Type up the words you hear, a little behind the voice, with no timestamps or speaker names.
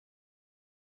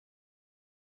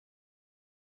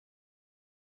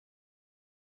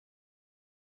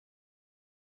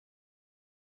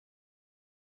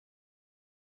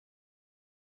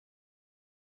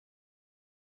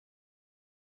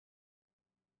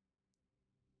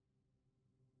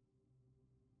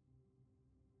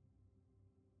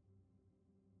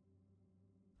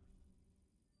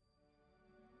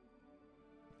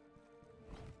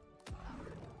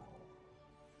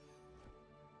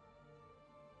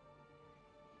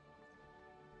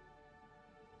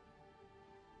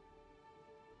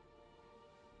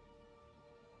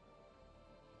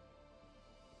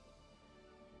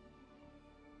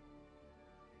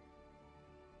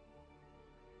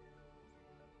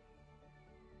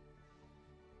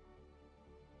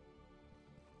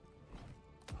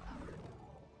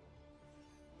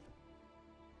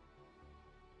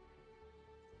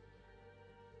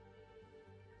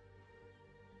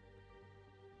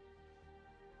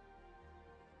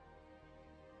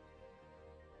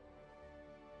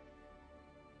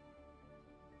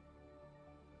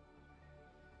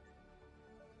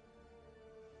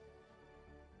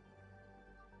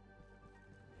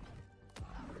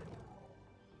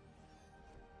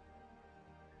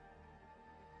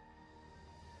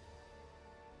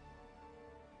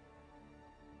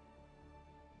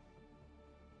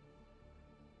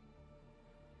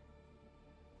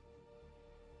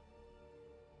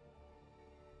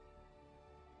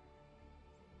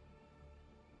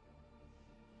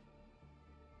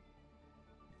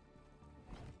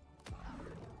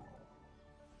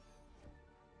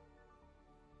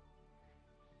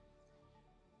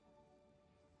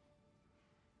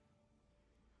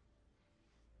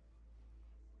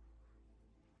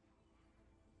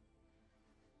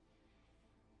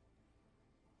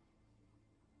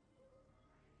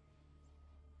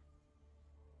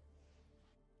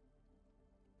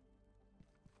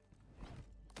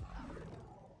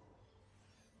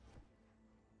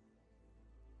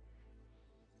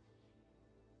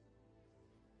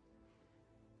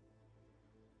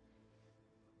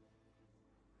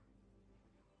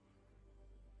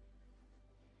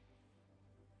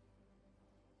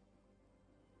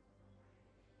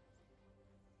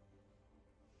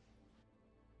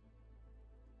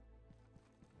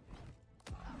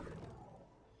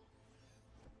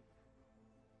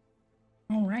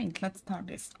Alright, let's start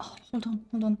this. Oh, hold on,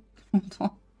 hold on, hold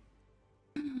on.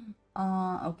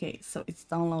 Okay, so it's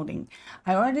downloading.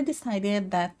 I already decided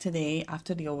that today,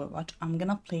 after the Overwatch, I'm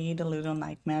gonna play the Little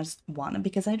Nightmares 1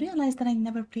 because I realized that I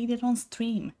never played it on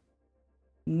stream.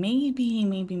 Maybe in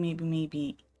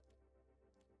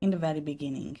the very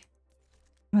beginning.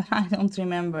 But I don't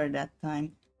remember that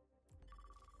time.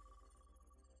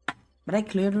 But I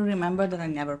clearly remember that I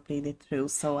never played it through,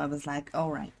 so I was like,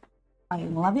 alright, I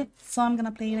love it, so I'm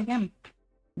gonna play it again.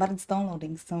 But it's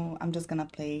downloading, so I'm just gonna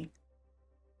play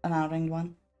an unranked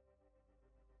one.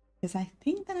 Because I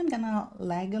think that I'm gonna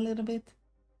lag a little bit.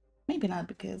 Maybe not,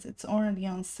 because it's already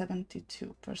on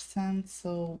 72%,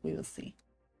 so we will see.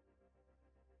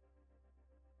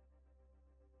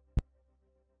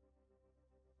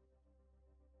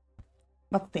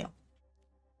 But still,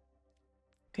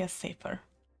 feels safer.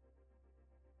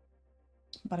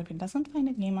 But if it doesn't find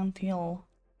a game until...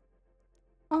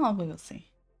 Oh, we will see.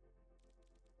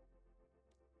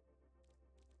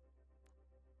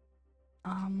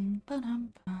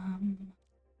 Ba-dum-bum.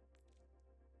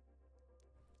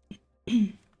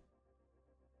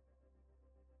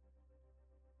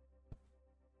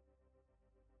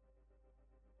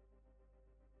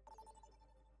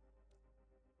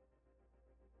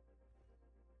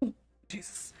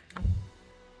 Jesus.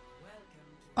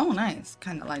 Oh, nice.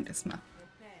 Kinda like this map.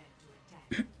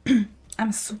 I'm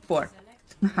a support.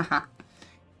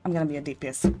 I'm gonna be a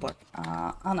DPS support.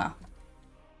 Anna.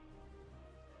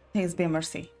 Please be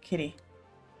mercy. Kitty.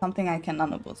 Something I can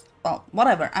nano boost. Well,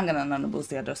 whatever. I'm gonna nano boost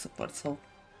the other support, so.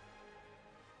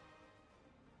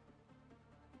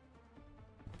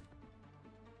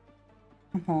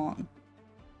 Come on.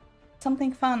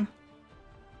 Something fun.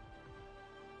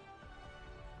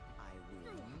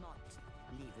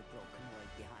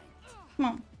 Come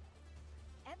on.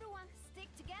 Everyone, stick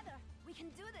together. We can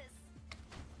do this.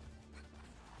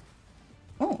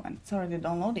 Oh, and it's already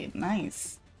downloaded.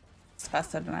 Nice. It's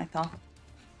faster than I thought.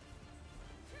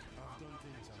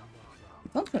 I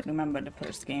don't really remember the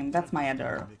first game. That's my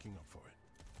other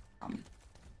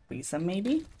reason,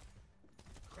 maybe.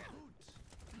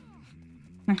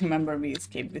 I remember we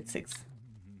escaped with 6.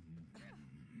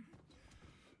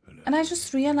 And I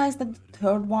just realized that the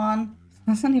third one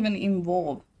doesn't even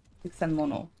involve 6 and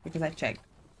mono, because I checked.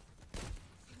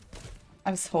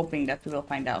 I was hoping that we will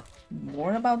find out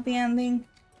more about the ending.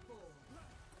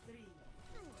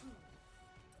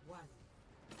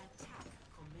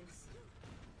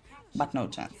 But no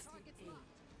chance.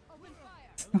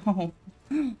 No.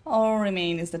 All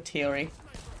remain is the theory.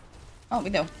 Oh, we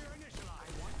do.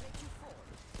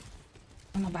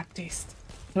 I'm a Baptist.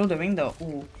 Through the window.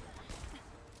 Ooh.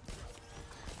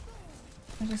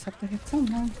 I just have to hit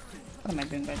someone. What am I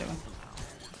doing, by the way?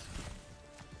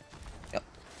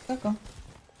 Go, go.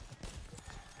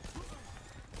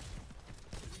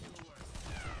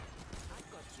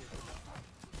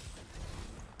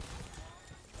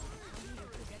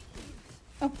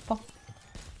 Oh, fuck.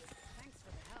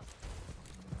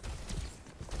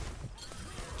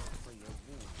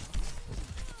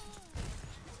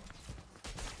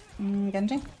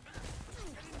 Genji?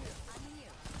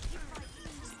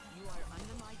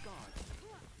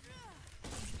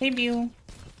 Hey, you.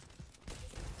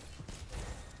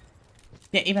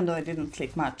 Yeah, even though I didn't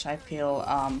sleep much, I feel,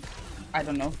 I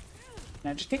don't know,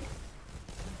 energetic.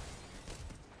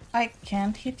 I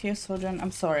can't hit you, Sojourn.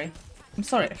 I'm sorry. I'm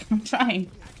sorry. I'm trying.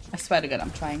 I swear to God,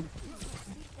 I'm trying.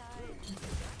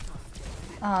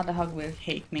 Ah, the hug will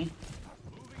hate me.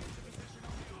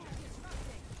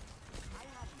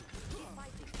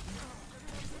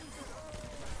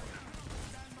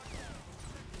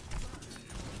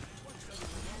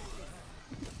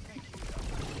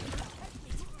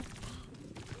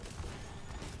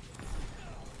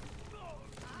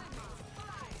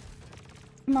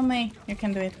 Come on, May. You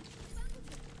can do it.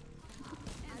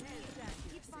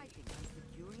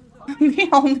 I'm the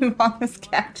only one who's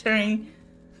capturing.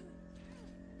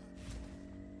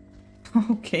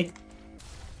 Okay.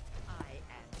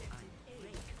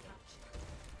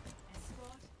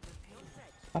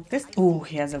 But this... Oh,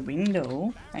 he has a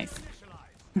window. Nice.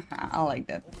 I like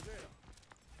that.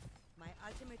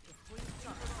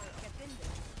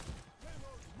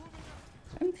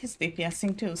 And he's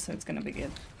DPSing too, so it's gonna be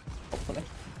good. Hopefully.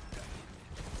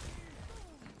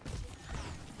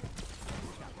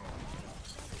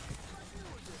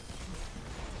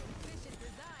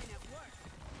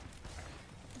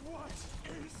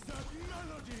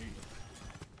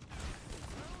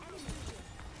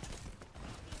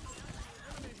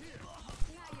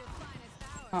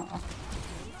 Uh-oh.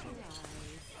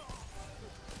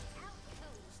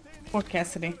 Poor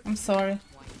Cassidy. I'm sorry.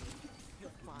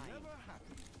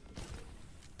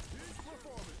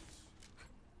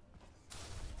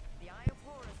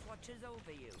 watches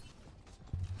over you.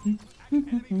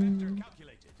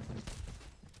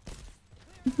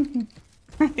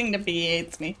 I think the PE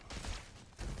hates me.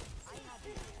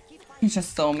 He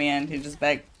just saw me and he just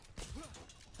begged.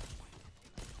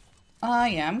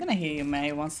 Yeah, I'm gonna hit you,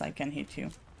 May, once I can hit you.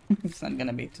 It's not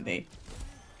gonna be today.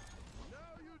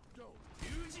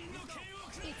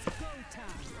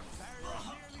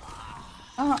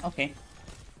 Okay.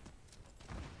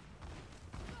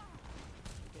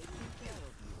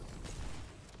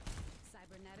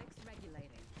 Cybernetics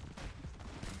regulating.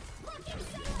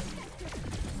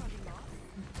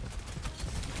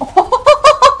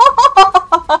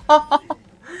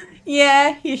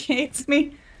 Yeah, he hates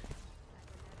me.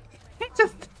 He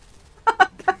just...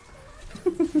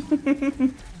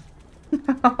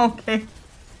 Okay.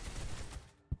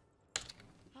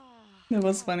 That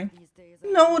was funny.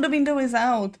 No, the window is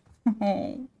out.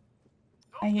 Oh,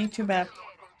 I hate you, Beth.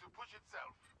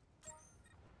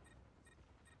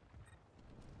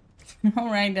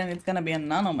 Alright, then it's gonna be a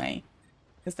Nanome.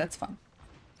 Because that's fun.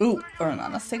 Ooh, or a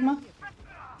Nano Sigma?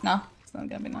 No, it's not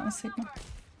gonna be Nano Sigma.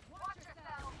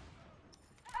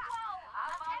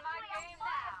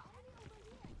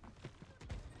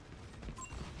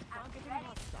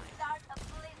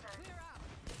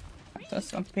 There's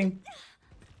something.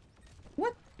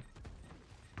 What?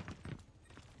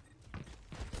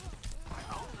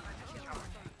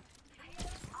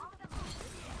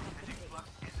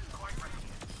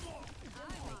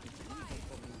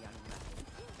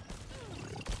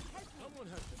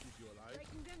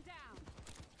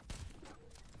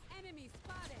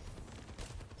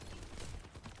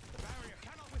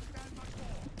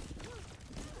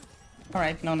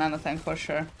 Alright, no nano tank for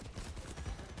sure.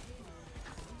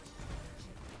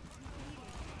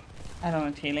 I don't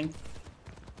need healing.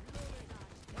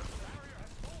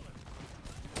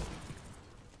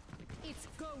 It's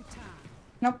go time.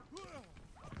 Nope.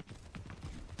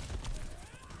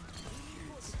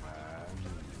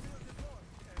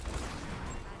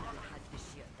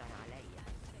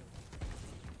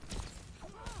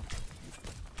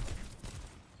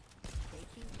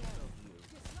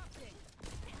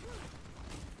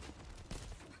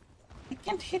 I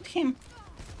can't hit him.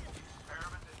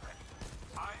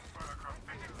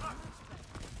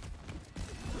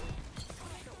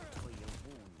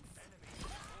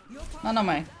 No, no,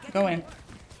 May. Go in.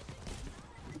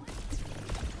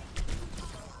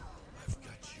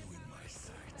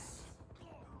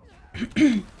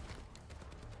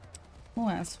 Who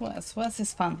else? Who else? Who else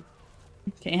is fun?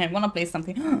 Okay, I wanna play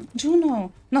something.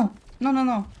 Juno! No! No, no,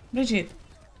 no! Bridget!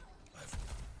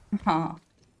 Haha.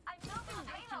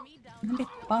 A bit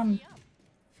fun.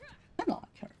 I don't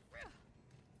like her.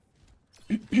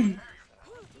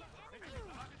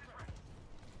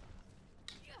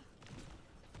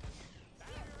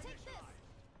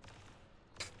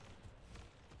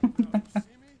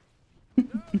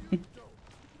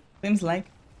 Seems like.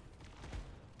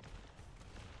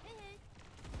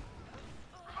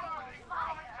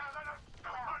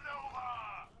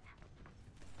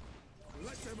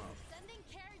 Sending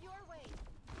care your way.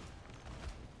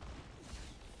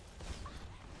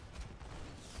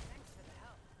 Thanks for the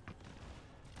help.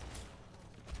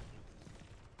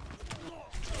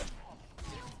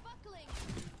 Shields buckling.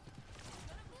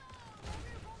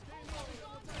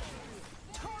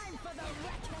 Time for the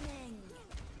reckoning.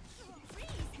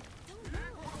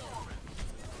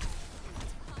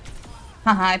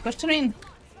 Haha, I pushed her in.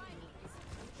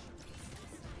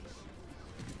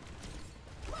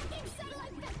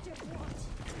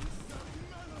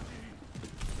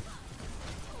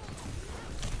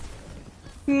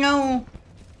 No.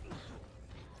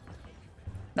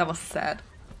 That was sad.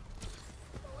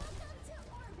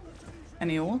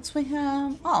 Any ults we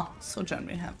have? Oh, Sojourn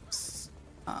we have.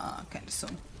 Kinda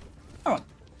soon. Alright.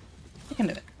 We can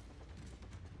do it.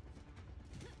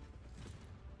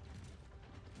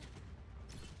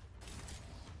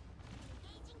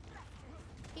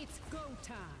 It's go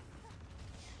time.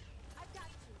 I've got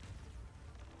you.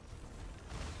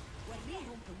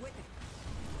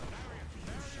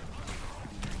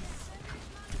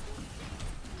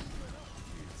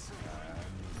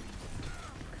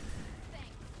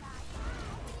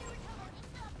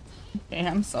 Okay,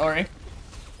 I'm sorry.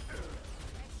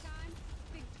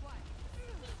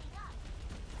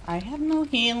 I have no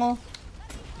heal.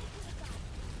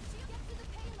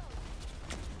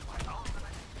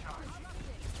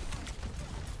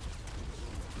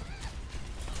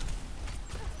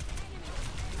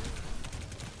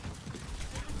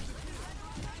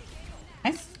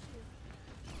 Nice.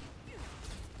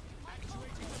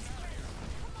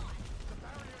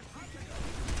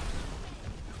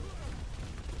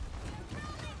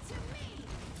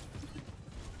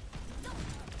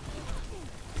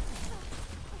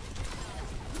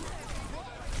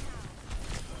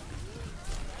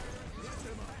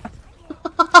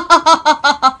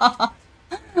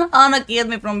 Anna killed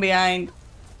me from behind.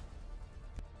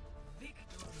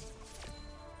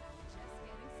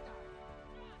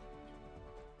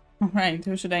 Alright,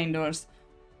 who should I endorse?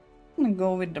 I'm gonna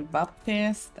go with the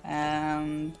Baptist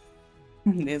and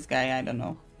this guy, I don't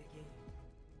know.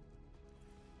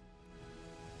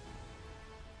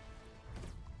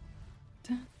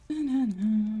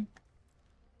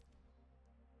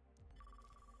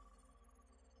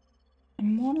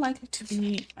 I'm more likely to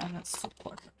be a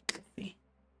support. Let's see.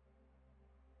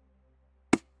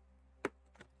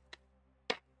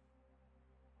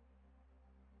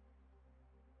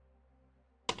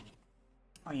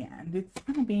 Oh yeah, and it's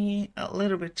gonna be a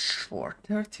little bit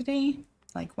shorter today,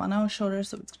 like 1 hour shorter,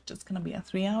 so it's just gonna be a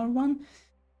 3-hour one.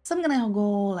 So I'm gonna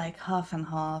go like half and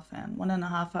half, and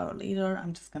 1.5 hours later,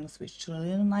 I'm just gonna switch to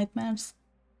Little Nightmares,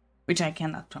 which I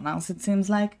cannot pronounce, it seems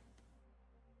like.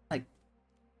 Like,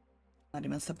 not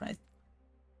even surprised.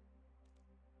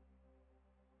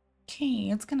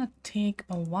 Okay, it's gonna take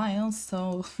a while,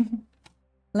 so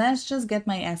let's just get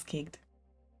my ass kicked.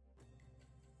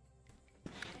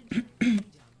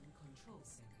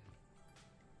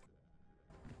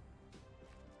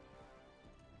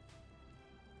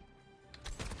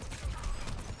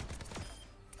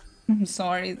 I'm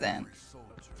sorry then.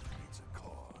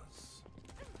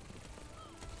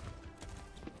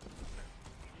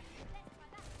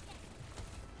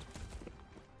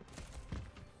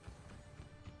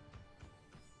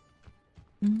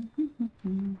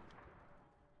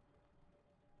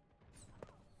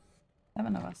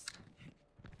 Seven of us.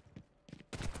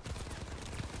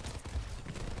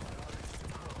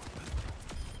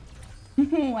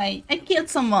 I killed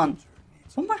someone.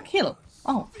 One more kill.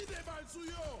 Oh.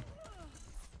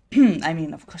 I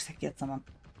mean, of course I killed someone.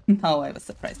 No, I was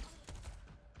surprised.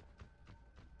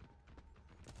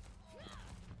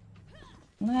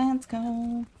 Let's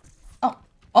go. Oh.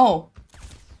 Oh.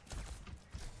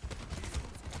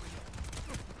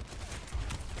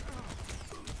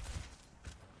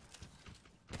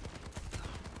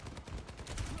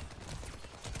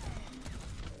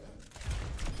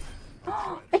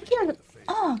 I killed.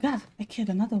 Oh god, I killed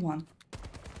another one.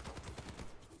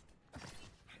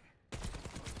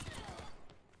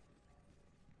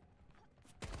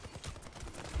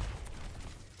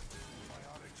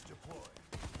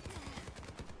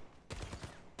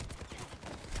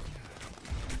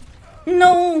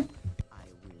 No.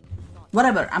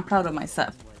 Whatever, I'm proud of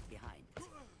myself.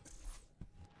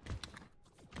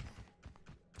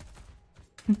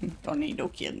 Tornado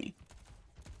killed me.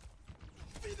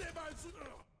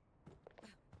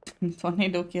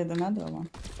 Tornado killed another one.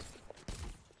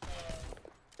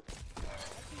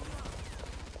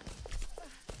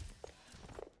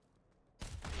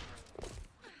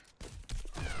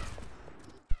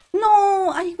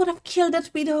 No, I would have killed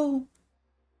that widow.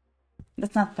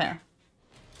 That's not fair.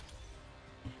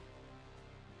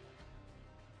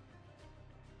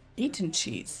 Eaten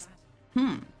cheese.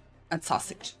 And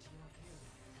sausage.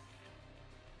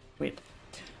 Wait.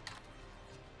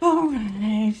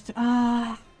 Alright.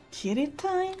 Kitty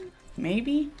time?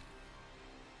 Maybe?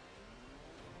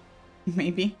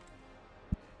 Maybe.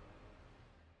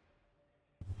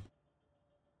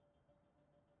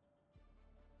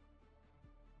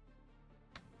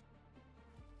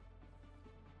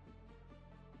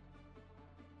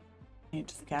 I'm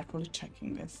just carefully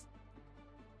checking this.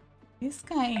 This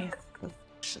guy is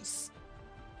suspicious.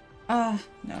 No.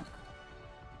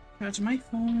 Charge my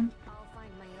phone. I'll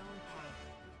find my own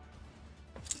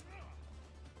path.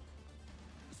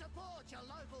 Support your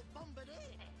local bombardier.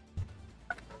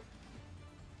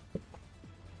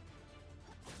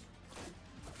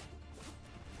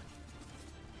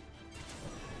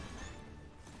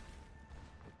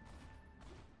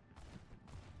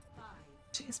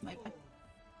 Jeez, my back.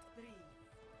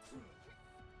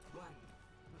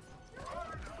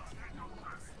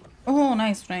 Oh,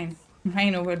 nice rain.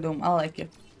 Rain over Doom. I like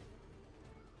it.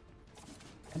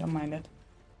 I don't mind it.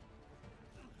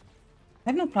 I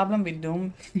have no problem with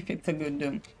Doom if it's a good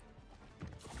Doom.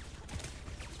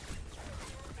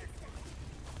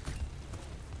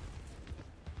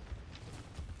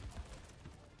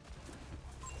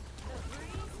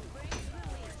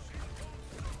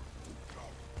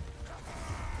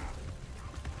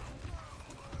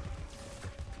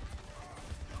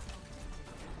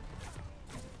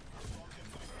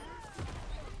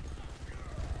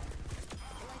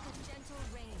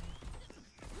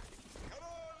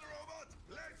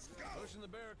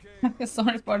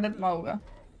 Sorry for that, Mauga.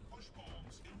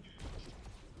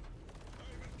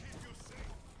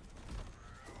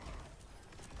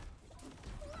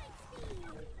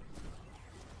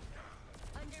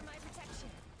 Under my protection.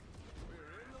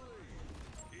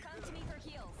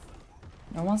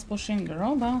 No one's pushing the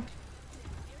robot.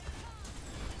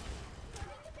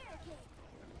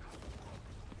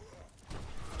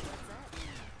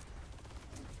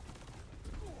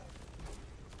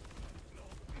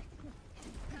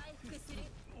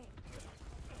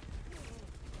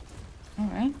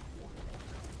 Alright.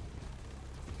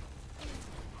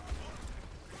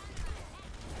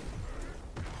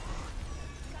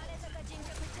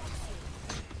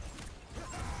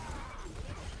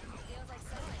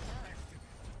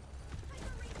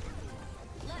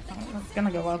 I was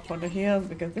gonna go out for the heals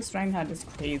because this Reinhardt is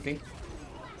crazy.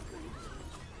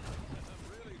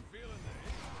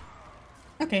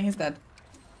 Okay, he's dead.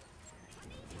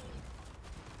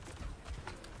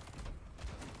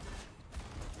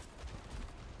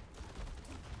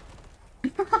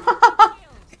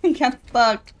 He got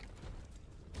stuck.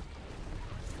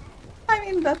 I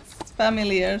mean, that's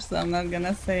familiar, so I'm not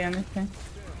gonna say anything.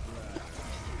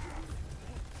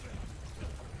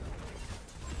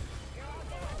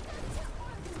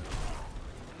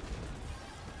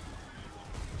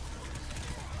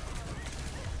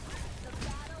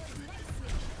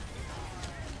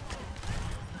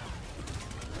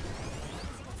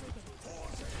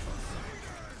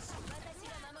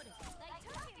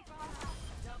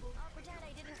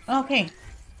 Okay.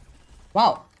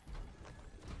 Wow.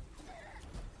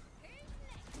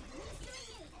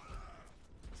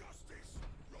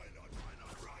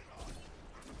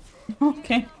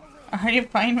 Okay. Are you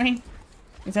fine, Rain?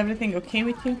 Is everything okay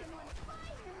with you?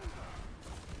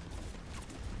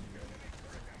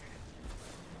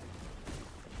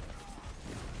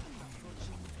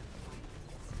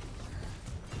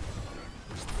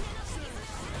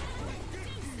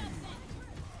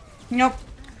 Nope.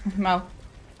 No.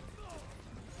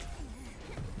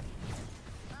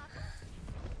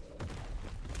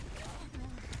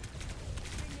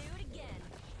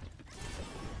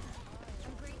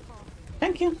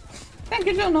 Thank you. Thank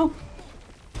you, Jono.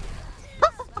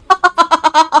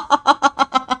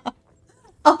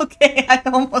 Okay, I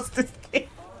almost escaped.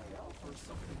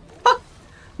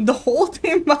 The whole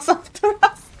team was after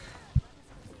us.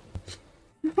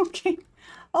 Okay.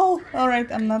 Oh,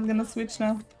 alright, I'm not gonna switch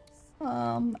now.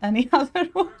 Any other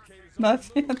one? Not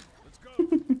yet.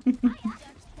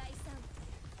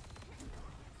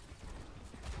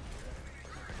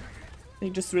 They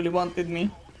just really wanted me.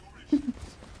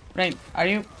 Right, are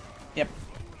you? Yep.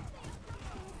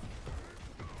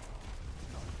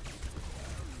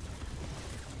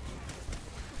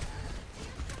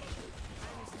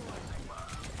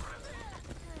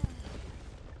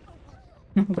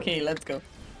 Okay, let's go.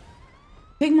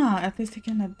 Sigma, at least he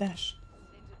cannot dash.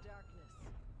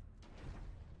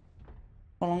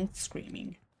 Prolonged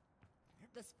screaming.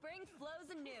 The spring flows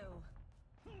anew.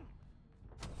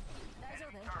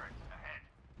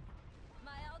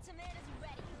 My ultimate is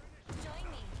ready.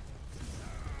 Join me.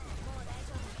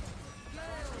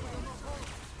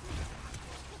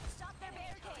 Stop their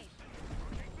barricade.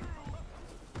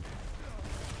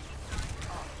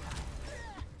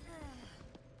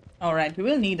 Alright, we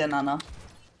will need an Ana.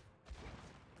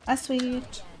 I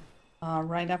switch.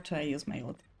 Right after I use my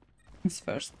ult. It's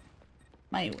first.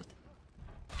 My ult.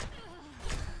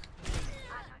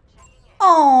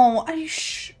 Oh, are you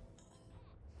shh?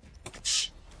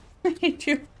 I hate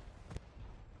you.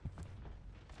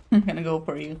 I'm gonna go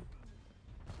for you.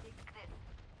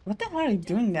 What the hell are you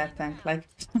doing there, tank? Like,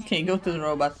 okay, go to the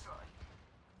robot.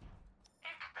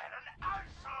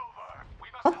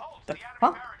 What the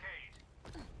fuck?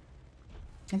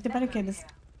 Like the barricade is...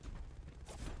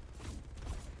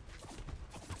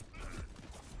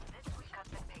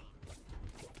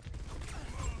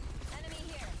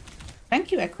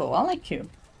 Thank you, Echo. I like you.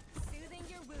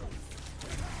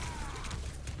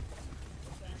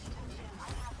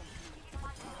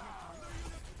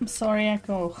 I'm sorry,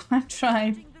 Echo. I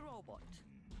tried.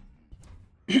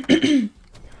 I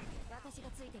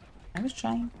was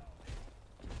trying.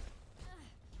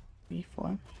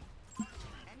 Before.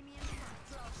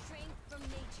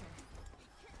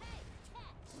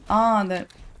 Ah, the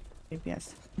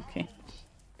APS. Okay.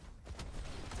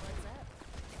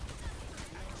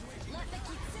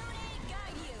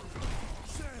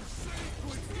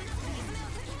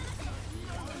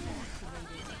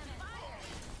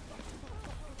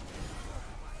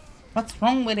 What's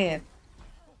wrong with it?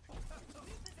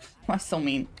 Why so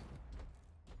mean?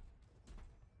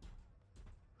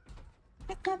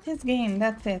 It's not his game,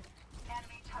 that's it.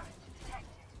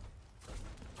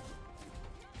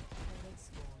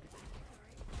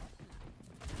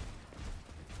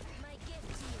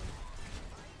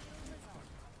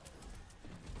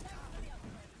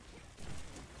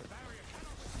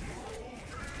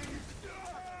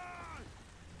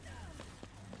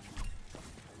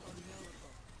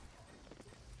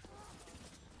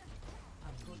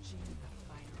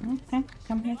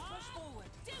 come here.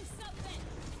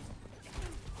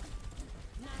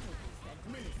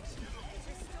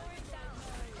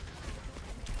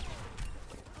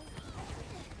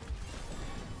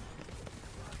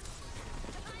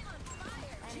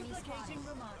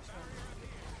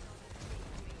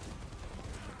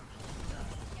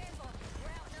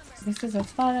 This is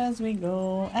as far as we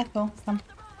go. Echo, come.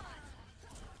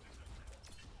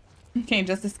 Okay,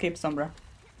 just escape Sombra.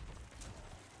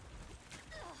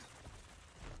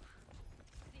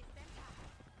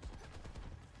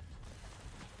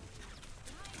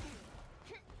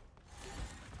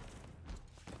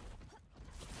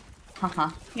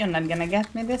 Haha, you're not gonna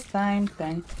get me this time,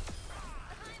 thanks.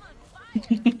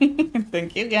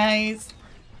 Thank you guys.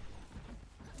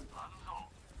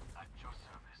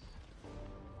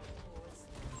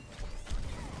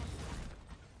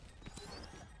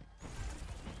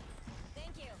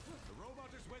 Thank you. The robot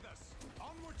is with us.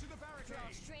 Onward to the Draw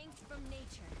barricade. strength from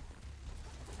nature.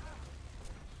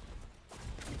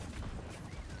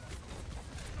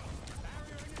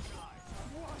 Barrier initialized.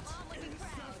 What Mom would be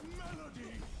proud.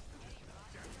 melody?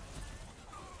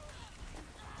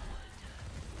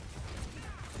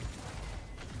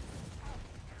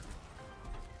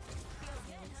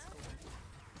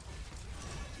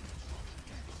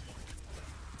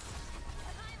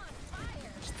 I'm on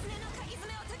fire.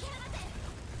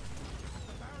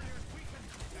 Barrier is weakened.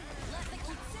 Let the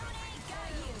kitsune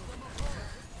guide you.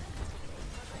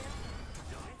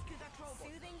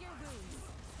 Soothing your wounds.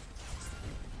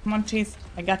 Come on, cheese.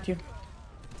 I got you.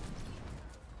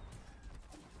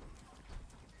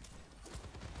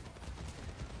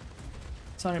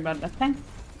 Sorry about that thing.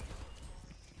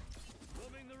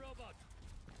 Moving the robot.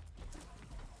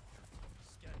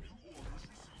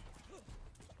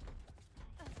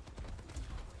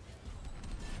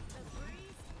 The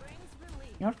breeze brings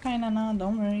relief. You're fine, Anna.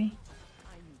 Don't worry.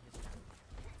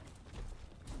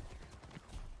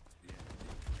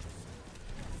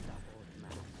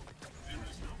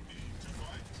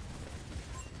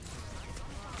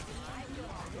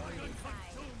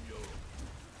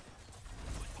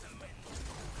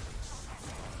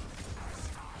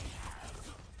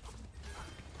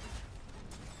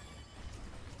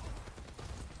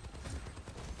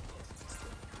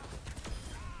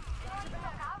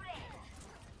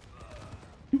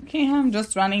 Okay, I'm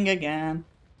just running again.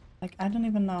 Like, I don't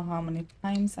even know how many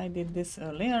times I did this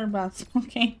earlier, but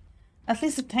okay. At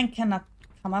least the tank cannot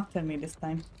come after me this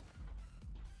time.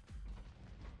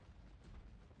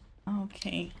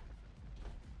 Okay.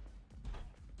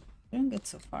 Doing good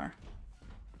so far.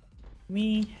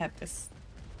 We have this,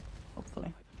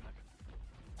 hopefully.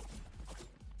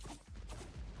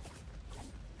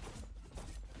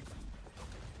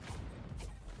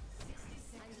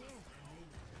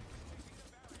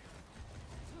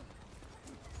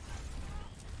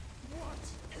 What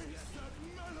is that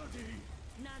melody?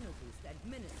 Nano boost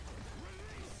administered.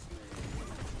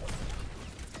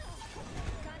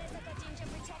 Kane Sakajinja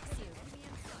protects you.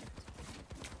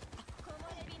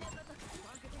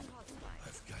 Targeting hotspot.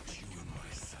 I've got you in my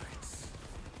sights.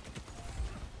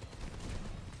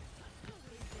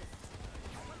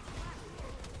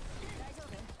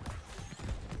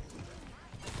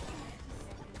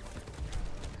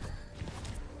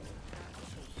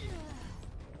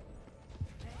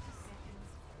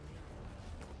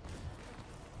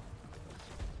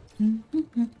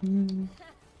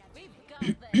 We've got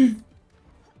this.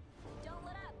 Don't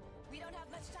let up. We don't have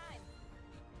much time.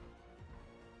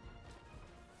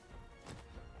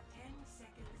 10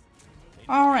 seconds.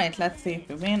 Alright, let's see if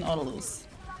we win or lose.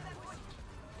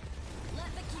 Let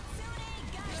the kitsune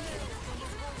guide you.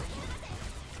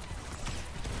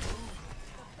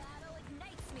 The battle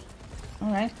ignites me.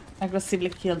 Alright, aggressively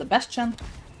kill the Bastion.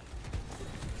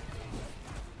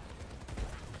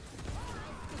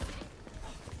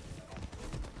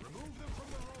 Remove them from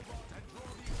the robot and draw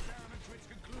the experiment to its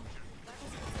conclusion.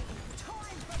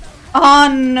 Oh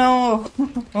no!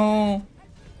 Oh.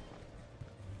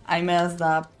 I messed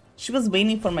up. She was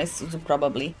waiting for my Suzu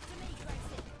probably.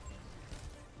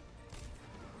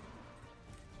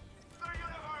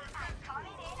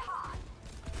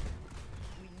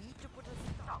 We need to put a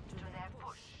stop to their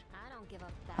push. I don't give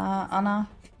up that. Anna,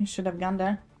 you should have gone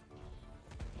there.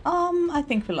 I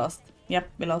think we lost. Yep,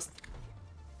 we lost.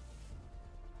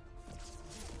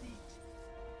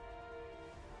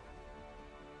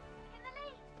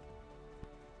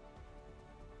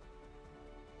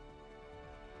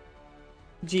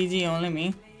 GG, only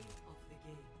me.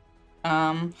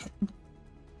 Um,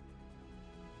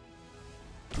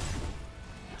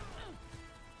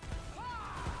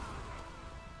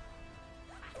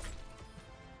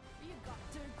 You got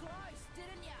too close,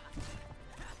 didn't ya?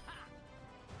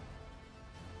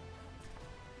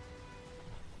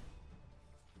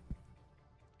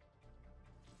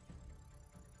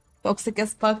 Toxic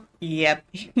as fuck? Yep,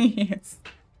 he is.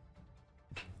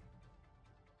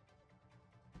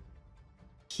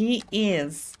 He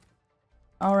is.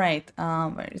 Alright,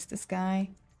 where is this guy?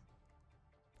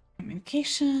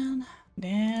 Communication.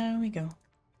 There we go.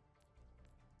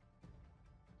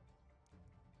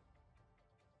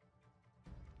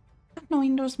 No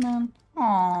endorsement.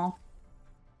 Aww.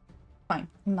 Fine.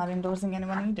 I'm not endorsing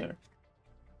anyone either.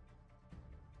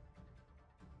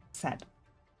 Sad.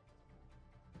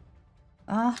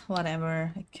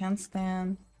 Whatever. I can't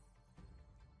stand.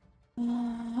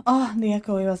 Oh, the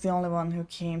Echo was the only one who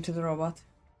came to the robot.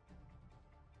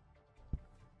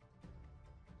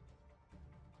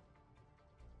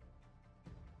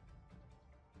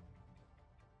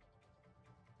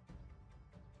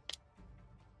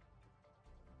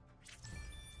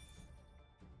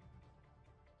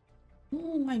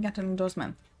 Oh, I got an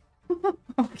endorsement.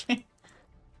 Okay.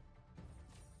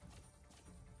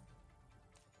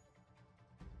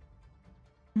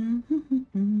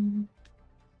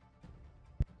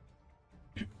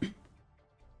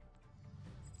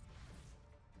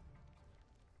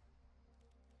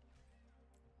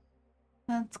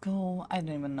 Let's go. I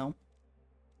don't even know.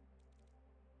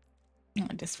 Oh,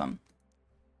 this one.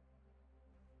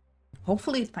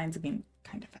 Hopefully it finds a game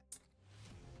kind of fast.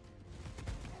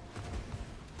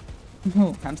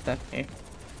 Oh, I'm stuck here.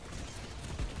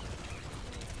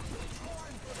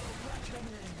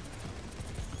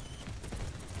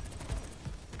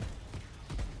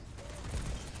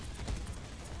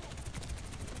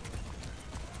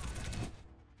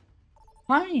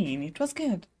 Fine, it was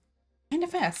good. Kinda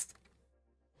fast.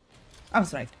 I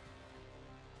was right.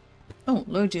 Oh,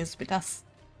 Luigi is with us.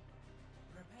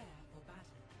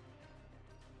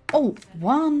 Oh,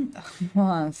 one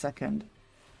second.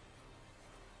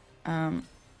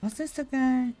 Was this the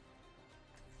guy?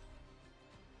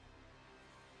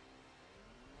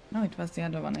 No, it was the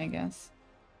other one, I guess.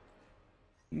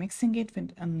 Mixing it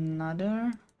with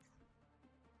another?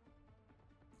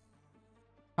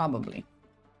 Probably.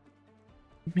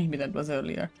 Maybe that was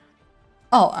earlier.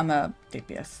 Oh, I'm a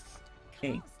DPS.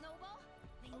 Okay.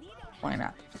 Why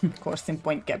not? Of course, in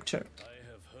point capture. I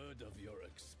have heard of your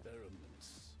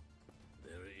experiments.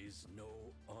 There is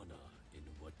no honor in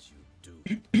what you do.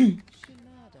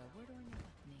 Shinada, where do I know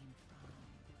that name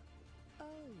from?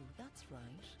 Oh, that's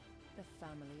right. The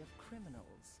family of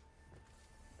criminals.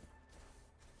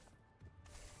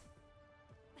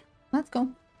 Let's go.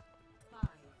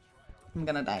 I'm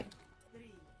gonna die. 3,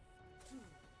 2,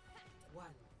 1.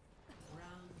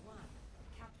 Round 1.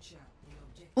 Capture the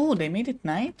objective. Oh, they made it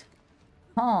night?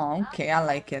 Oh, okay, I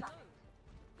like it.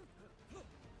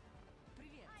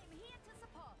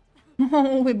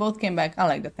 Oh, we both came back. I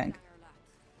like the tank.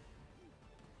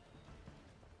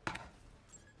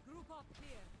 Group up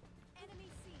here. Enemy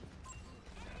seen.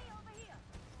 Enemy over here.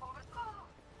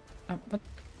 What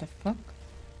the fuck?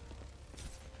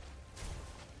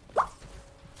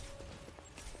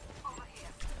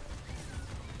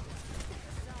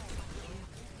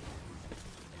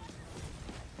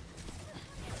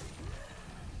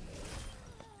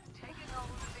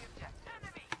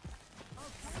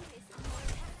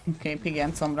 Okay, Piggy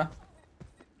and Sombra.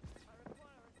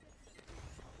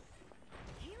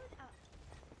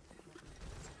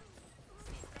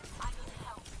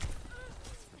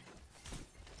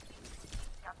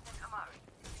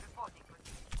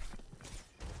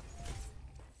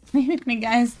 Leave me,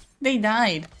 guys. They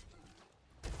died.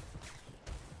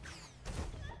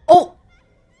 Oh!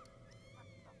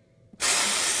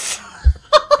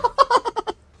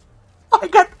 I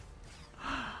got...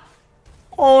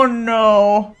 Oh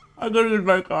no! I got hit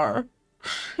by a car.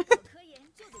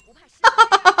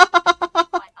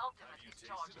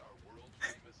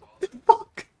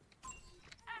 Fuck.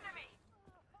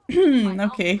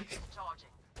 Okay.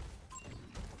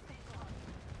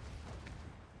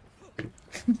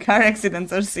 Car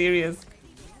accidents are serious.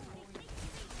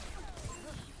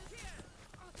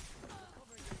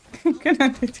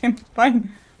 Cannot hit him.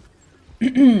 Fine.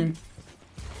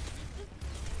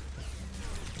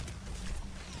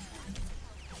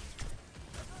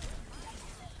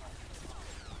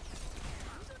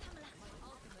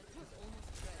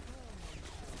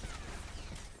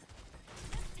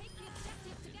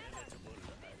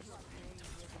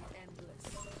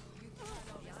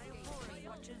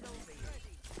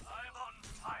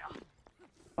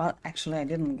 Well, actually, I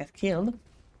didn't get killed.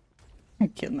 I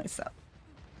killed myself.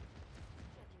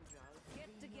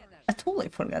 I totally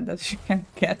forgot that you can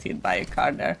get hit by a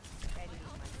car there.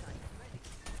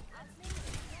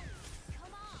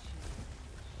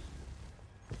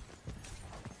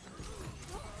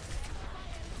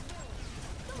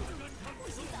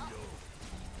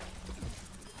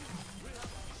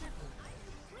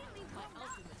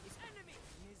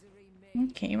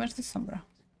 Okay, where's the Sombra?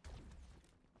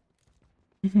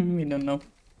 We don't know.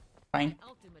 Fine.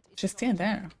 She's still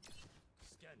there.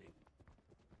 Scanning.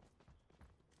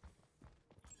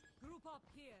 Group up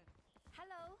here.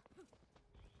 Hello.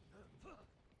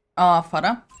 Oh,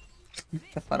 Farah.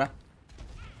 The Farah.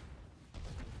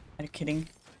 Are you kidding?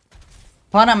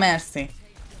 Farah mercy.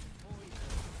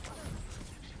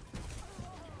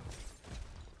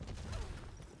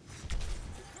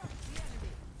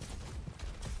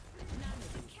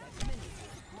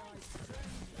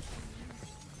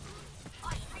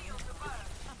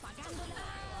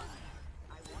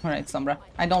 Alright, Sombra.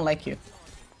 I don't like you.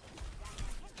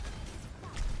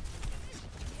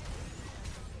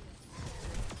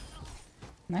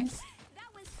 Nice.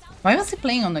 Why was he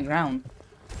playing on the ground?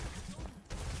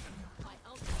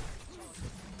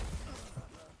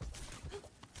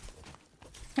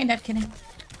 Hey, Dad, kidding.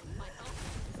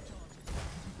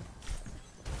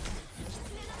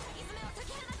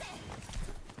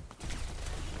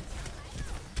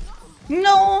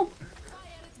 No!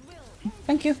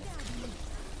 Thank you.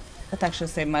 That actually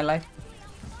saved my life.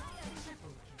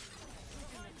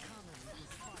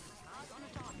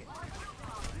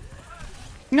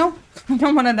 No, I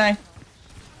don't want to die.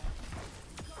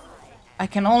 I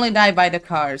can only die by the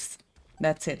cars.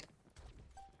 That's it.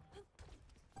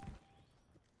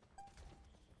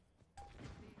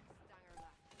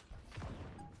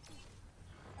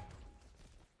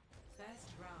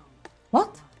 First round.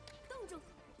 What? 冻住，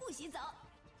不许走。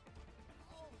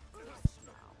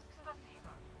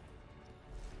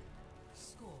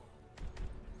 Score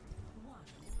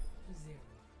 1-0.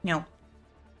 No.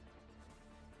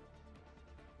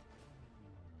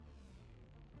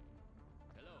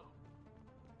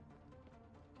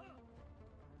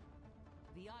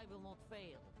 The eye will not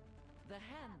fail. The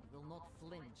hand will not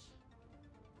flinch.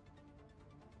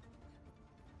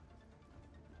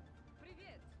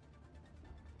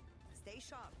 Stay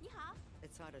sharp. 你好。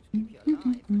 It's harder to keep you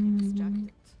alive when you're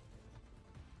distracted.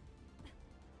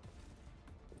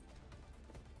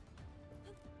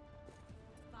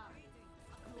 Five,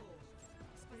 four,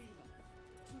 three,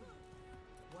 two,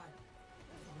 one.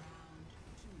 Round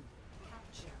two.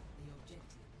 Capture the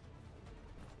objective.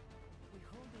 We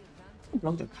hold the advantage.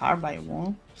 Block the car by a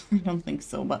wall? I don't think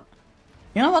so, but...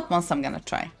 You know what? Once I'm gonna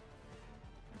try.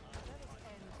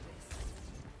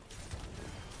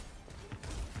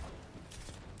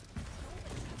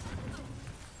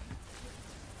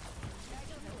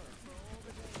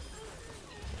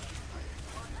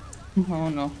 Oh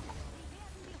no.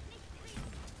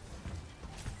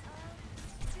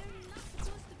 They're not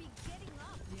supposed to be getting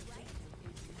up, right?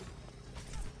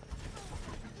 Feel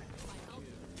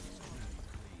better?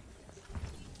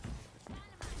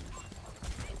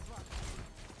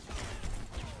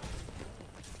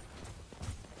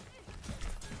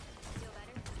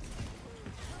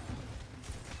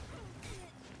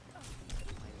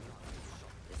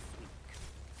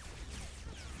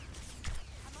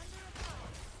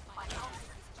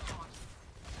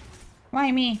 Why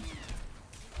me?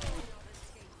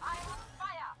 I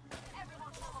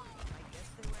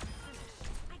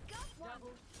got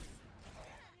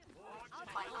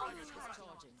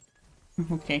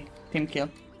one. Okay, team kill.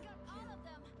 We got all of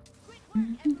them. Great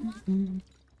work, everyone.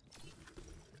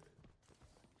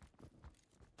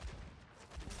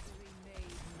 Misery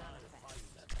made manifest.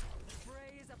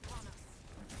 Fray is upon us.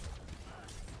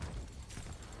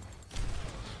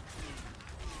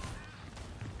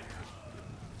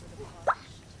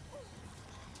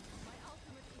 My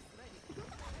ultimate is ready.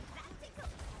 Tactical.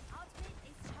 Ultimate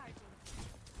is charging.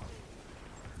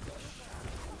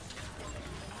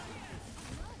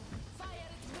 Fire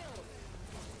at will.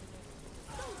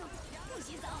 冻住，不许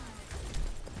走。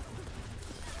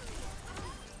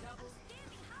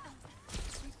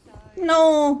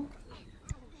 No!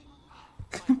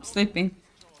 I'm sleeping.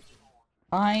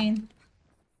 Fine.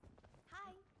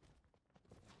 Hi.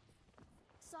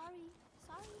 Sorry.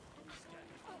 Sorry.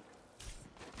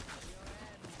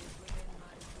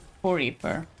 Poor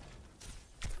Reaper.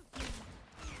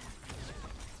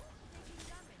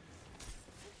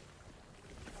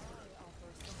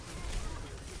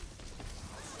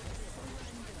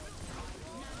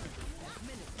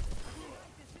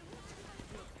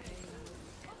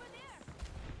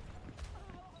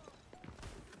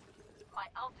 My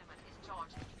ultimate is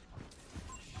charging.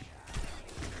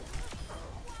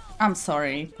 I'm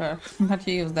sorry, Reaper, but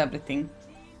you used everything.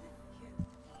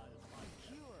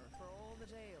 Cure for all the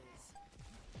tales.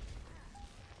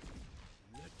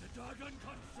 Let the dragon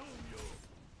consume you.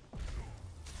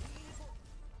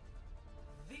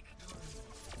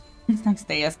 Victory. Next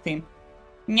day, team.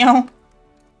 No.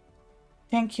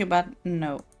 Thank you, but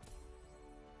no.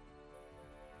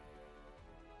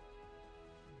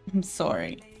 I'm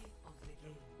sorry. Play of the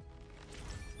game.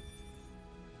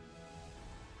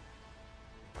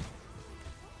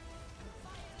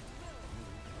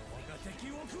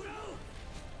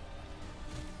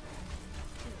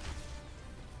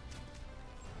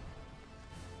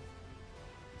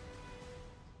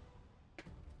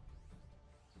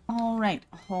 Alright,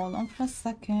 hold on for a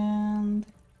second.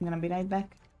 I'm gonna be right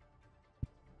back.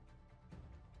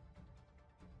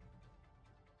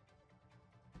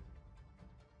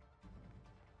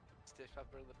 Stiff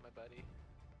upper lip, my buddy.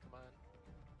 Come on.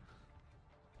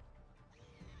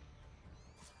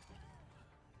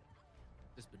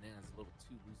 This banana's a little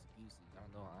too loosey goosey. I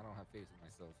don't know. I don't have faith in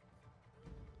myself.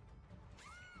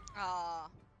 Ah,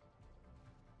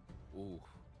 Ooh.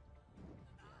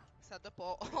 set up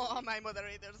all my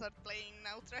moderators are playing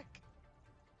now track.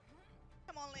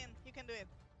 Come on, Lynn, you can do it.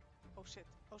 Oh shit,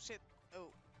 oh shit,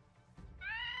 oh.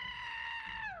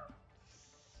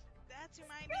 That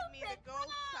reminded me the gold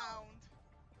sound.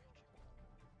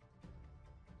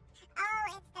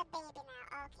 Oh, it's the baby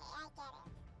now. Okay, I get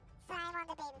it. So I want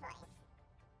the baby voice.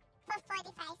 For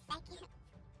 45 seconds.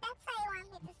 That's how you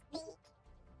want me to speak.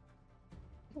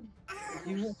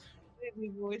 You have baby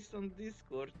voice on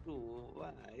Discord too.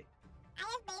 Why? I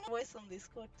have baby Voice on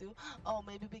Discord too. Oh,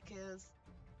 maybe because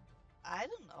I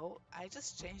don't know. I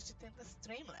just changed it in the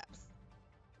Streamlabs.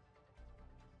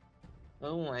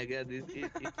 Oh my god, it's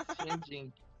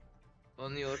changing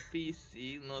on your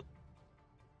PC, not.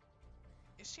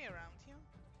 Is she around here?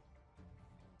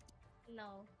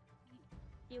 No.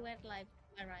 You went live.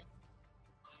 Am I right?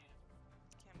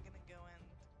 Okay, I'm gonna go and.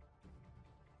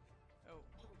 Oh.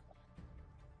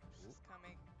 She's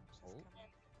coming. She's Oh. coming.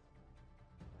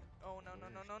 Oh no no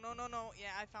no no no no no!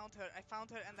 Yeah, I found her. I found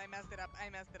her and I messed it up. I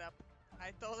messed it up.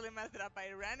 I totally messed it up.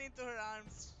 I ran into her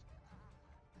arms.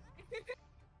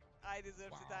 I deserve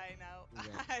to Wow. die now. You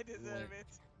went- I you deserve went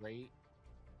it. Right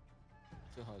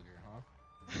to hug her, huh?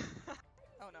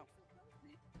 Oh no.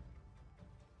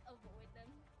 Avoid them.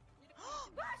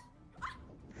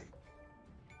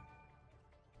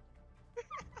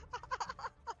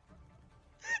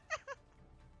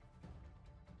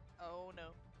 Oh no.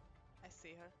 I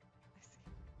see her. I see.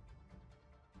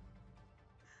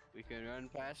 We can run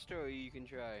faster, or you can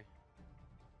try.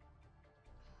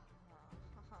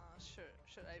 Sure,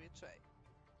 sure, I will try.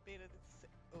 Be ready to save.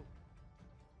 Oh.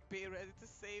 Be ready to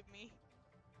save me.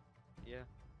 Yeah.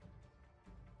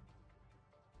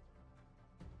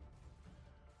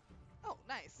 Oh,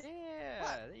 nice. Yeah,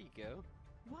 What? there you go.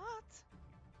 What?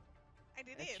 I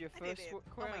did That's it. your I did first it. Oh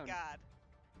crown. my god.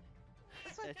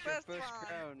 That's my That's your first first one.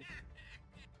 crown.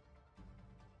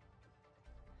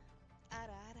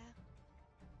 Ara, ara.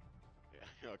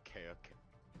 Yeah, okay, okay.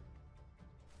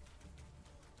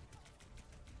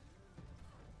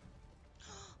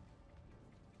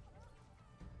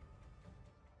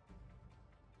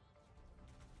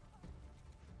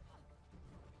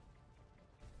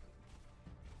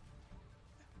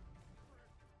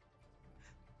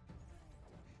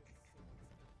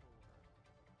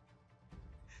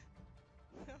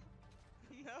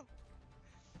 No.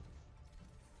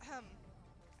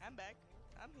 I'm back.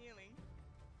 I'm healing.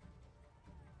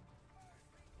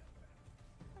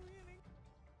 I'm healing.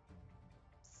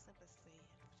 Sympathy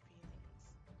feelings.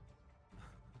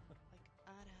 Like,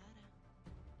 ara, ara.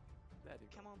 There you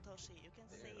Come go. on, Toshi, you can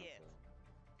There say we it. go.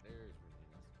 There's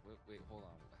Regina's. Wait, hold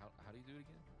on. How do you do it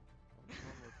again?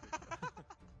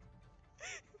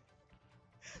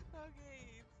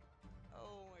 Okay, it's...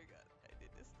 Oh my god, I did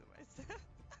this to myself.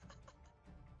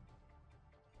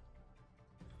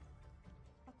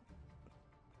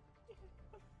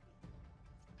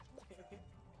 Okay.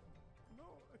 No,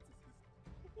 it's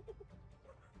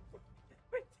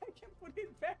Wait, I can put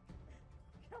it back.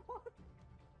 Come on.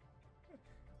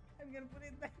 I'm gonna put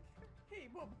it back. Hey,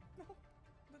 Bob. No,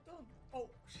 don't. Oh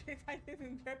shit! I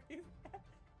didn't grab his head.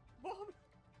 Bob.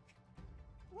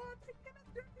 What? I cannot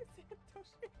grab his head. Oh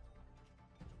shit.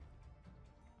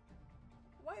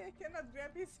 Why I cannot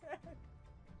grab his head?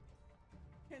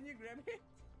 Can you grab it?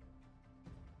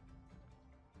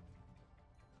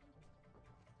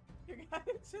 You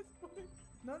guys just put it.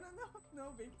 No,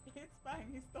 Vic. It's fine.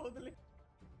 He's totally.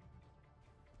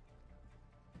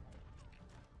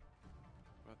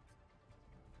 But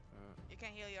You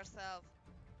can heal yourself.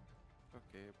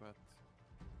 okay, but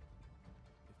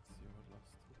it's your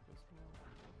last hook as well.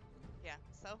 Yeah,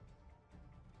 so?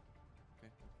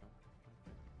 Okay, come.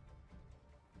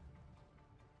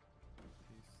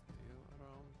 He's still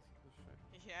around the shack.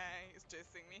 Yeah, he's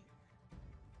chasing me.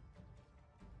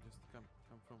 Just come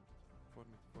for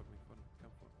me,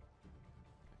 come for me.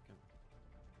 I can.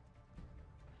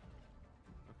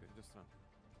 Okay, just run.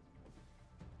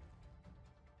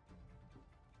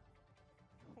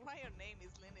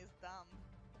 dumb.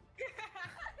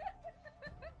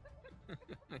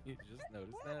 You just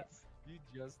noticed that? You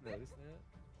just noticed that?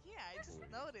 Yeah, I just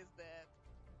Weird. noticed that.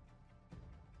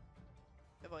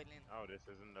 Avoid Lin. Oh, this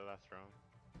isn't the last round.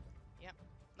 Yep.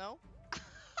 No?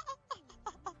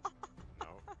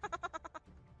 No.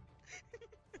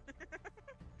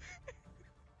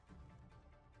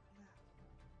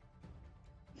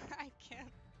 I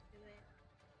can't. Do it.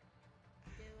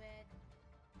 Do it.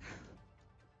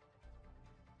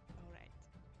 Alright.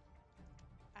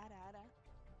 Ada, ada.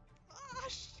 Oh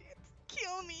shit!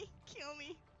 Kill me! Kill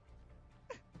me!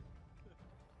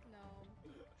 No.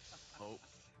 Oh.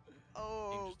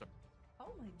 Oh. How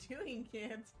am I doing,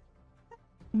 kids?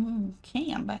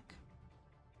 Okay, I'm back.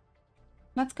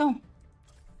 Let's go.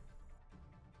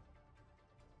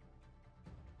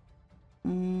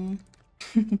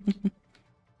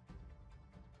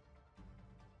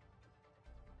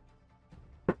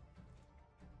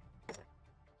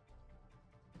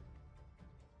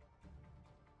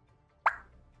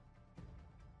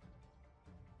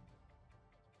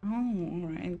 Oh,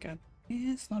 alright, got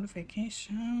this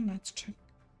notification. Let's check.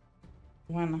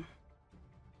 When?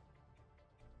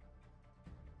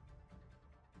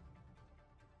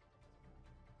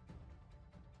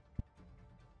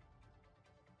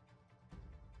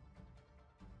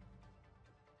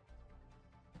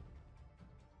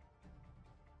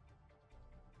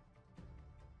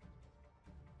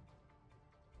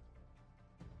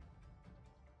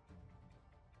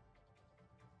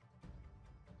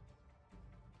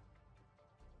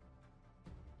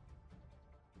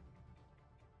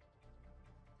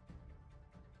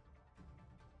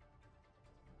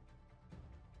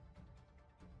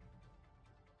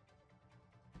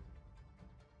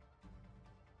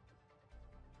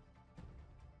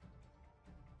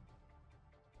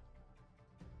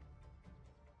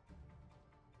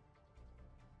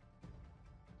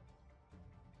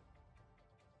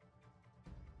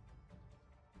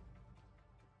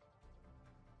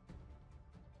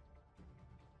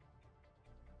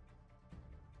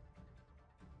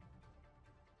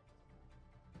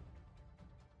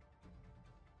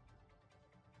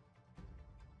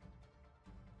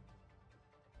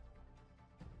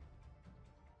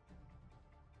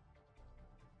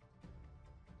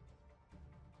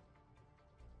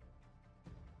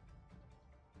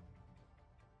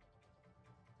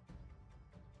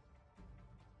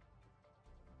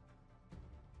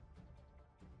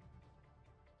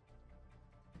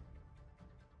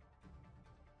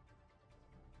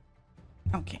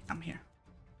 Okay, I'm here.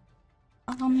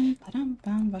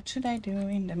 What should I do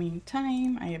in the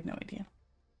meantime? I have no idea.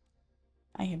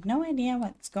 I have no idea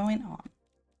what's going on.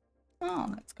 Oh,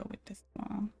 let's go with this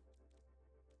one.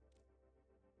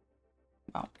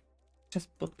 Oh,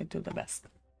 just put me to the best.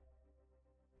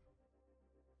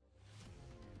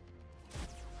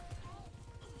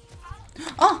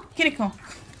 Oh, Kiriko!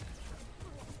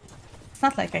 It's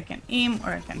not like I can aim or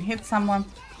I can hit someone.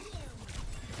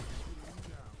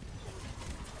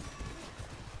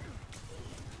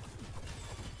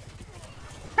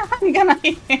 I'm gonna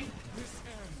hit him.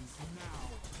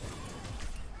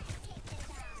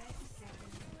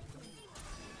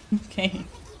 Okay.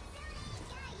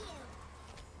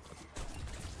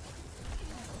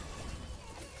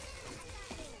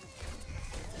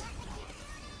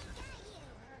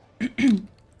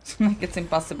 Like it's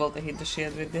impossible to hit the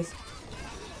shield with this.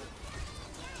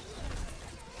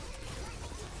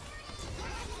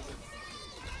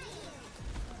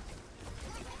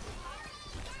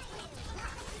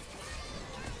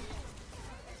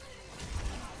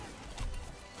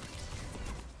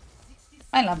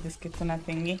 I love this kitsune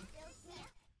thingy.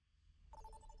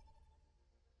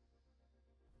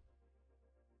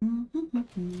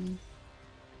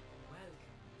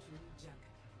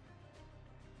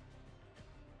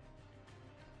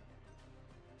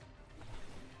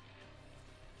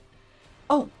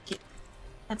 Oh,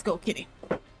 let's go, kitty.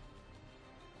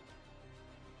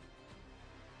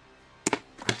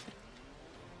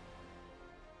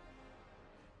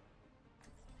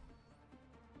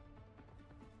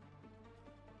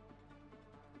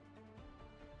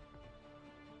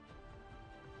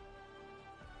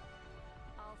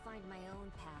 I'll find my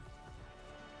own path.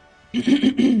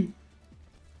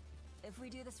 If we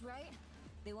do this right,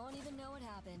 they won't even know what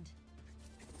happened.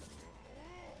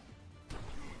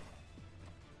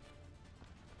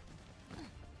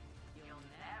 You'll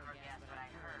never guess what I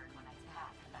heard when I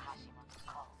tapped the Hashimoto's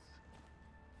pulse.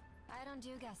 I don't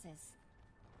do guesses.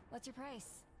 What's your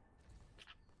price?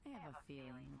 I have a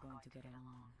feeling we're going to get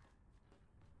along.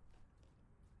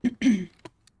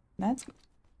 Let's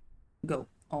go.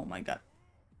 Oh my god.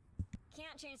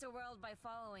 Can't change the world by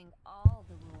following all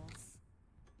the rules.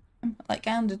 I'm like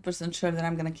 100% sure that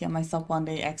I'm gonna kill myself one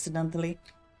day accidentally.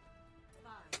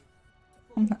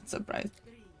 I'm not surprised.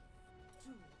 3,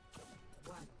 2,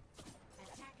 1.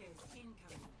 Attackers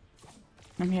incoming.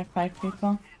 I'm here 5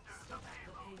 people.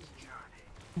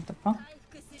 What the fuck?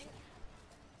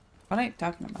 What are you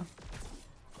talking about?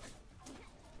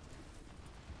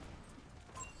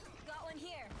 Got one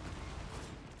here.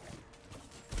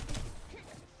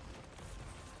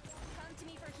 Come to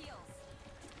me for heals.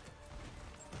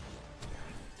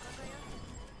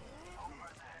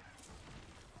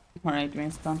 Alright,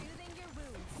 Winston. Soothing your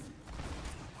wounds.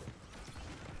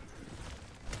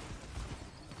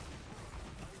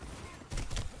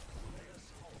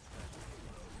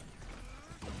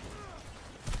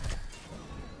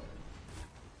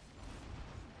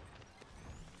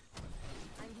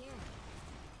 I'm here.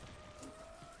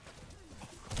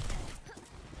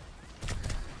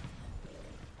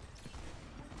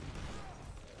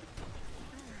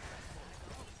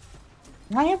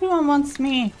 Why everyone wants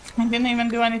me? I didn't even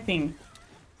do anything.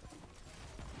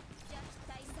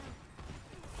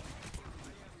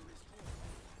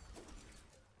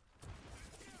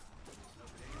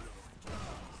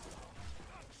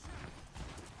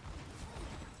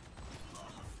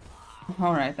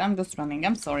 Alright, I'm just running.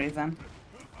 I'm sorry then.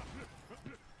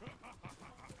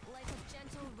 Like a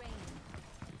gentle rain.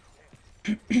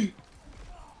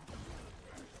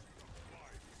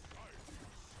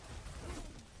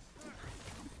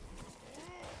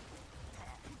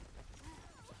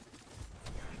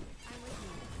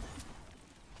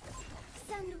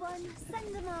 Send one,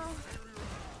 send them all.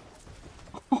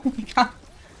 Oh my god.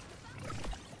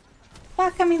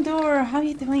 Welcome door, how are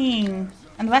you doing?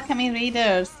 And welcome in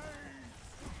raiders.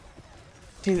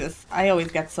 Jesus, I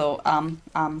always get so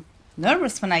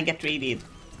nervous when I get raided.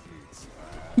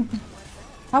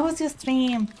 How was your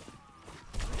stream?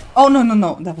 Oh no,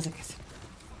 that was a kiss.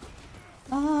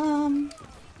 Don't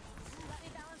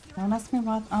ask me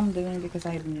what I'm doing because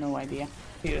I have no idea.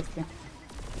 Seriously.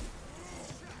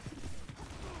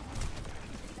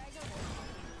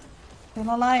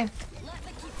 Still alive.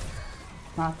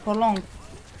 Not for long.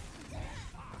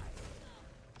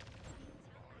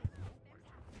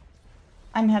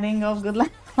 I'm heading off. Good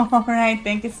luck. Alright,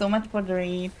 thank you so much for the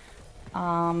raid.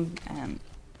 And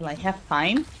will I have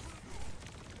fine?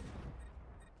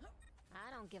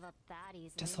 I don't give up that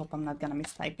easily. Just hope I'm not gonna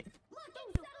mistype it.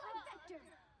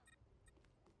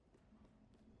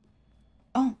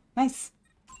 Oh, nice.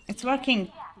 It's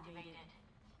working.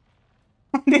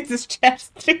 This is chat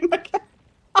stream again.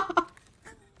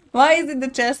 Why is it the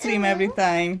chat stream every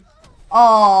time?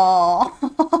 Oh,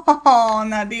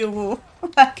 Nadiu.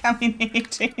 Welcome in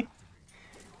AJ.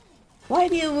 Why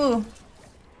do you woo?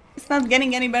 It's not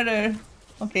getting any better.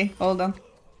 Okay, hold on.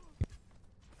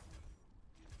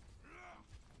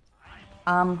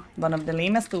 One of the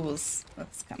lamest tools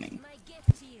that's coming. My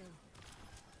gift to you.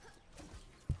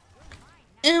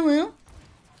 Well.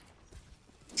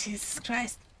 Jesus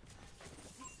Christ.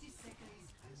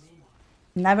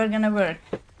 Never gonna work.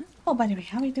 Oh, by the way,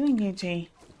 how are you doing, AJ?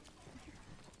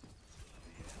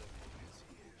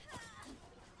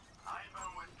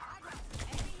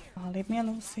 Oh, leave me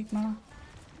alone, Sigma.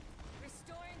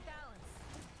 Restoring balance.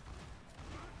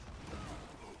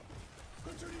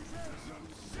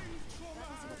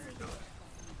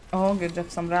 Oh, good job,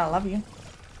 Sombra. I love you.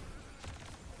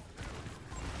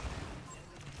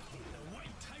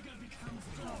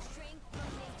 Strength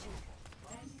from nature.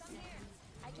 Come here.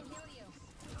 I can heal you.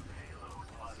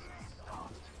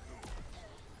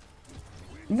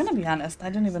 I'm gonna be honest, I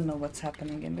don't even know what's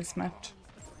happening in this match.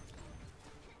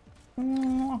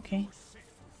 Okay.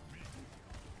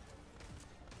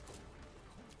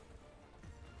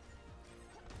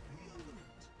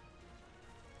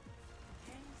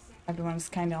 Everyone's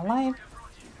kinda alive.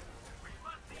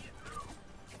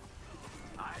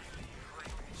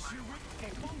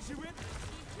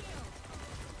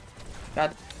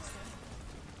 God.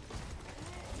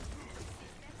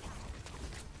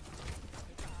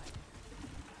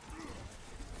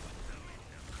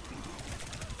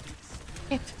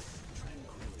 It.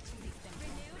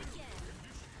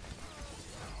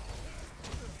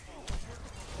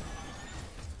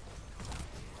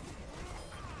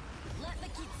 Let the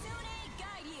kitsune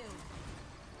guide you.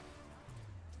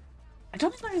 I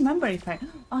don't even remember if I...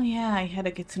 Oh yeah, I had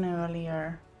a kitsune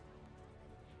earlier.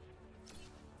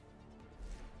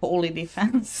 Holy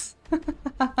defense.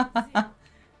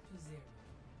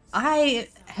 I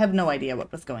have no idea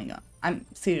what was going on. I'm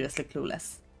seriously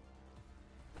clueless.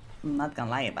 I'm not gonna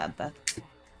lie about that.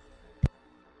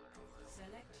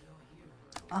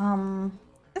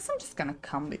 Guess I'm just gonna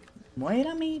come with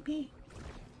Moira, maybe?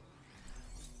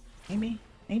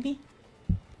 Maybe?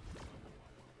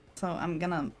 So I'm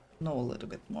gonna know a little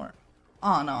bit more.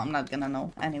 Oh no, I'm not gonna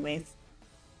know anyways.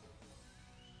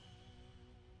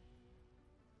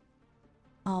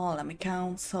 Oh, let me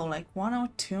count. So like 1 or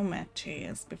 2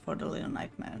 matches before the Little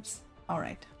Nightmares.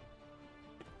 Alright.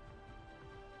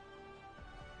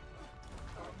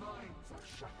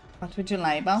 What would you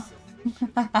lie about?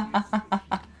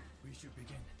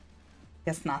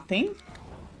 Guess nothing.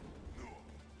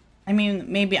 I mean,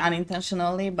 maybe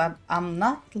unintentionally, but I'm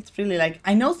not really like...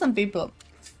 I know some people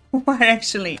who are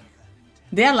actually...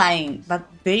 They're lying, but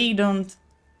they don't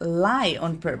lie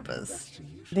on purpose.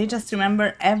 They just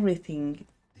remember everything.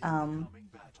 Kind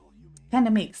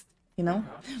of mixed, you know?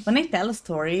 When they tell a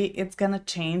story, it's gonna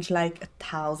change like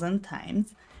 1,000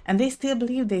 times, and they still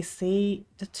believe they say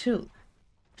the truth.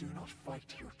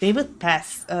 They would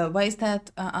pass. Why is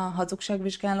that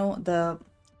hazugságvizsgáló?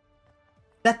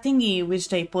 That thingy which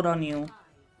they put on you.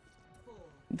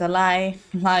 The lie,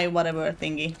 whatever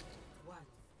thingy.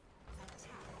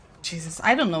 Jesus,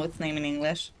 I don't know its name in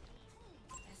English.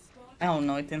 I don't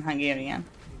know it in Hungarian.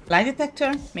 Lie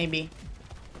detector? Maybe.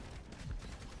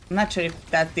 I'm not sure if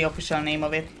that's the official name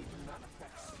of it.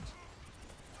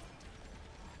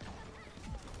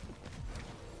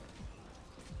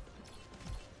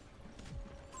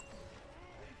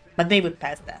 But they would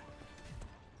pass that.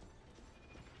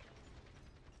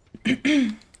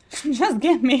 Just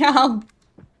get me out.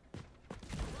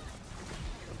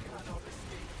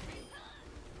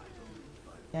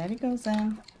 There he goes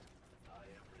then.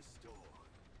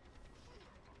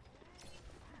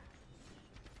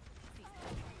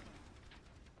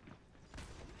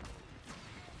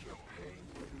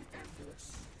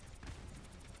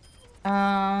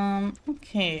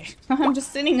 Okay. I'm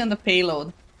just sitting on the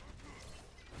payload.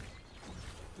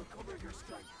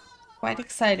 Quite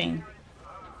exciting.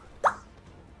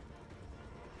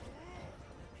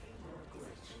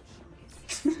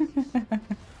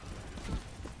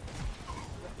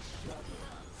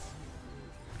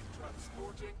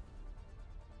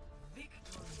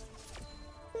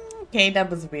 Okay, that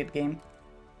was a weird game.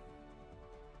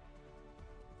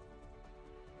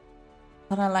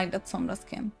 But I like that Sombra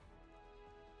skin.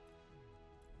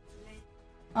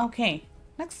 Okay,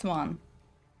 next one.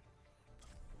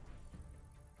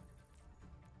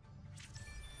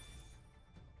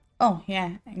 Oh,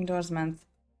 yeah, endorsements.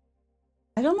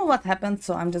 I don't know what happened,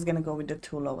 so I'm just gonna go with the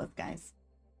 2 lowest guys.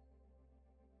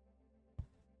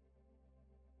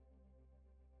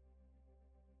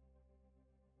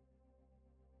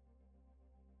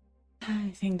 I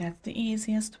think that's the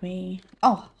easiest way.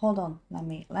 Oh, hold on.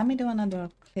 Let me do another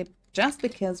clip just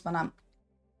because when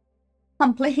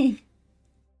I'm playing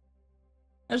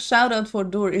a shout out for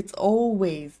Dur, it's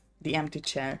always the empty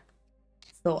chair.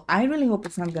 So I really hope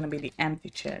it's not gonna be the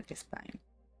empty chair this time.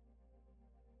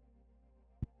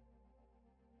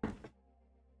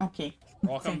 Okay.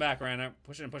 Welcome back, Rana.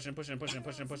 Pushing.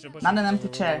 Not an empty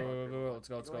chair. Let's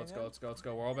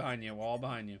go. We're all behind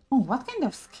you. Oh, what kind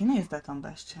of skin is that on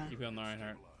that chair? Keep it on the right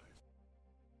heart.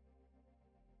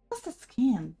 What's the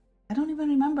skin? I don't even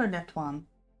remember that one.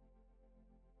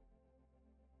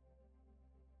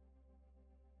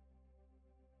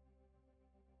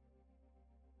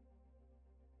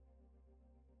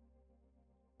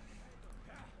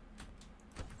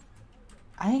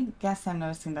 I guess I've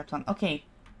never seen that one. Okay.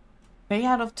 3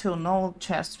 out of 2, no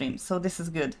chair stream, so this is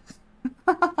good.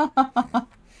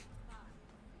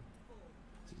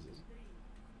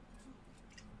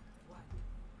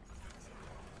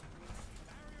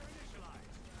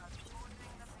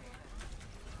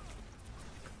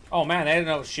 Oh man, they had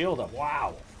another shield up.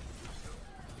 Wow.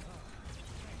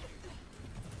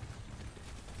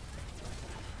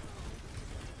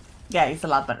 Yeah, he's a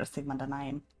lot better Sigma than I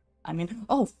am. I mean,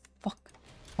 oh, fuck.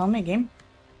 Found me game.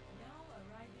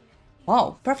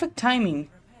 Wow, perfect timing.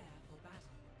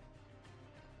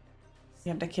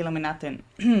 You have to kill him in nothing.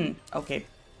 Okay.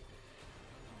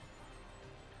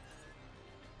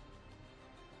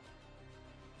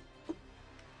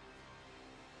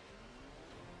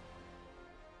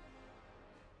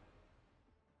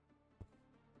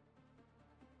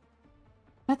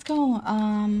 Let's go,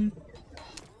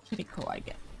 pretty cool, I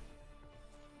guess.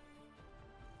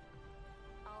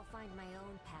 I'll find my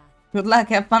own path. Good luck,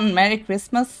 have fun, Merry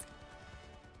Christmas.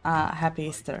 Happy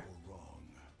Easter.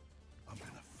 I'm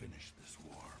gonna finish this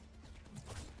war.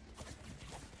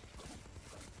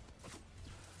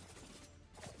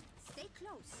 Stay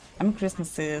close. I mean,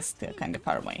 Christmas is still kind of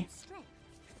far away.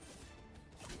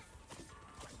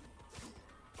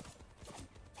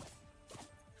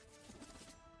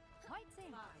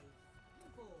 Fighting.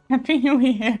 5, 4, Happy New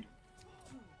Year.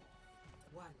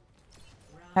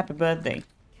 Happy birthday.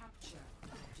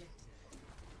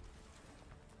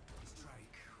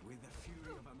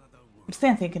 I'm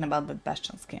still thinking about that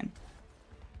Bastion skin.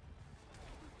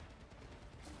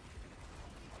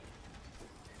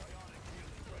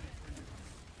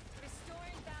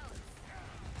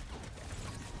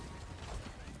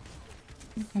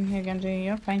 Come here, Genji,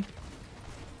 you're fine.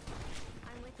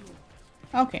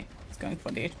 Okay, it's going for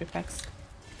the HP packs.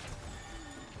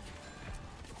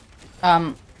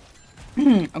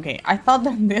 Okay, I thought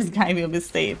that this guy will be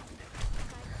safe,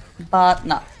 but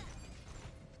no.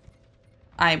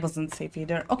 I wasn't safe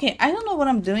either. Okay, I don't know what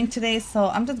I'm doing today, so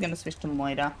I'm just gonna switch to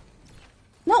Moira.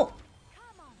 No!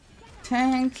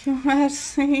 Thank you,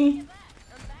 Mercy.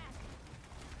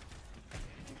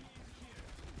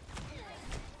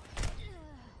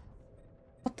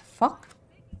 What the fuck?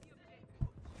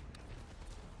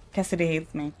 Cassidy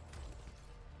hates me.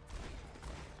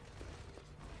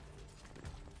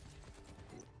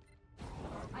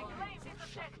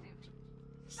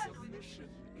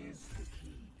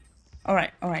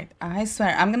 Alright. I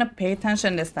swear, I'm gonna pay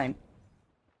attention this time.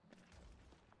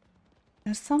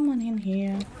 There's someone in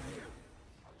here.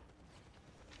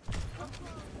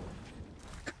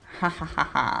 Ha ha ha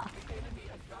ha.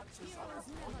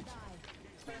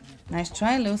 Nice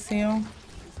try, Lucio.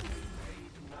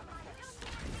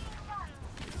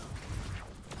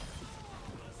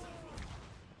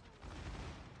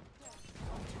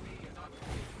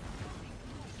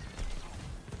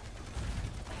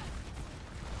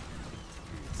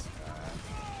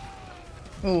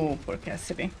 Oh, poor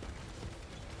Cassidy.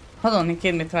 Hold on, he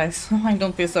killed me twice. I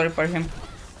don't feel sorry for him.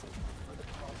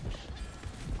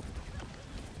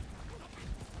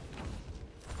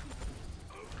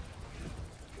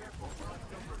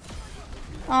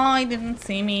 Oh, he didn't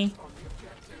see me.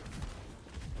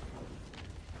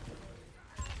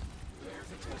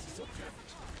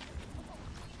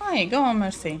 Hi, go on,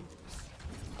 Mercy.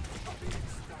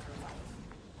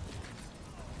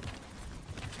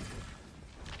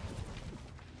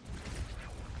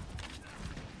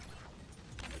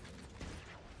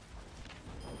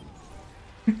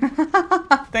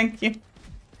 Thank you.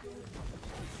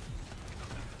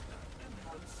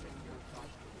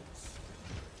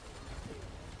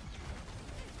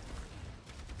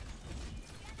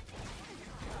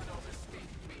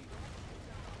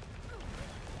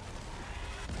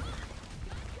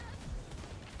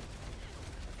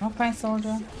 Okay,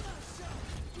 soldier.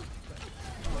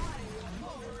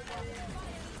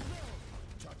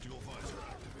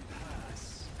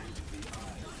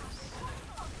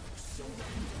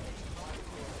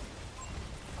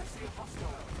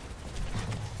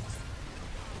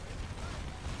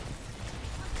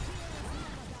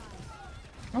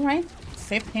 Alright,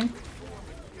 save him.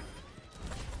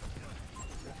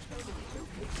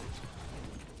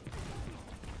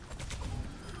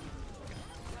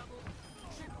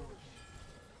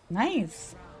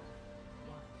 Nice.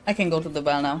 I can go to the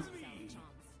well now.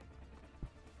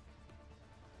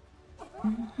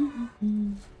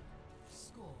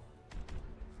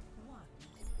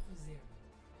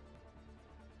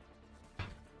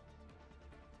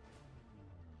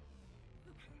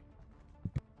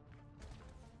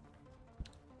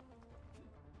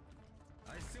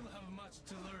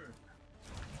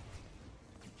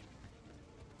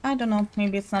 I don't know,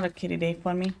 maybe it's not a kitty day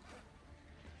for me.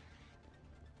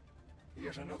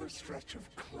 Yet another stretch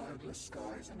of cloudless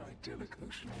skies and idyllic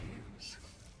ocean views.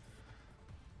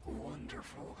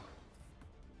 Wonderful.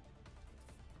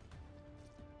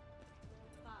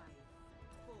 5,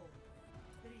 4,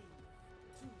 3,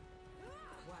 2,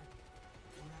 1.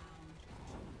 Round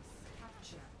choose.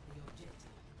 Capture the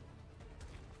objective.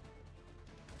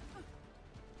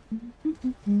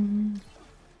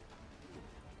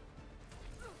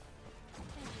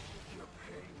 Your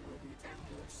pain will be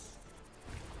endless.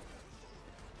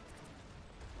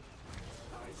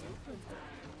 Eyes open.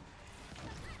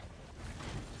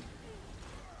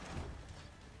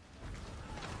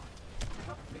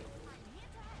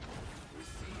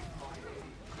 Receive my aid.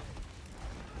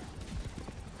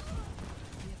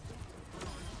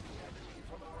 Enemy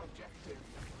from our objective.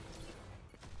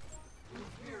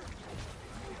 Here.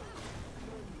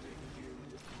 Wounding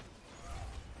you.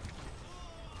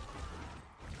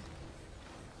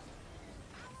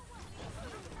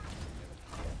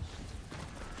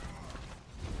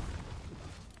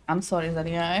 I'm sorry,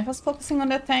 Zaria. I was focusing on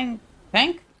that tank.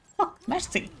 Tank? Oh,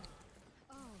 mercy.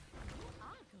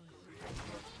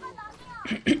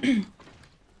 What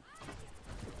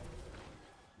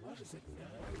is it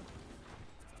now?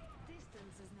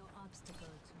 Distance is no obstacle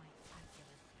to my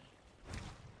accuracy.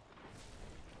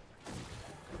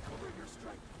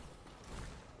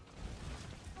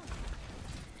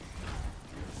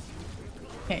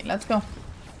 Okay, let's go.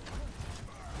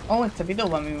 Oh, it's a video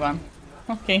 1v1.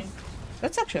 Okay.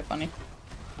 That's actually funny.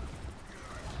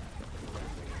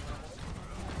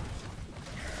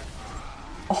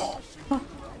 Oh!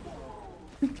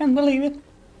 I can't believe it.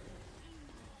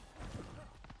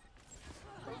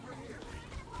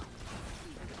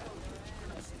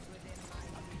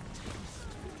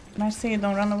 Mercy,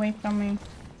 don't run away from me.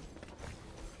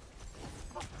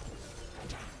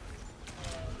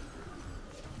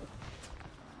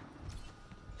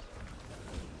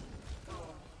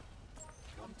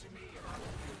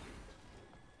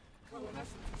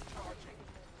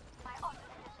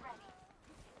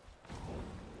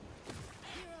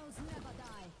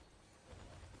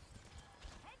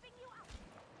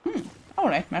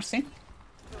 Alright, Mercy.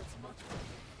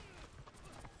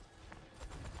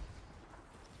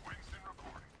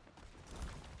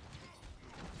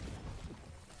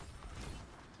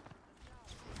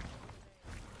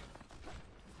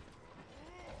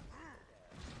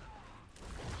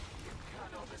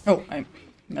 Oh, I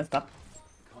messed up.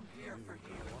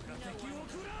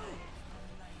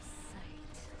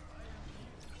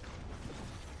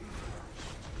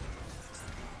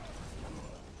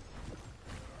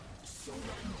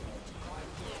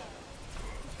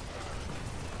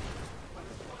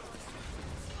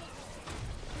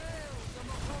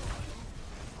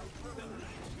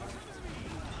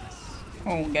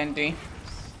 Oh, Genji.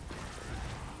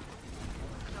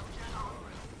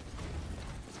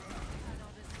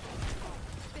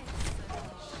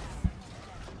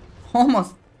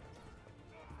 Almost.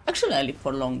 Actually, I lived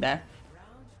for long there.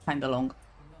 Kinda long.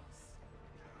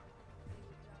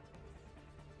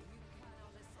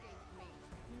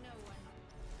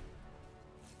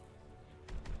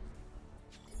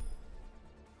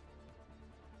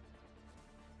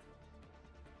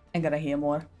 I gotta hear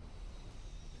more.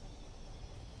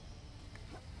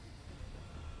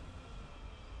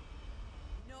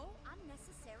 No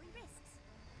unnecessary risks.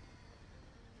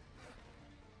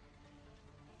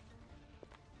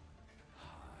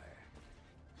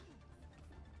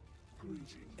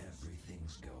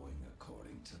 Everything's going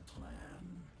according to plan.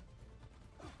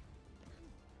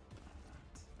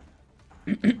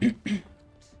 5,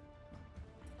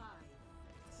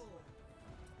 4,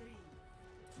 3,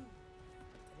 2,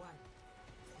 1.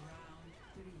 Round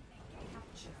 3.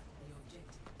 Capture the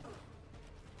objective.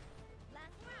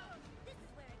 Last round. This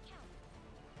is where it counts.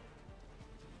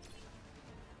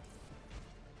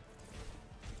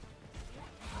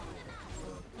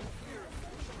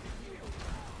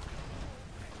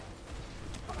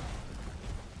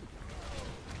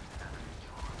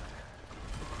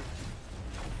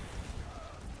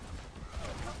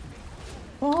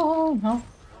 Oh no.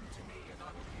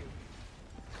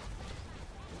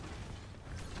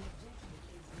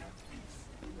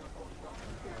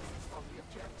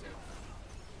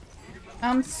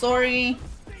 I'm sorry.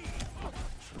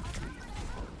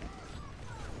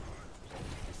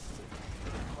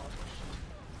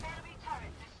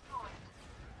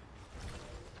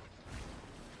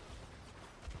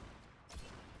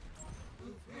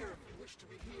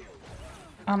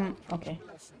 Okay.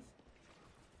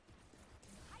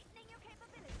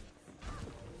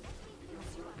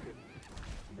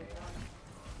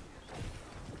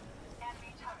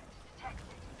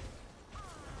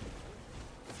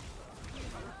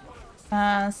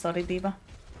 Sorry, Diva.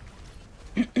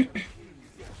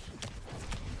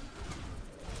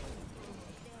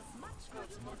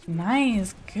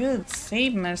 Nice, good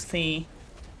save, Mercy.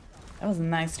 That was a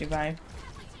nice revive.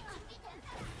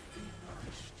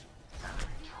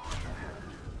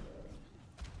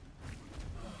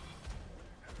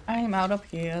 I'm out of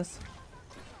heals.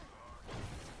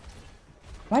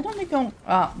 Why don't they go?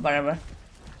 Ah, whatever.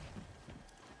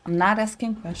 I'm not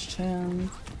asking questions.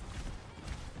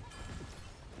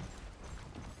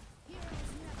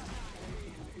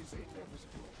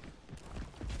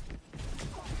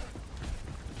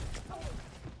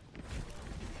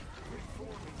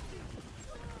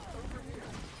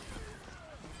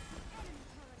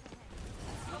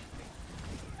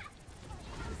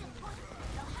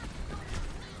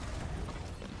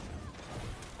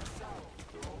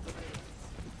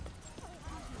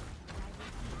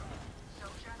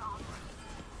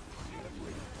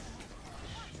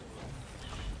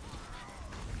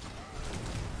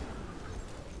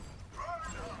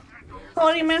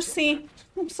 Sorry, Mercy.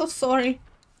 I'm so sorry.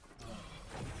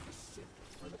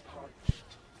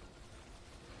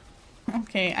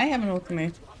 Okay, I have an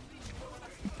ultimate.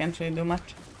 I can't really do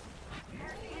much.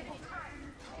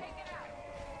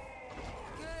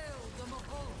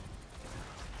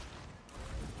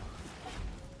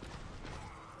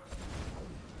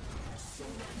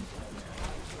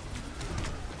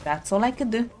 that's all I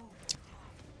could do.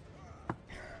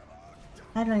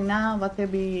 I don't know what will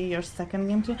be your second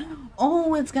game too.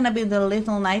 Oh, it's gonna be the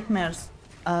Little Nightmares,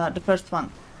 the first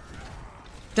one.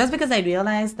 Just because I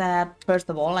realized that, first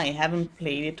of all, I haven't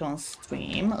played it on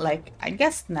stream, like, I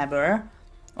guess never.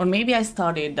 Or maybe I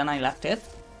started, then I left it.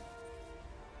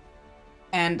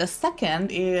 And the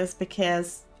second is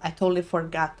because I totally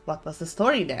forgot what was the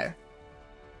story there.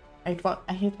 I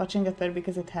hate watching it there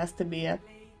because it has to be at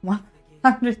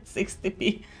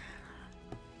 160p.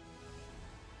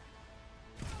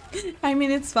 I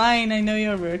mean, it's fine, I know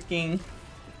you're working.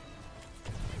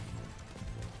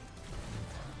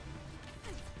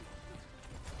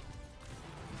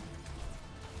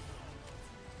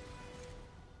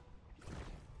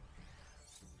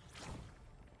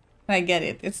 I get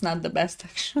it, it's not the best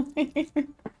actually.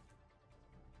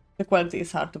 The quality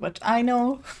is hard to watch. I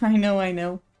know, I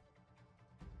know.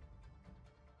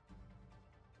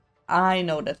 I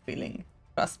know that feeling,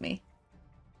 trust me.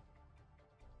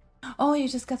 Oh, you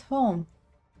just got home.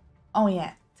 Oh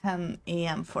yeah, 10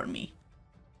 AM for me.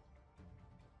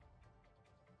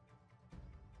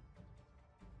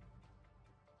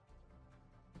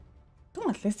 Oh,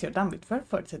 at least you're done with work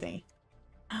for today.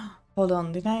 Hold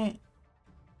on, did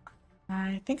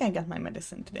I think I got my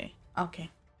medicine today. Okay.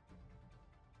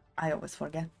 I always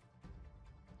forget.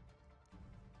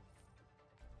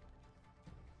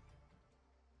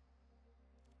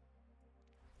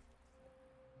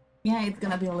 Yeah, it's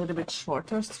gonna be a little bit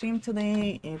shorter stream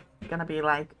today. It's gonna be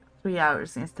like 3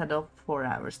 hours instead of 4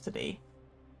 hours today.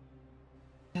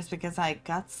 Just because I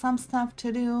got some stuff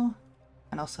to do.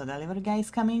 And also delivery guy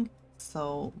is coming.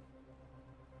 So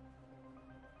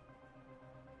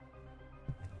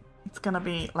it's gonna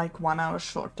be like 1 hour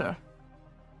shorter.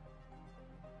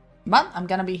 But I'm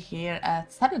gonna be here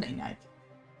at Saturday night.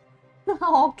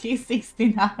 Okay,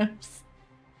 16 hours.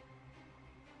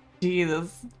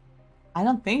 Jesus. I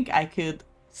don't think I could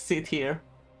sit here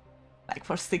like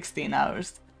for 16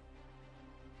 hours.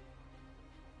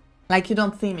 Like, you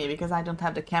don't see me because I don't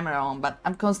have the camera on, but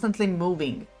I'm constantly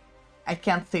moving. I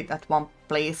can't sit at one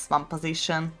place, one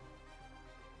position.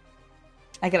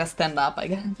 I gotta stand up, I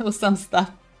gotta do some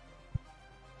stuff.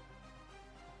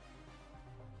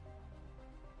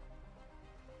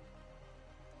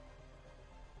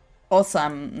 Also,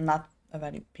 I'm not a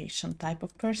very patient type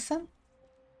of person.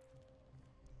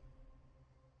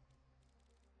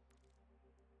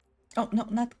 Oh, no,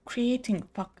 not creating,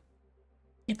 fuck.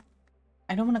 Yep.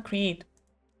 I don't want to create.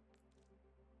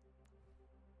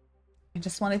 I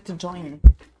just wanted to join.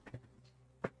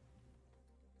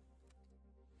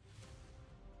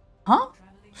 Huh?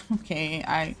 Okay,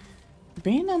 I've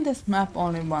been on this map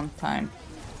only one time.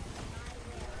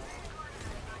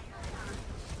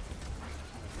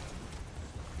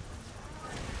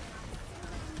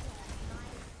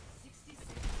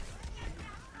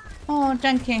 Oh,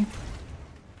 junkie.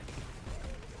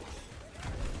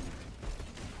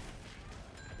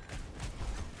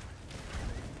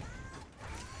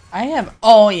 I have...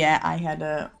 Oh, yeah, I had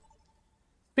a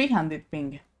 300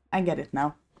 ping. I get it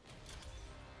now.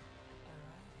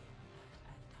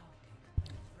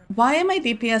 Why am I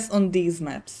DPS on these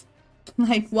maps?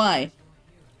 Like, why?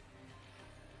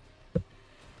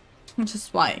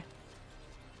 Just why?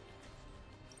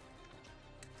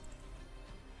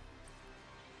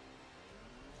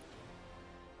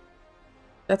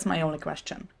 That's my only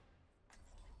question.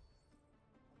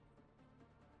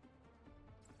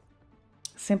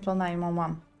 Simple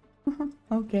 911.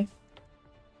 Okay.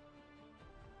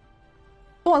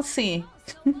 We'll see.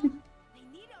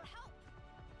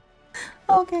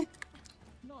 Okay.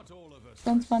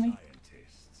 Sounds funny.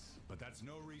 But that's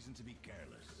no reason to be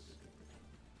careless.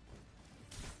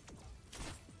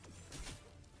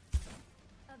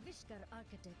 A Vishkar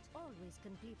architect always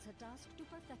completes a task to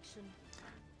perfection.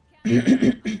 5,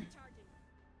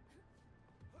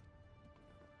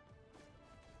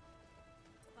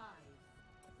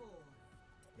 4,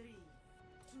 3,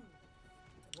 2.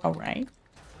 All right.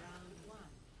 Round 1.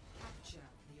 Capture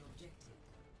the objective.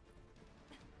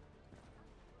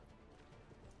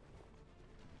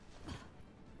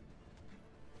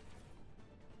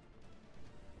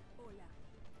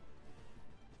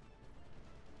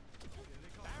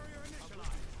 Barrier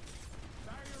initialized.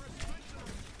 Barrier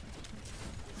initialized.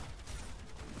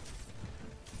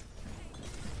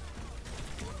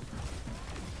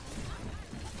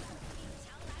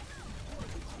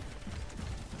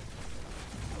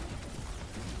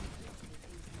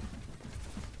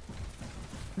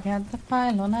 Get the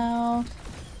pylon out.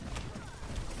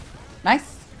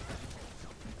 Nice.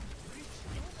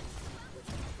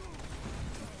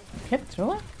 Hit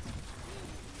through it.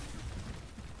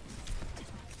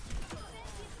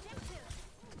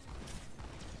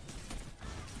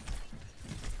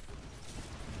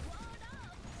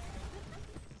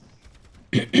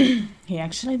 He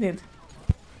actually did.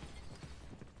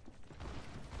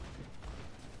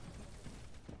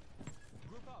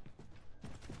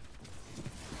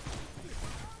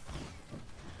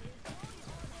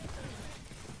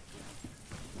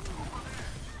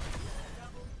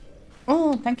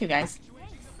 Oh, thank you guys.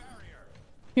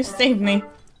 You saved me.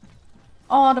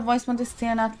 Oh, the voice mod is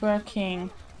still not working.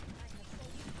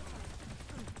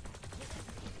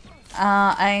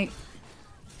 I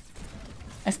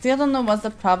still don't know what's the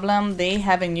problem. They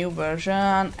have a new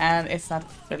version and it's not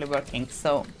really working,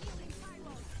 so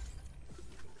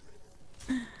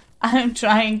I'm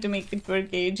trying to make it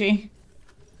work, AJ.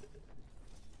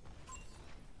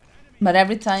 But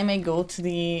every time I go to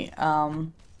the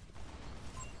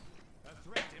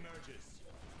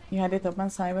you had it open,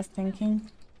 so I was thinking.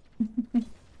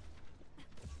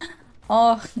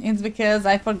 Oh, it's because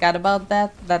I forgot about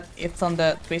that it's on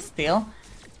the twist still.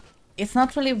 It's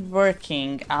not really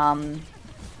working.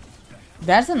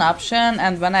 There's an option,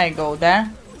 and when I go there,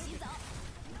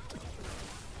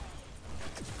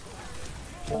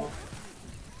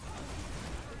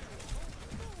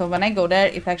 so when I go there,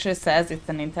 it actually says it's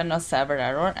an internal server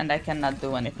error, and I cannot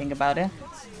do anything about it.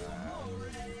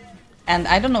 And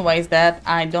I don't know why is that.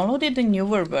 I downloaded the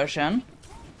newer version,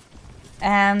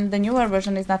 and the newer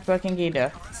version is not working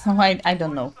either. So I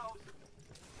don't know.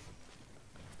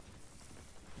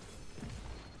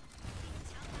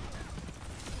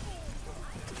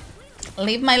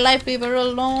 Leave my life weaver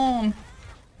alone.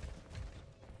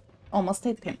 Almost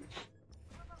hit him.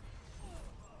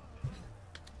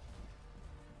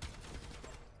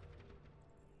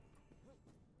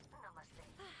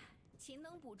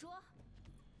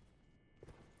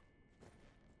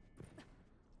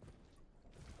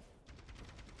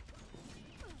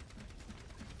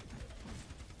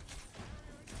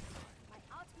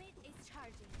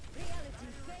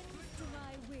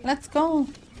 Let's go.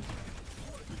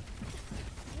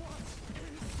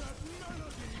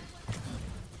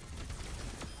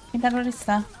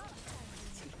 Terrorista.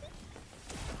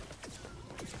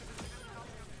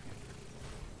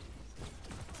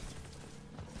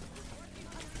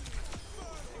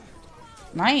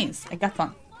 Nice, I got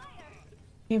one.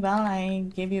 Okay, well, I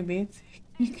gave you a bit.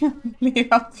 You can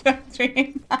leave up your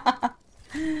dream.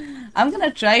 I'm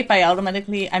gonna try if I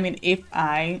automatically, if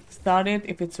I start it,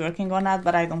 if it's working or not,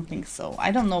 but I don't think so.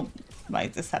 I don't know why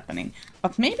is this happening.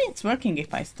 But maybe it's working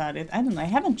if I start it. I don't know, I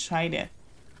haven't tried it.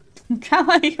 How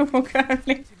are you,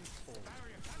 currently?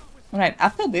 Right,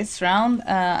 after this round,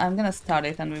 I'm gonna start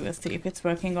it and we will see if it's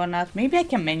working or not. Maybe I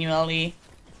can manually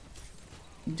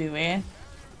do it.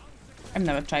 I've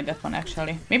never tried that one,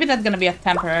 actually. Maybe that's gonna be a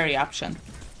temporary option.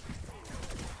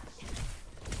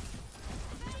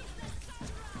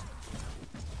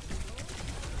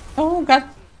 Oh god.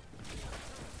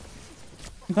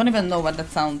 I don't even know what that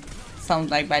sounds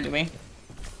like, by the way.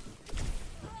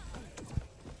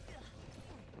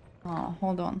 Oh,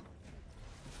 hold on.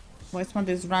 Voice mod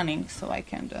is running, so I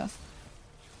can just...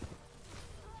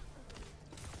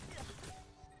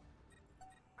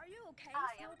 Are you okay?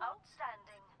 I am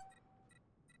outstanding.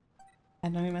 I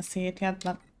don't even see it yet,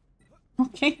 but...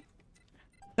 Okay.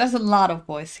 There's a lot of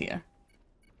voice here.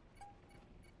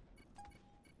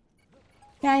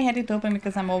 Yeah, I had it open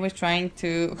because I'm always trying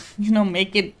to,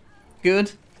 make it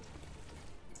good.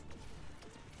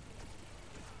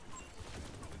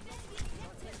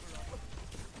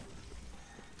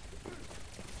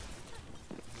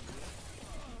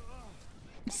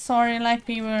 Sorry, Life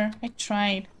Fever. I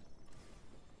tried.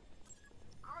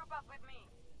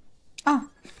 Ah,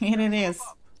 here it is.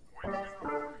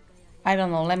 I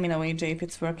don't know. Let me know, AJ, if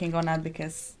it's working or not,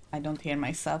 because I don't hear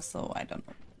myself, so I don't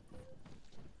know.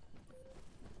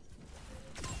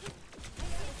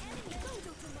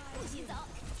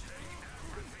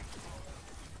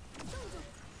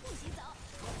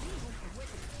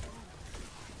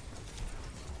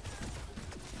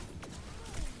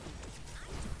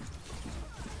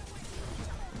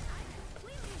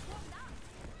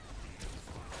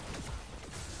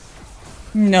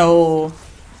 No.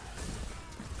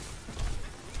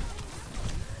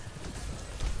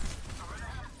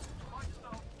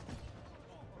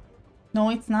 No,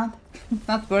 it's not. It's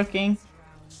not working.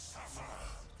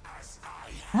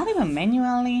 Not even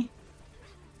manually.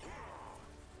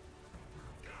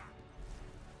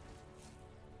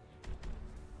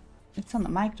 It's on the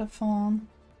microphone.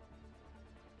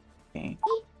 Okay.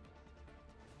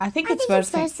 I think it's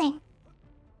working.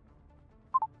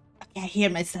 Okay, I hear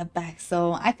myself back,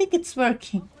 so I think it's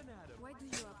working.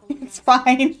 It's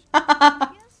fine.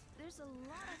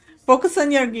 Focus on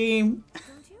your game.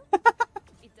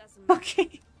 It doesn't matter.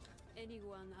 Okay.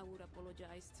 Anyone I would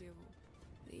apologize to.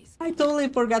 these. I totally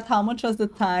forgot how much was the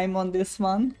time on this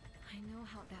one. I know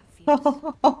how that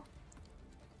feels.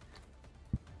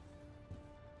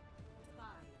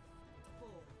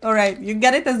 Alright, you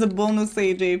get it as a bonus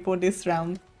AJ for this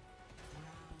round.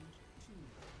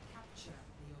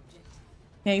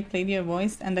 Yeah, you played your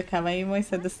voice and the kawaii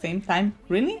voice at the same time.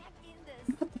 Really?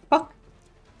 What the fuck?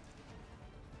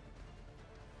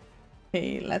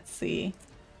 Okay, let's see.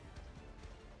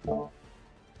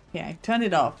 Yeah, I turned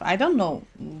it off. I don't know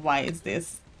why is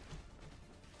this.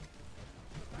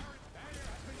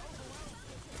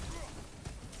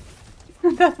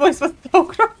 That voice was so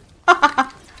gross.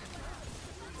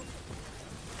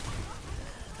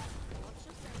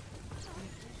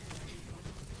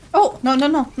 Oh, no, no,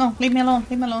 no, no. Leave me alone.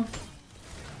 Leave me alone.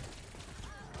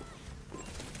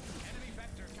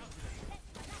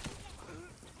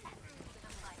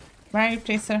 Where are you,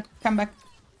 Tracer? Come back.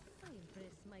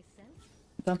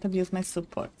 Don't abuse my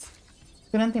support.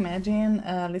 Couldn't imagine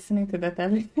listening to that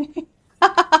every day.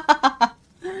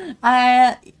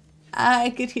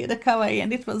 I could hear the kawaii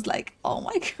and it was like, oh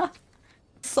my god,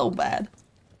 so bad.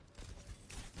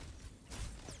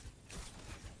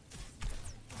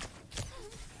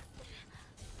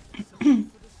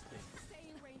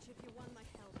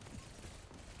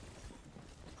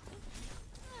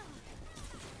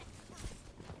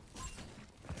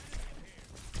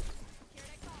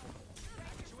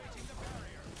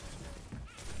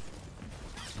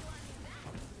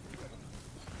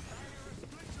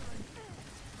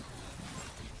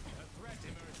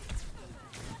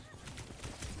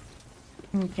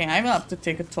 Okay, I will have to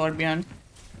take a Torbjorn.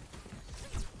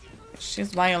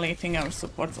 She's violating our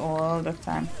supports all the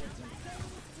time.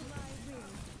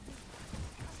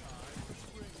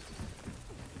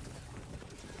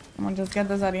 Come on, just get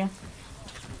the Zarya.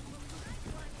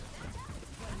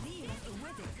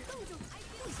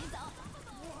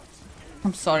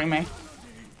 I'm sorry, May.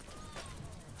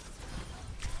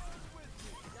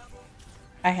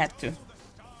 I had to.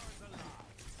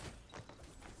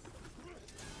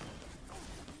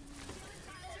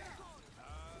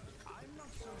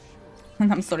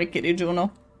 I'm sorry, Kitty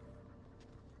Juno.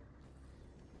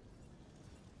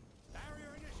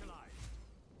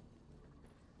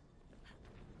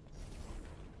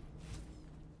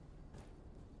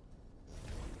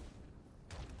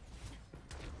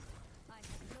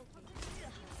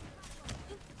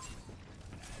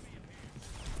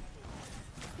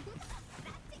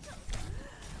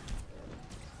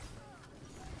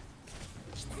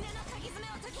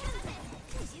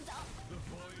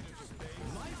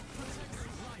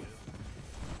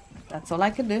 That's all I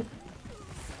could do.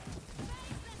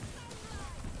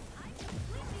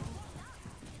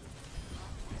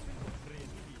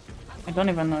 I don't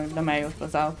even know if the Mayot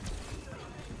was out.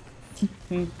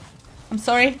 I'm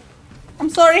sorry. I'm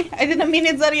sorry. I didn't mean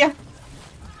it, Zarya.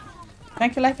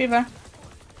 Thank you, Life Fever.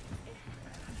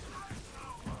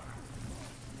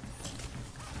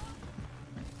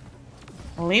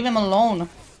 Leave him alone.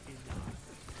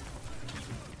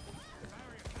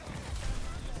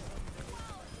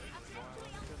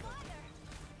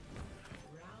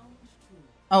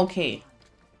 Okay.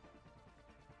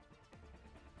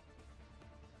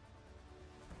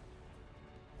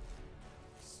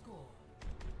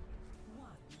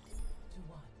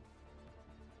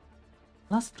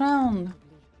 Last round.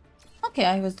 Okay,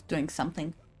 I was doing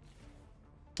something.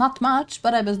 Not much,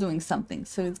 but I was doing something,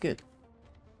 so it's good.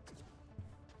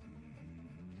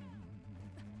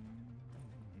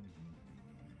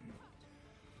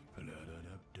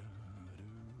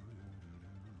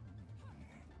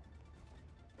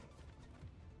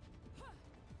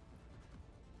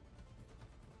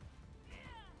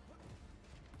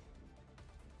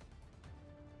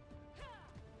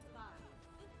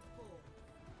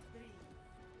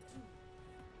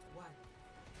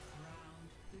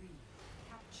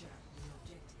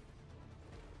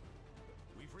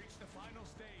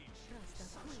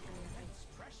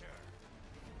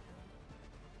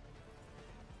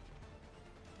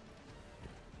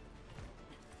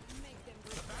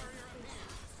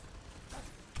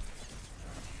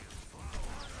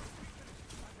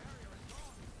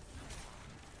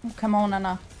 Oh, come on,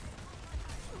 Anna.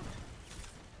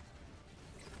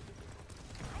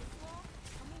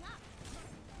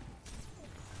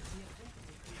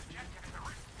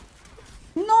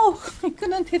 No, I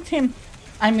couldn't hit him.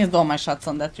 I missed all my shots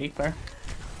on that Reaper.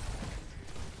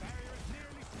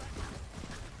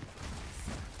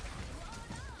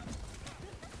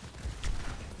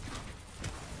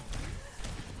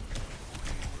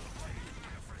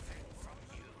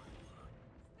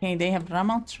 Okay, they have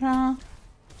Ramatra.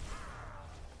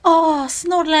 Oh,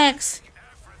 Snorlax!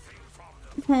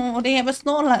 Oh, they have a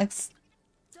Snorlax.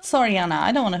 Sorry, Anna,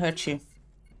 I don't want to hurt you.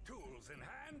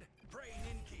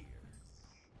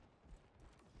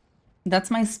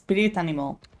 That's my spirit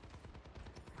animal.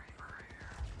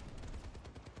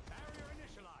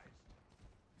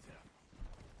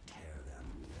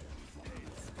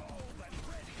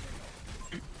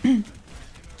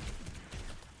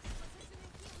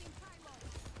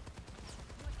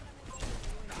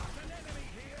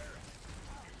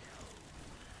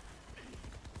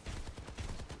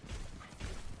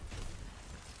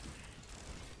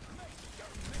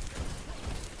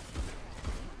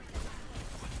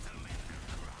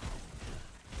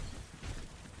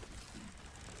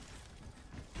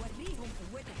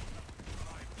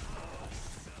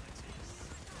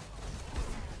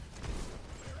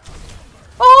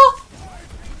 Oh!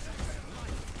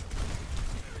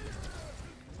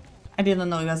 I didn't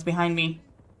know he was behind me.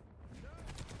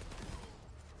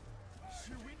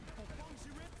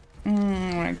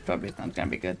 Right, probably it's not gonna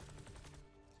be good.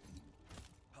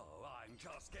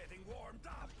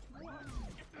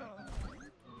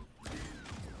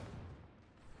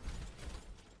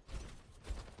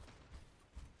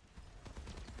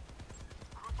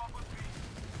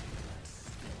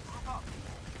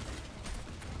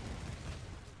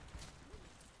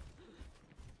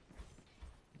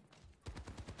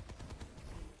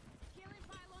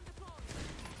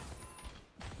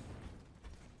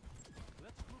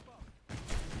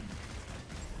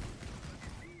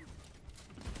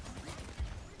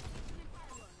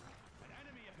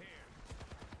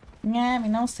 Yeah, we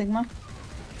know Sigma.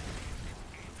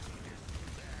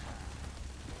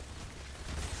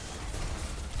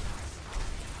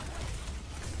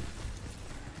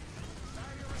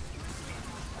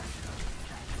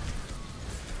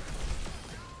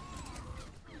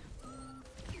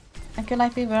 Thank you,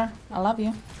 Life Fever. I love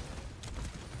you.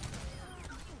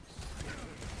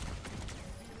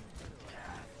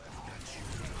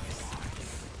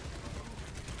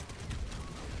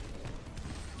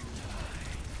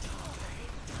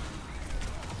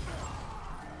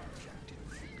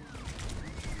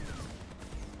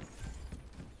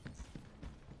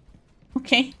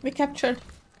 Okay, we captured.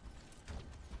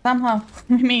 Somehow,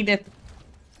 we made it.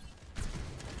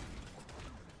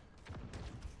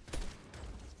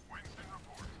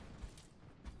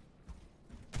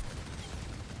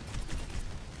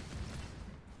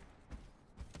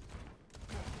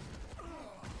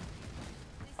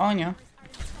 Oh no.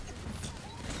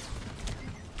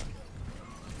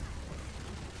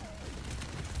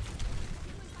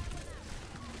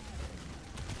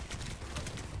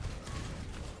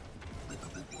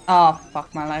 Oh,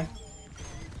 fuck my life.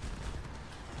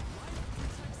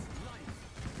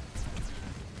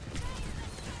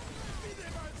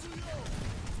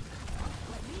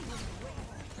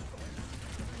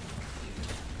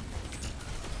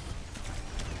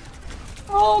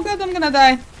 Oh god, I'm gonna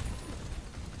die.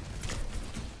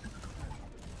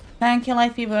 Thank you,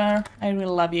 Life Fever. I really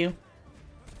love you.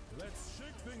 Let's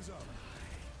shake things up.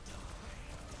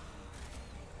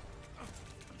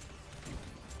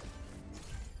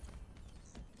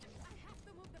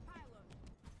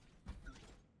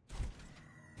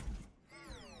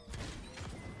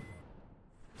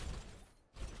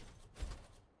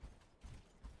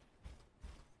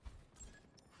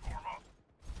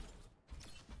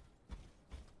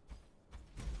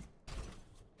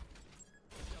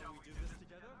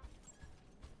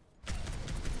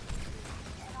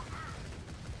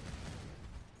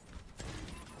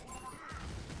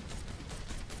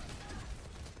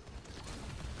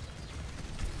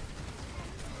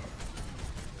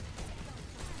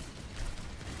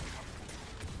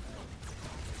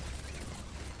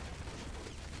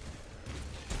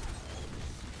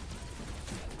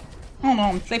 Oh no,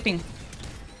 I'm sleeping.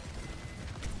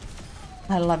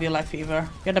 I love you, Life Fever.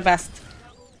 You're the best.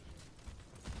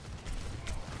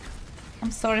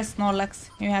 I'm sorry, Snorlax.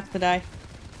 You have to die.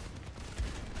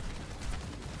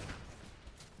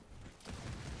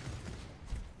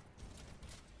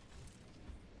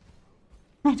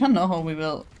 I don't know how we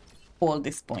will hold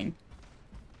this point.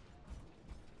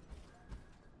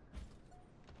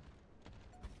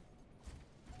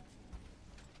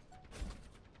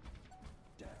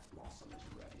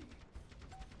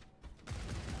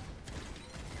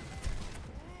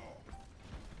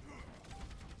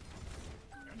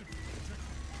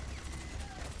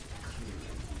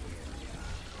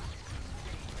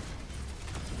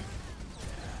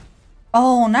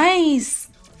 Oh, nice!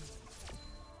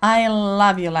 I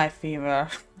love you, Life Fever.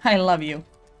 I love you.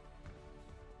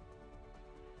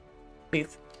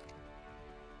 Please.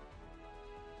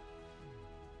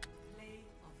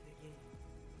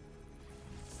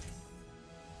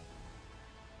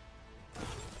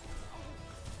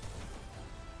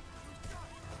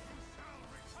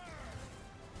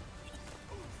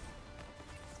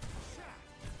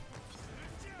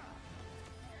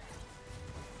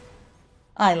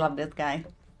 I love this guy.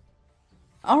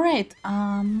 All right.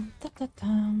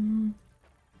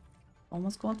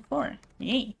 Almost got 4.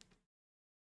 Yay.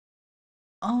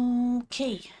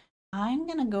 Okay. I'm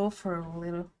gonna go for a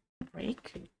little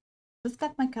break. Just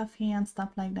got my coffee and stuff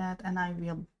like that, and I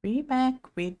will be back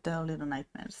with the little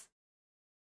nightmares.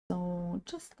 So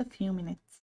just a few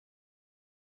minutes.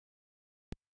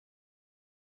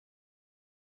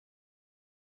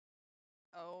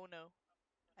 Oh no.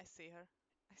 I see her.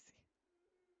 I see.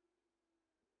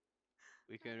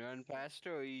 We can run past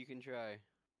her or you can try.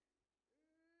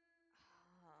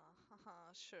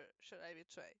 Sure, I will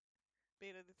try. Be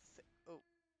ready to save. Oh.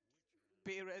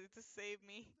 Be ready to save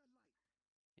me.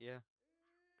 Yeah.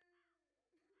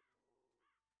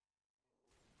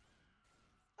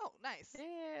 Oh, nice.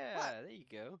 Yeah, What? there you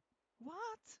go.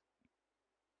 What?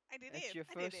 I did That's it. your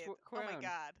I did first it. Oh my crown.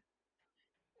 god.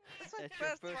 That's my That's your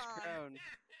first first one. crown.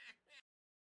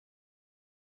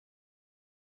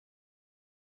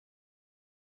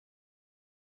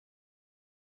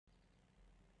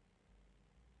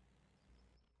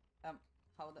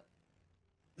 How the...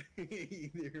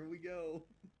 Here we go.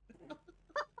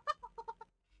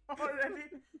 Already?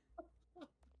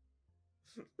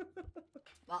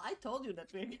 Well, I told you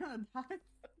that we're gonna die.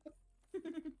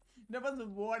 There was a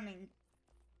warning.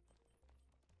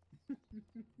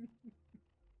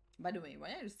 By the way, why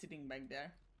are you sitting back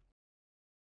there?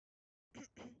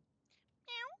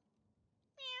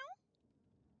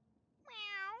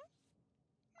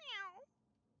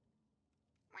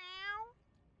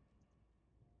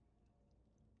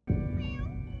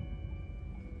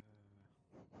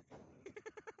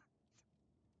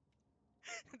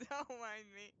 Don't mind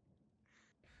me.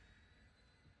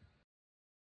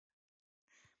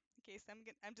 Okay, so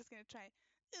I'm just gonna try.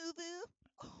 Ubu.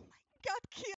 Oh my god,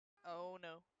 kill. Oh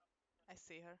no. I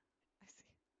see her. I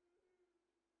see.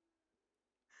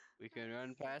 We can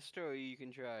run past her or you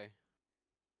can try.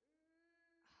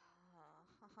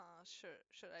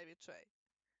 Sure, I will try.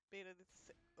 Be ready to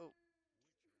save. Oh.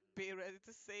 Be ready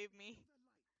to save me.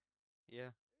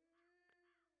 Yeah.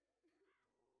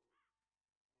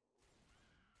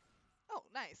 Oh,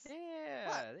 nice. Yeah,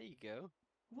 What? there you go.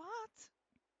 What?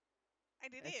 I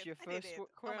did That's it. your I did first it.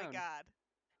 Oh my crown. god.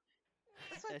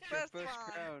 That's my That's your first first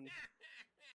one. crown.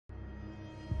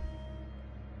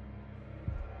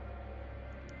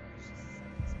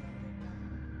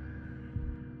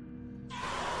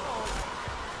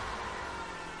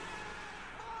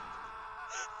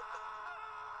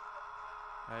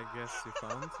 I guess you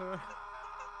found her.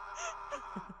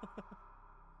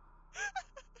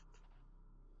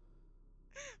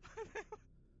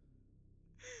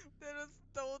 That was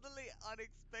totally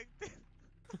unexpected.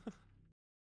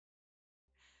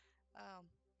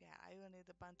 Yeah, I will need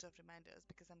a bunch of reminders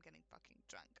because I'm getting fucking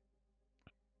drunk.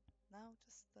 Now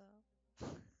just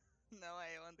no,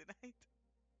 I won't deny it.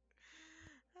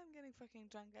 I'm getting fucking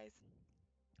drunk, guys.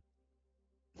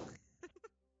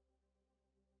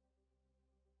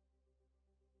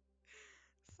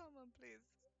 Someone please.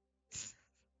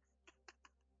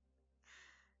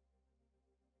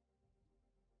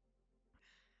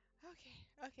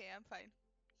 Okay, I'm fine.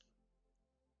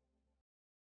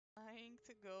 Trying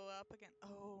to go up again.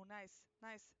 Oh, nice.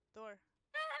 Door.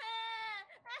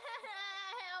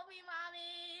 Help me,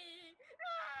 mommy!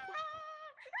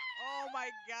 Oh my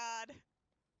god.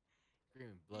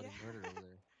 Screaming bloody Yeah. murder over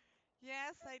there.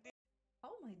 Yes, I did. How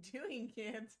am I doing,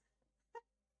 kids?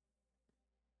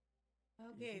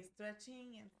 Okay, Easy.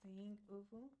 stretching and saying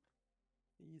uvu.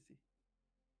 Easy.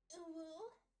 Uvu.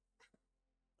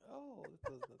 Oh, it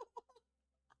was not.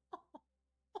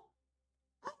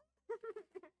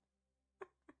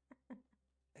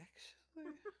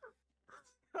 Actually,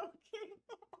 Okay.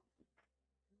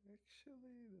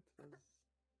 actually, that was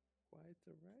quite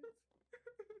alright.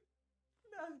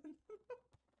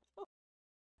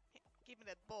 Give me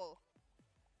that ball.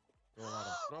 Throw it at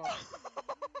him. Throw it.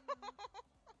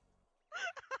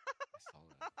 I saw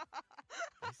that.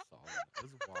 I saw that. I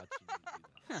was watching you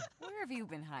do that. Where have you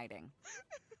been hiding?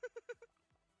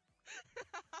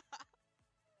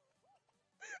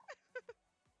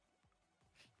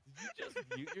 Did you just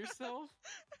mute yourself?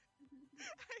 No.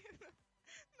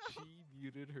 She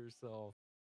muted herself.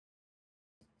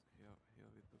 Here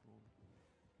with the boom.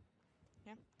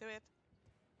 Yeah, do it.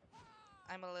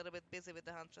 I'm a little bit busy with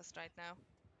the Huntress right now.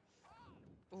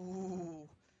 Ooh,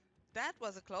 that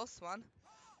was a close one.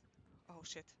 Oh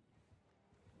shit.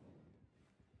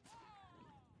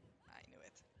 I knew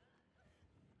it.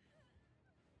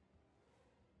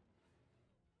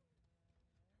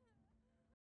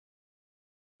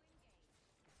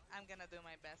 I'm gonna do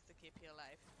my best to keep you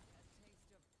alive.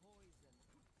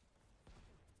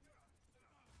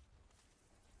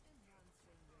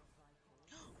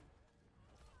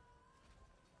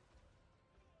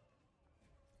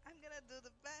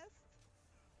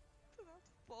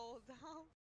 fall down.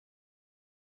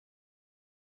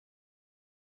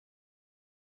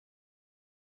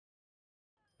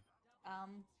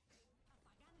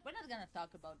 We're not gonna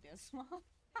talk about this, Mom. Oh,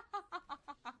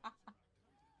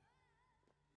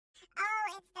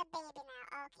 it's the baby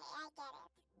now. Okay, I get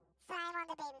it. So I want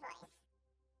the baby voice.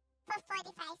 For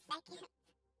 45 seconds.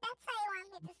 That's how you want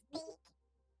me to speak.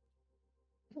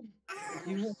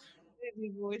 You have baby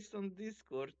voice on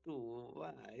Discord too.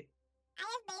 Why? I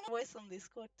have baby Voice on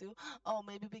Discord too. Oh,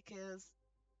 maybe because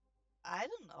I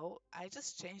don't know. I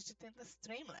just changed it in the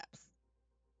Streamlabs.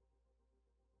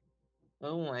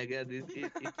 Oh my god, it's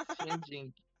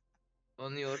changing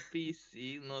on your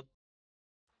PC, not.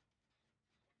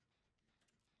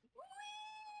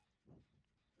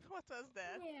 What was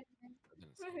that? Yeah.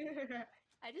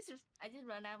 I just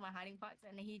run out my hiding spots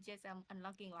and he just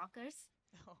unlocking lockers.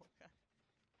 Oh god.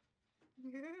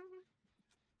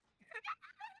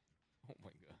 Oh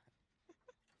my god.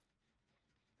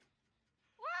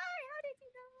 Why? How did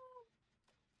you know?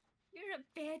 You're a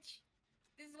bitch.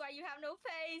 This is why you have no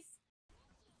face.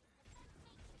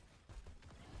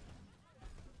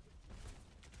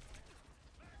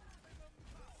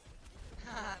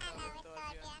 No,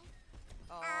 Victoria.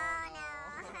 Oh no.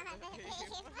 The baby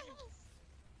voice.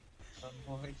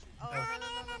 Voice. Oh no,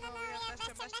 we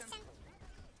have Bastion.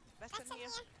 Bastion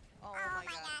here. Oh my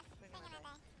god. We're gonna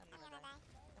die.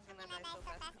 I'm gonna die so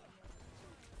fast.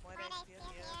 Moira is still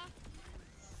here.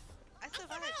 I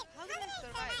survived! How did I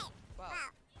survive?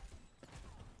 Wow.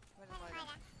 Where is Moira?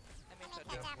 I made her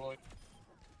jump.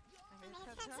 I made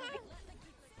her jump.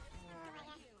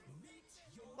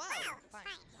 Wow,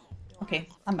 fine. Okay,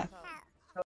 I'm back.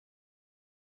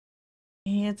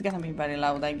 It's gonna be very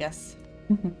loud, I guess.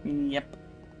 Yep.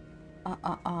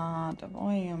 The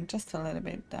volume just a little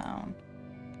bit down.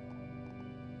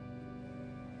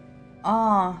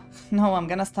 No, I'm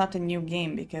gonna start a new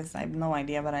game because I have no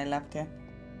idea where I left it.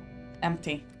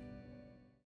 Empty.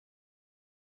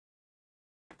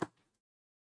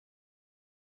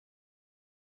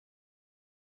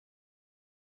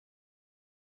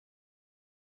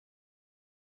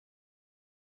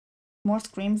 More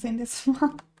screams in this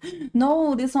one?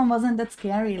 No, this one wasn't that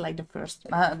scary like the first,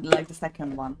 like the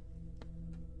second one.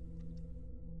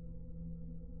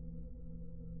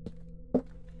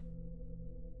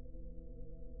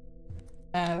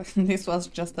 This was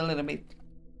just a little bit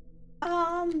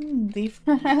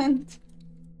different.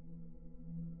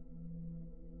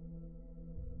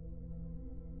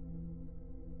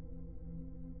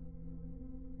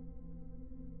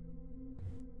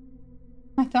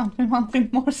 I don't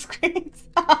want more screams.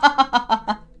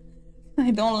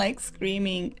 I don't like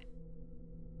screaming.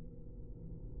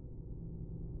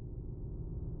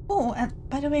 Oh, and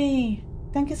by the way,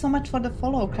 thank you so much for the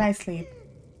follow, Chrysleep.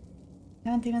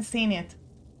 Haven't even seen it.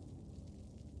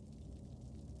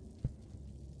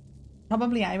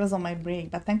 Probably I was on my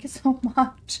break, but thank you so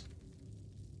much.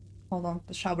 Hold on,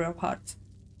 the shower of hearts.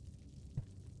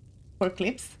 For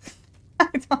clips? I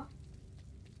don't...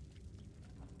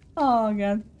 Oh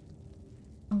god.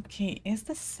 Okay, is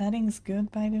the settings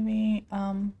good by the way?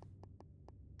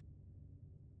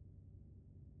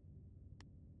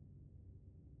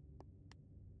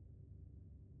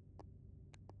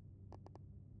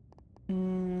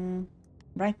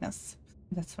 Brightness.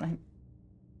 That's what I'm...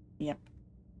 Yep.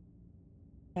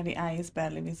 But the eye is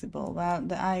barely visible. Well,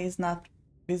 the eye is not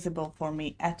visible for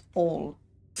me at all.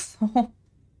 So...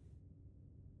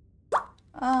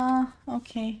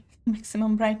 okay.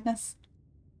 Maximum brightness.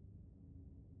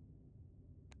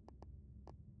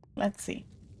 Let's see.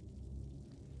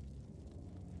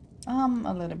 A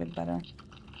little bit better.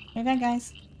 Okay,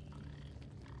 guys.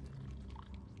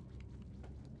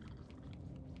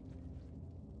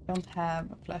 Don't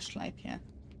have a flashlight yet.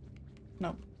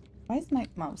 No. Why is my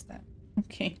mouse there?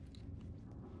 Okay.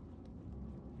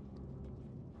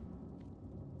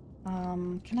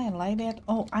 Can I light it?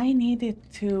 Oh, I needed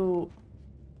to...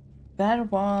 There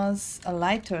was a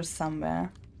lighter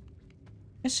somewhere.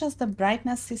 It's just the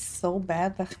brightness is so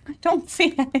bad that I don't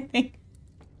see anything.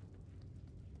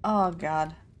 Oh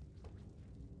god.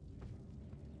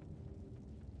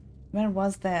 Where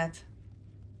was that?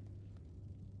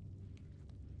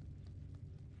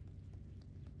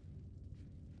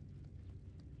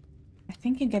 I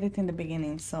think you get it in the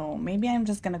beginning, so maybe I'm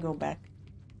just gonna go back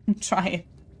and try it.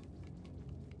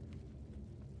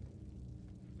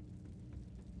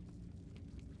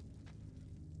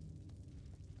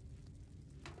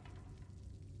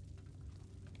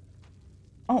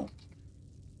 Oh.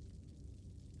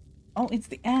 Oh, it's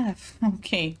the F.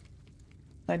 Okay.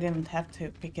 So I didn't have to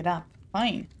pick it up.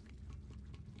 Fine.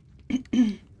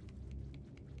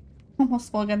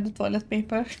 Almost forgot the toilet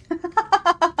paper.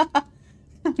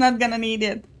 I'm not gonna need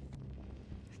it.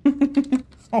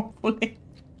 Hopefully.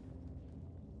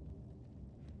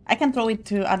 I can throw it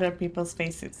to other people's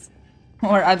faces.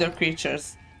 Or other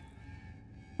creatures.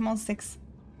 Come on, 6.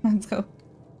 Let's go.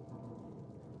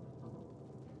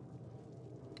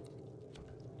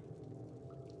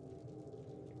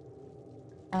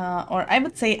 Or I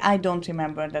would say I don't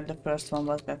remember that the first one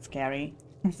was that scary.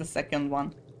 It's the second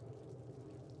one.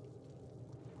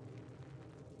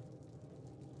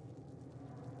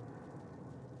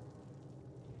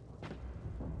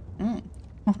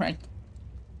 Alright.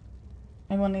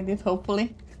 I won't need it,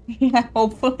 hopefully. Yeah,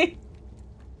 hopefully.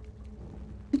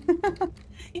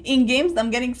 In games,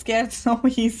 I'm getting scared so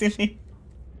easily.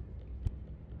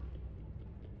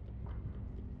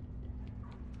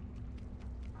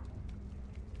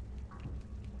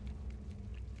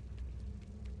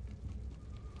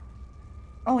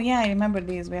 Oh yeah, I remember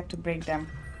these. We have to break them.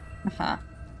 Uh-huh.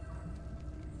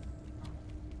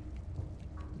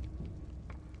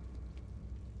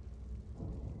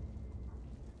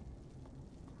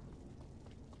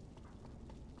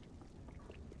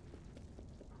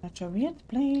 Such a weird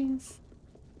place.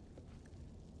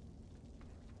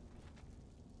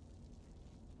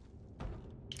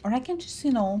 Or I can just,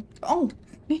 you know... Oh!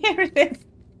 Here it is!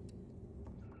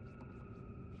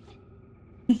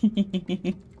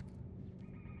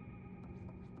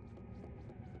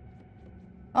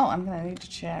 Oh, I'm gonna need a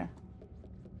chair.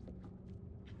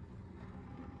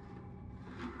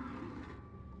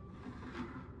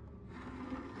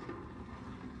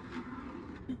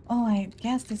 Oh, I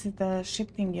guess this is the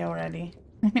ship thingy already.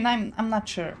 I mean, I'm not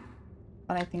sure,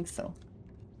 but I think so.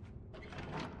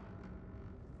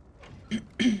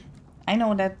 I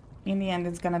know that in the end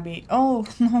it's gonna be... Oh,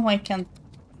 no, I can't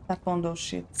tap on those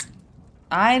shits.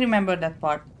 I remember that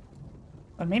part.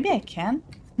 Or maybe I can?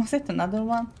 Was it another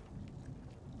one?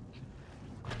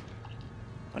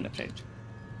 On the fridge.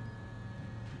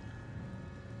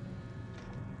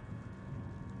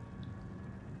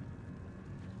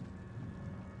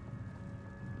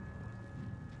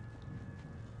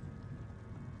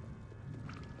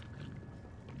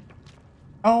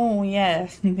 Oh, yeah,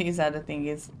 these are the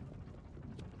things.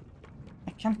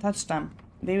 I can't touch them.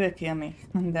 They will kill me.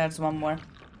 And there's one more.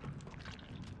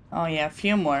 Oh, yeah, a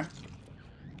few more.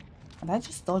 And I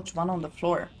just dodged one on the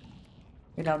floor.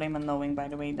 Without even knowing, by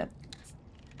the way, that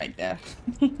right there.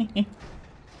 Yeah,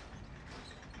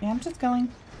 I'm just going.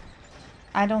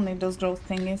 I don't need those growth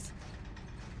thingies.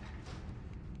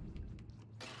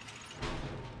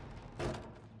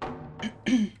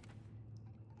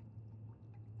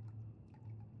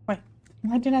 Wait,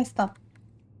 why did I stop?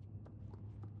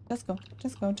 Just go,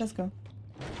 just go, just go.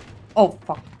 Oh,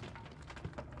 fuck.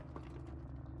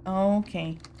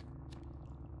 Okay.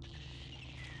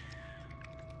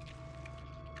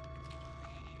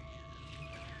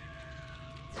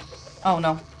 Oh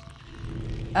no.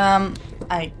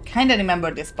 I kinda remember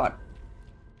this part.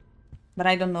 But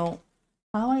I don't know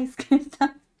how I skipped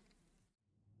that.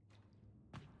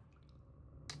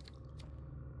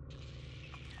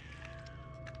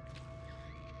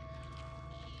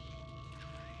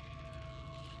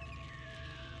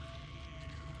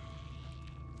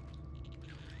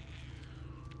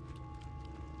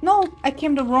 No, I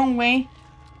came the wrong way.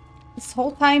 This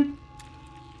whole time.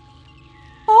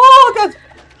 Oh god!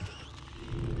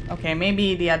 Okay,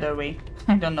 maybe the other way.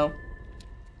 I don't know.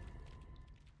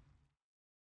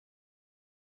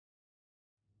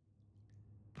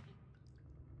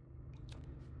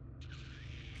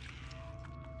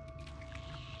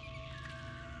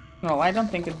 No, I don't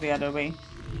think it's the other way.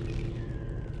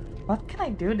 What can I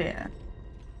do there?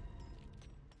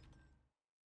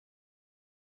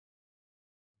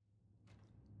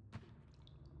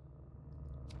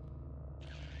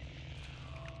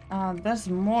 There's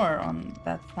more on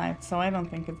that side, so I don't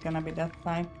think it's gonna be that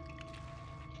side.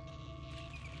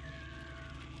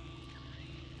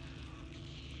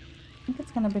 I think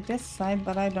it's gonna be this side,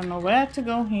 but I don't know where to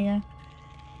go here.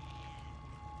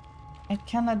 I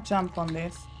cannot jump on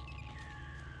this.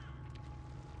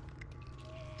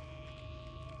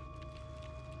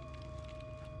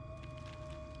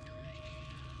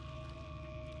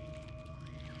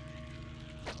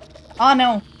 Oh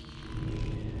no!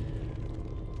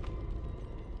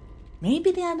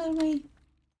 Maybe the other way?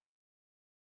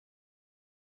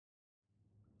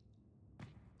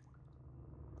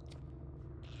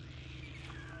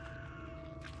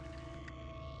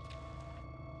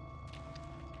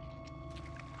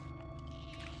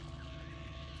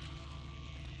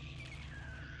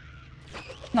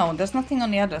 No, there's nothing on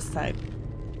the other side.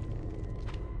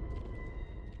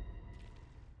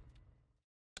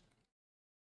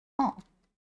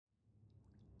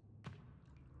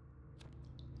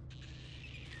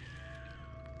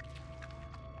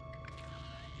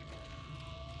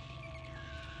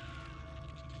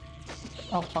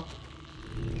 Oh fuck.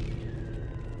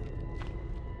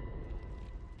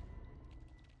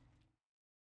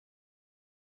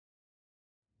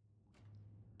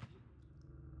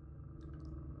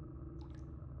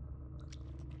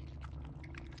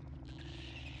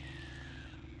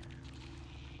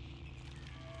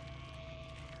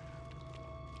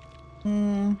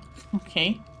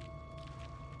 Okay.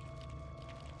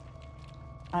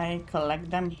 I collect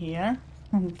them here.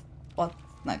 And what's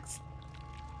next?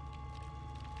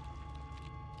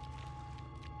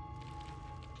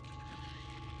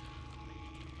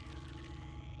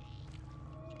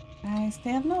 I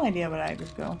still have no idea where I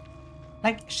would go.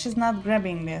 Like, she's not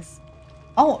grabbing this.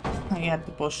 Oh, I had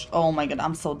to push. Oh my god,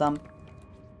 I'm so dumb.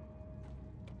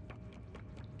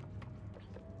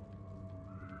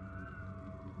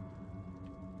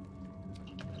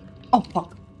 Oh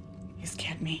fuck. You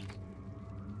scared me.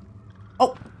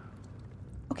 Oh.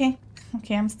 Okay.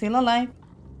 Okay, I'm still alive.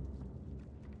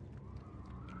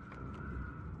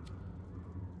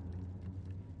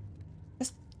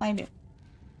 Just find it.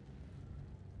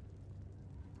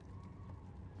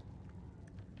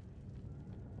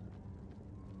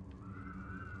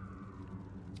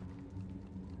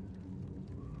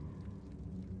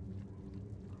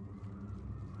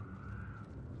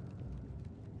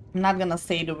 I'm not gonna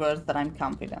say the words that I'm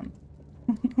confident.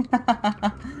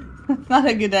 That's not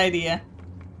a good idea.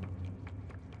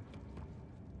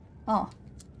 Oh.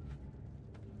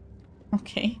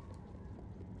 Okay.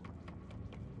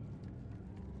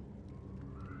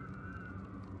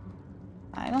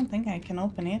 I don't think I can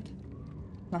open it.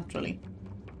 Not really.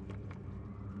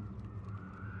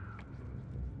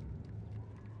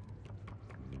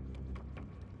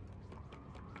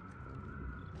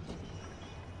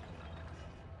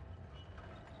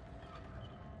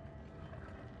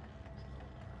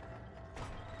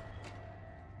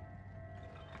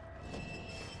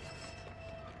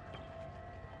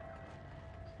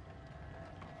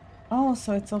 Oh,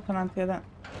 so it's open until then.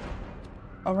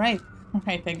 Alright.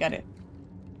 Alright, I got it.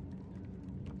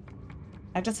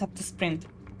 I just have to sprint.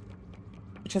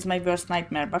 Which is my worst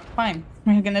nightmare, but fine.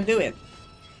 We're gonna do it.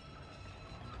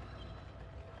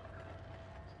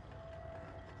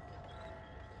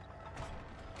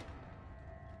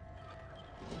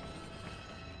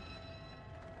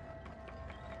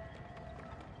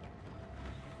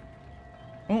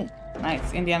 Oh,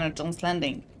 nice. Indiana Jones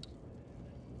landing.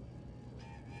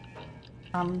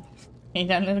 Hey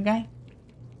there, little guy.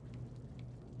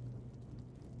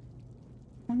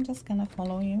 I'm just gonna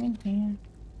follow you in here.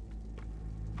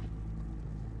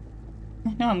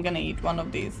 I know I'm gonna eat one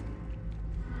of these.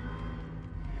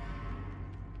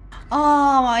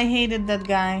 Oh, I hated that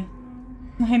guy.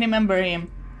 I remember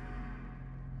him.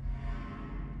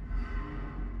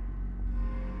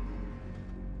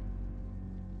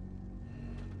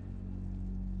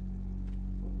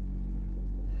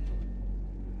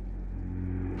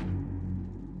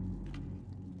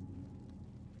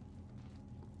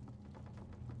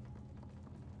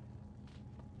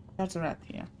 There's a rat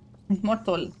here. More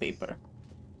toilet paper.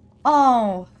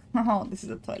 Oh! Oh, this is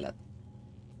a toilet.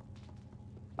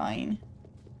 Fine.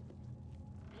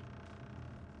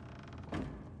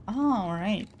 Oh,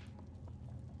 alright.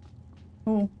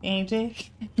 Oh, AJ?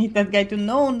 Need that guy to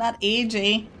know, not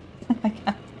AJ. Oh my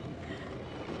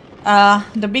god.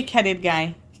 The big-headed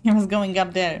guy. He was going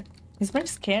up there. He's very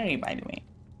scary, by the way.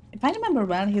 If I remember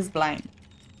well, he's blind.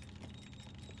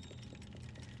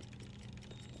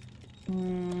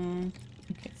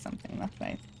 Okay, something not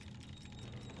right.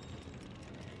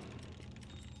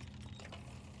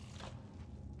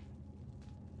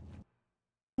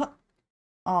 What?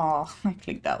 Oh, I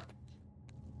clicked out.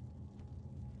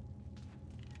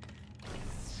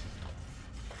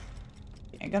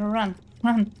 I gotta run.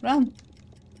 Run, run.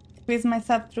 Squeeze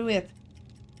myself through it.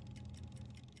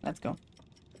 Let's go.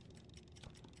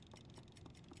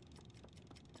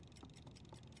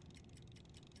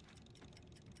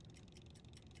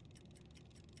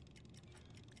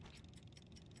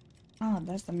 Oh,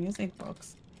 there's the music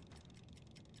box.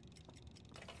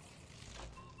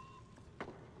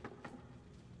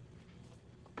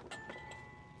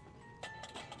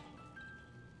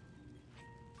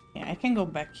 Yeah, I can go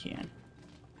back here.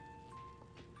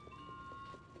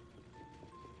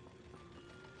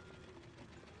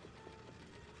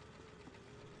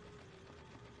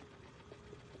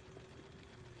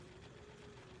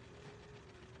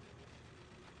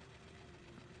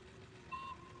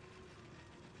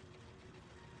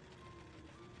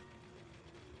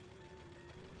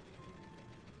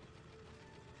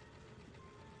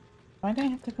 Why do I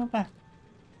have to go back?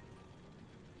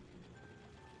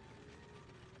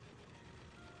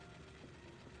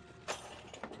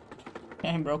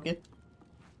 I broke it.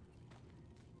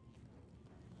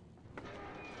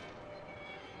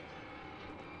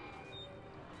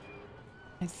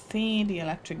 I see the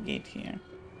electric gate here.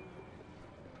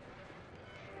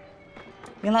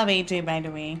 We love AJ, by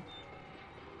the way.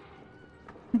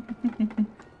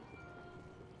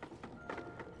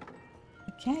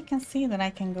 Okay, I can see that I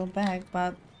can go back,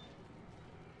 but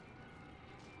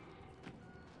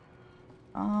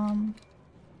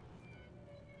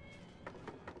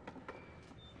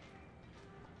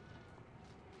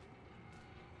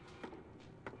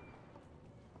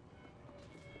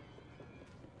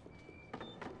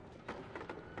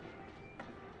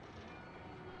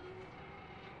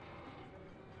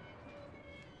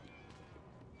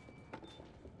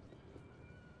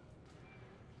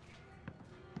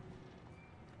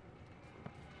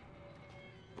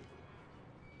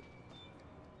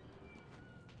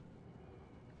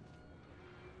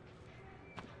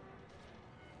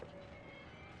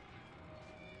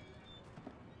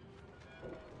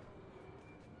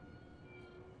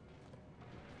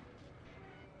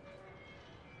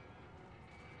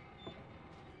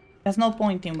there's no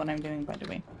point in what I'm doing, by the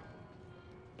way.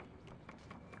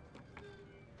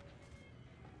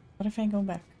 What if I go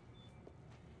back?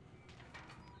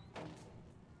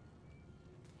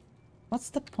 What's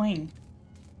the point?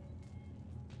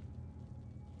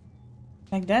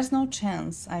 Like, there's no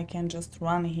chance I can just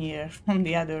run here from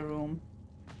the other room.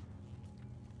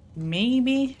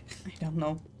 Maybe? I don't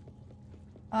know.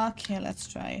 Okay, let's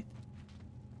try it.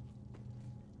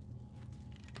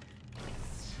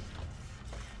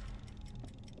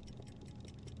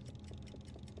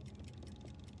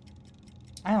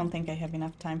 I don't think I have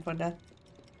enough time for that.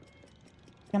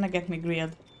 It's gonna get me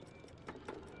grilled.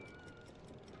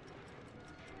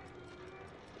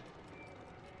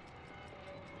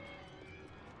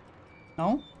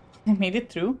 No? I made it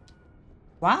through?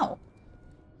 Wow!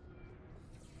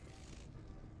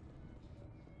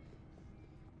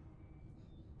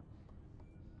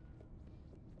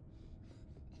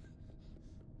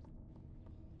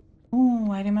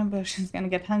 Oh, I remember she's gonna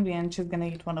get hungry and she's gonna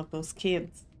eat one of those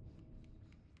kids.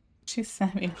 She's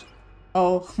savage.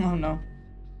 Oh, oh no.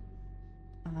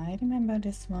 I remember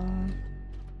this one.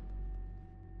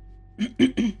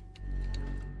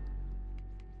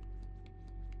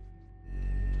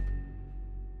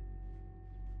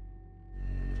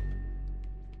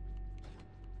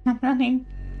 I'm running.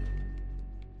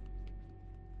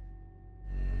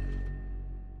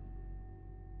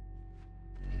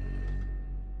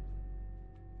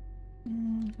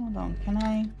 Hold on, can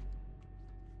I?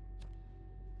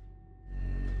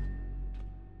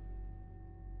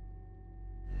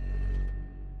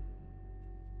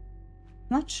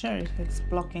 Not sure if it's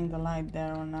blocking the light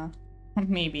there or not.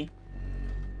 Maybe.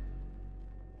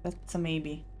 That's a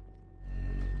maybe.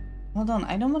 Hold on,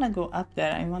 I don't want to go up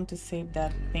there. I want to save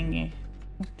that thingy.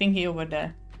 Thingy over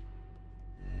there.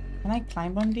 Can I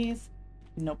climb on these?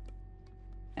 Nope.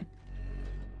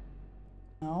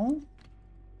 No?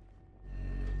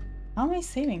 How am I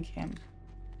saving him?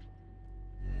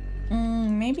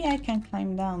 Maybe I can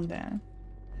climb down there.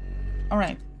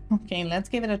 Alright. Okay, let's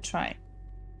give it a try.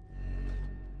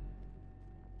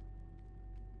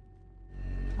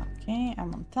 Okay,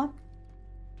 I'm on top.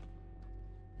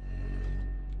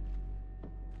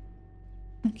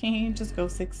 Okay, just go,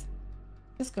 6.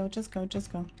 Just go, just go,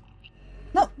 just go.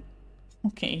 No!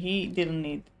 Okay, he didn't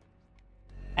need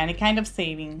any kind of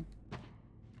saving.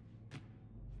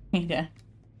 Either.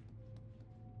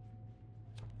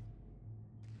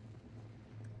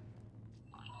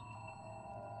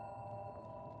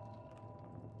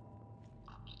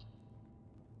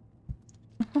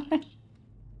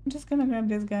 I'm just gonna grab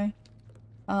this guy.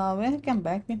 Will he come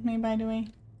back with me, by the way?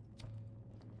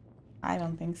 I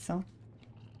don't think so.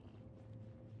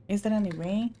 Is there any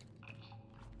way?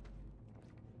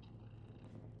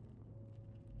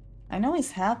 I know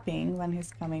he's helping when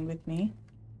he's coming with me,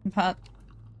 but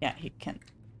yeah, he can't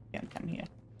come here.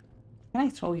 Can I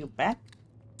throw you back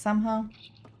somehow?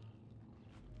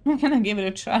 I'm gonna give it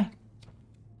a try.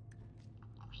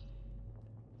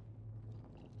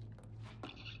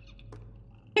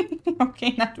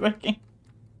 Okay, not working.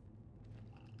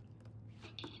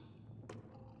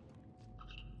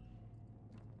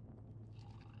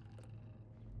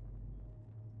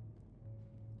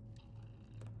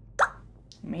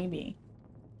 Maybe.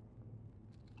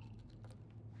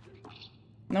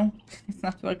 No, it's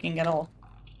not working at all.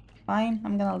 Fine,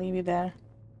 I'm gonna leave you there.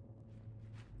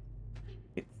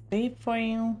 It's safe for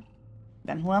you.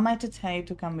 Then who am I to tell you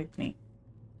to come with me?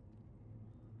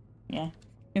 Yeah,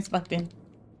 it's plugged in.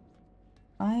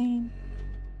 Fine.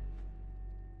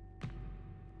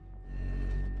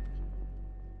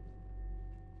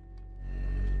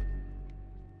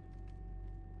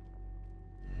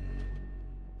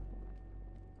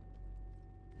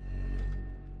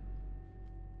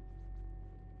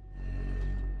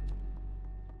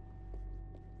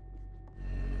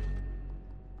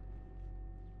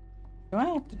 Do I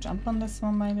have to jump on this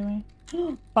one, by the way?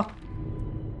 Fuck.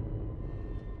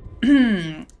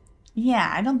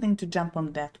 Yeah, I don't think to jump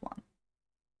on that one.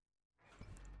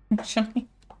 Actually.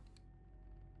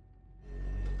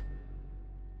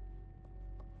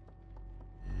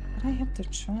 But I have to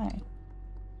try.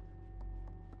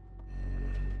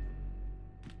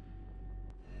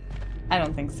 I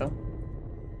don't think so.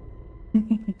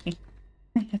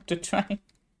 I have to try.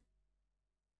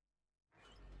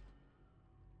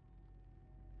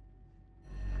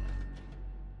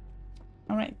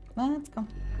 Alright, let's go.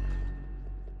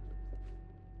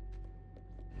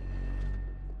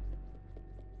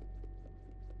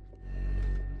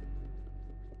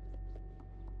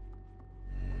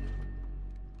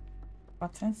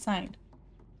 What's inside?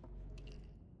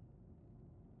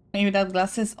 Maybe without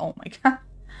glasses? Oh my god.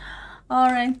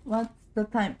 Alright, what's the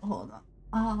time? Hold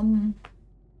on.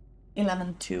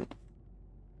 11:02.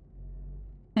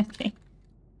 Okay.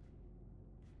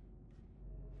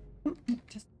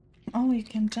 Just oh, you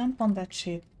can jump on that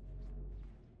shit.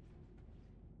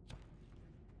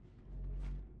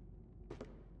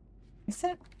 Is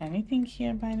there anything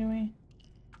here, by the way?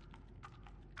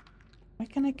 Why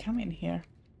can I come in here?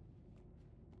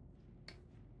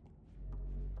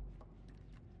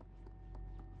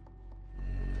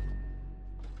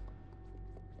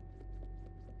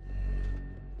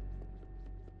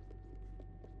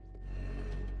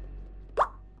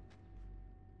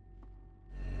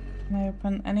 Can I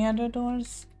open any other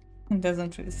doors? It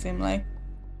doesn't really seem like.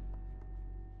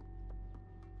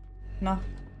 No.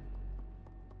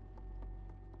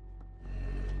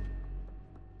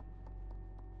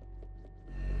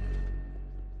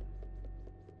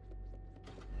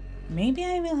 Maybe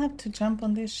I will have to jump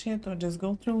on this shit or just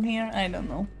go through here. I don't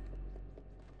know.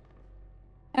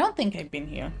 I don't think I've been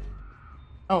here.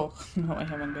 Oh, no, I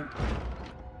haven't been.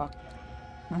 Fuck.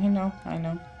 I know, I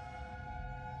know.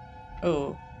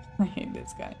 Oh, I hate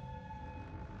this guy.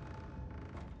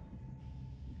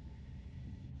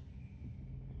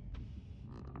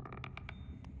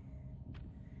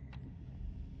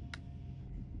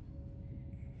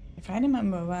 If I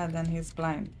remember well, then he's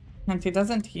blind. And he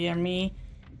doesn't hear me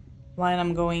while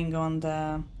I'm going on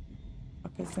the...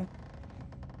 What is it?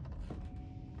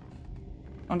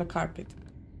 On the carpet.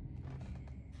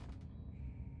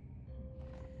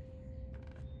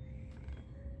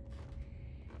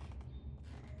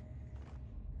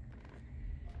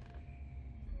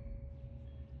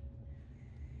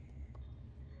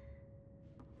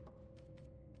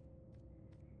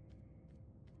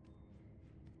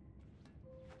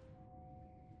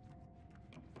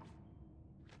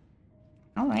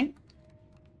 Alright.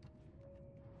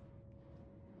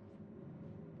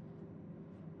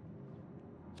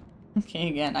 Okay,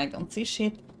 again, I don't see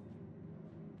shit.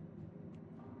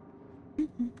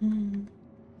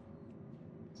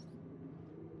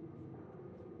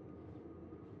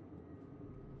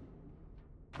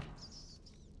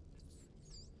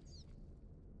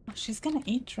 Oh, she's gonna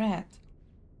eat rat.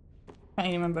 If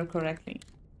I remember correctly.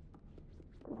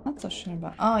 Not so sure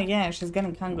about... Oh yeah, she's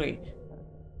getting hungry.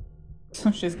 So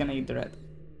she's gonna eat the rat.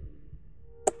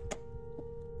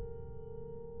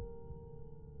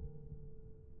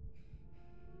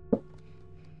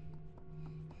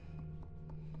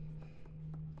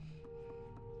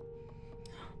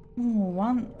 Oh,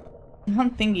 one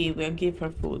thingy will give her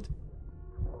food.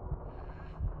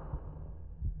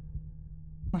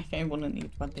 Like, I wouldn't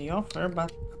eat what they offer,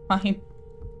 but fine.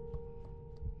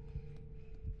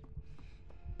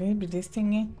 Maybe this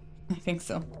thingy? I think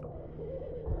so.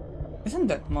 Isn't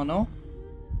that Mono?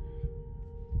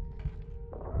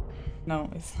 No,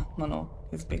 it's not Mono.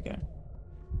 It's bigger.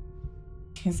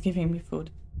 He's giving me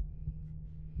food.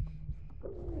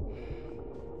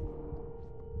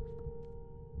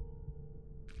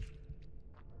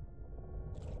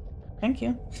 Thank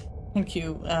you. Thank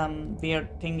you,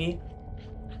 weird thingy.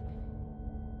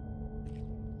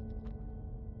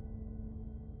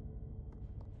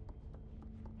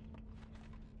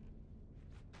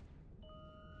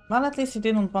 Well, at least he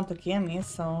didn't want to kill me,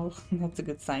 so that's a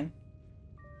good sign.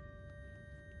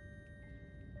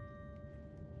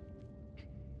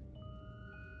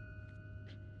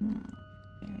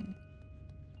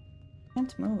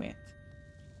 Can't move it.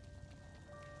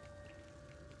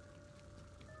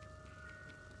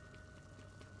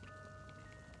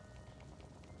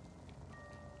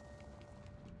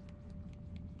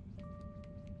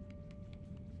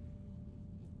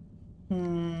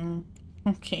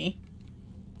 Okay.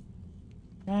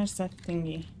 Where's that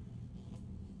thingy?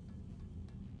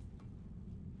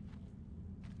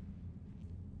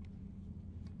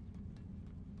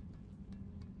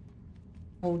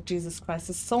 Oh, Jesus Christ,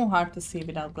 it's so hard to see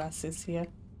without glasses here.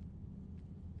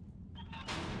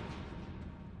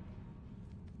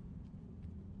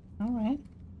 Alright.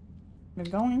 We're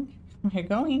going. We're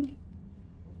going.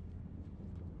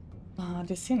 Ah,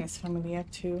 this scene is familiar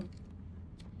too.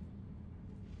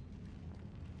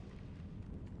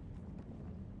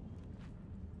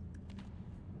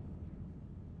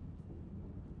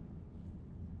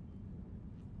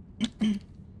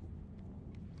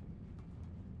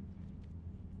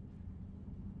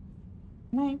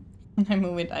 Can I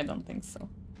move it? I don't think so.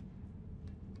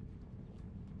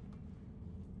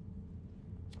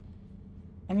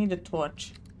 I need a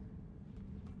torch.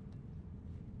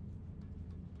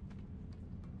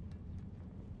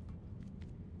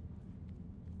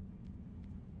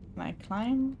 Can I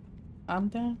climb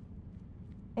up there?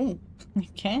 Oh, I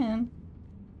can.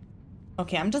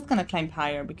 Okay, I'm just gonna climb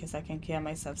higher because I can kill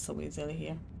myself so easily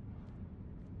here.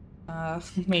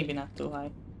 Maybe not too high.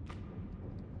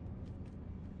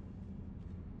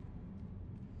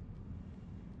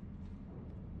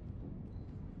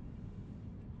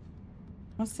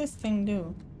 What's this thing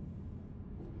do?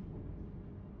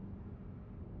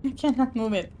 I cannot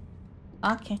move it.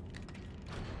 Okay.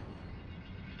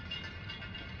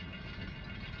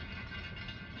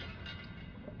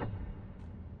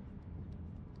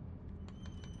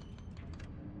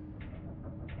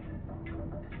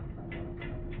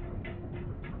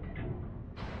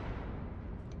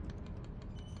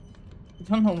 I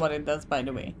don't know what it does, by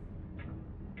the way.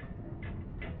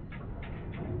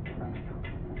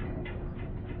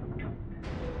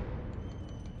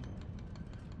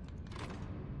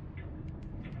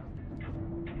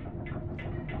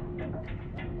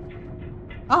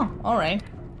 Oh, alright.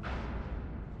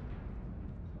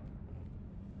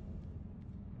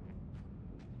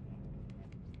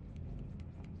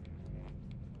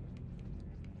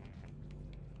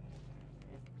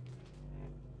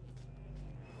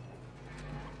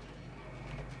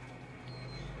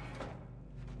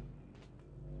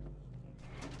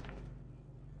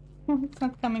 It's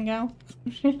not coming out.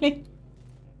 Really?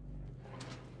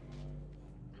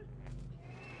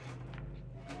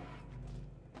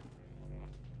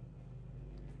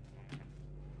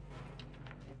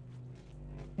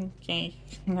 Okay,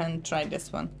 then try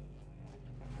this one.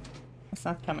 It's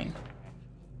not coming.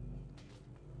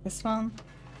 This one?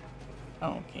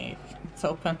 Okay, it's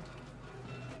open.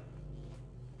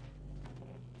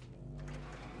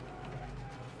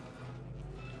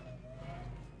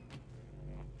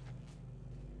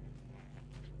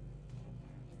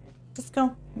 Just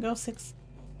go. Go 6.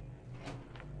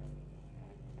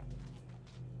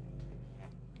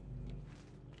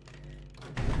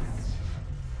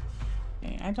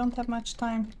 Okay, I don't have much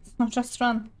time. So just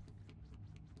run.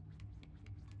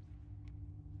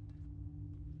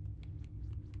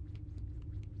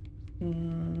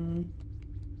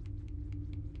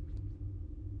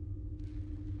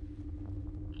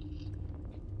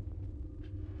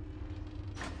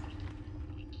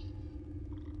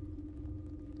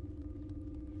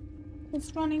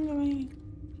 It's running away.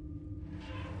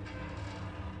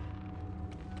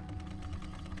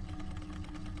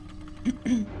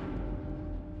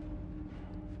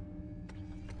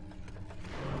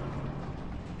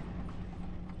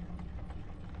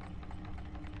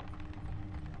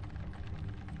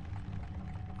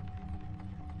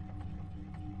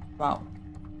 Wow.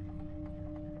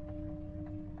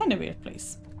 Kind of weird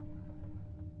place.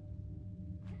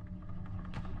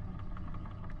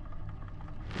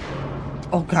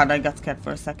 Oh god, I got scared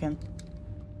for a second.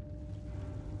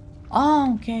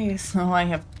 Oh, okay, so I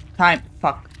have time.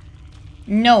 Fuck.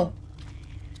 No!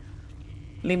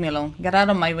 Leave me alone. Get out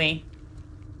of my way.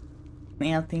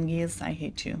 Nail thing is, I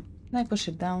hate you. Can I push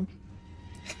it down?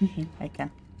 I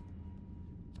can.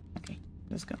 Okay,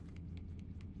 let's go.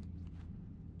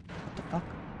 What the fuck?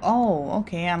 Oh,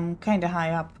 okay, I'm kinda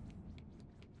high up.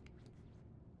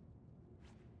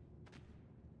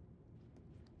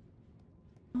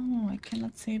 Oh, I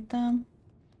cannot save them.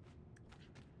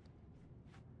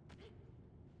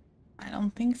 I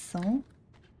don't think so.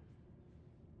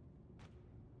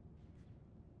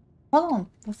 Hold on,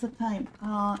 what's the time?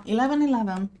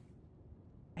 11:11.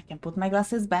 I can put my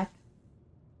glasses back.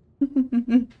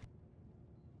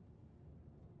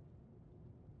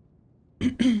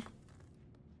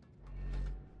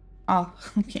 Oh,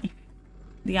 okay.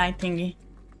 The eye thingy.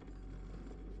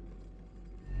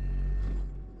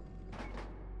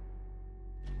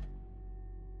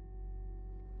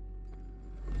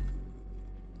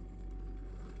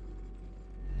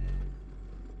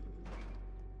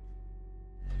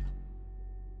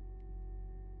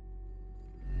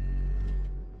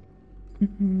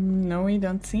 No, you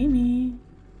don't see me.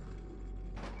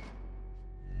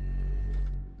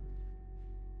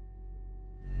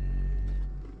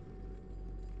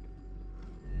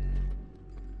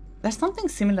 There's something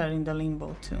similar in the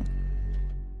limbo too.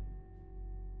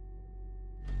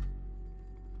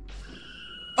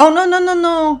 Oh no no no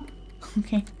no!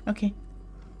 Okay, okay.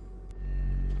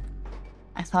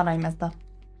 I thought I messed up.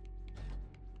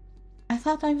 I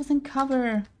thought I was in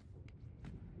cover.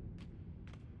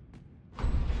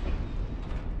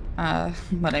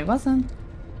 But I wasn't.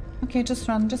 Okay, just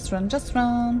run, just run, just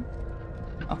run.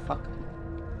 Oh fuck.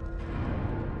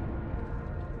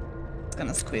 It's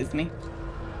gonna squeeze me.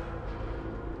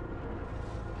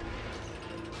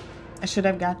 I should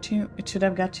have got you. It should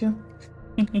have got you.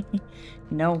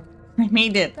 No, I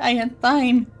made it. I had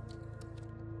time.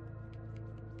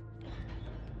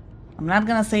 I'm not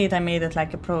gonna say it I made it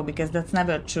like a pro because that's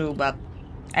never true, but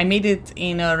I made it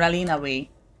in a Ralina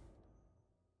way.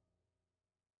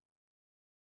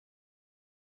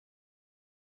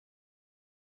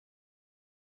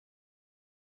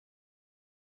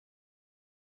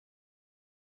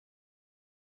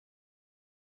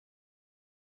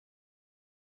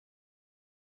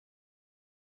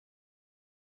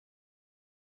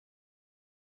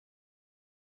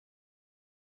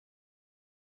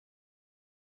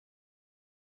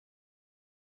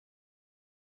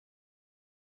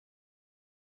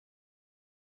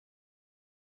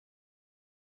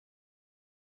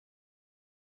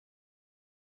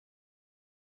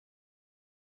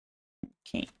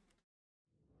 Okay.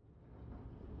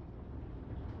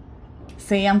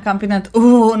 Say I'm competent.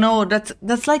 Oh no,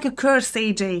 that's like a curse,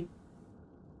 AJ.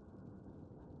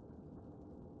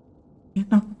 You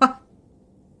know what?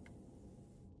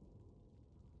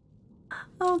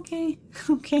 Okay,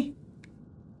 okay.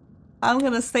 I'm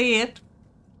gonna say it.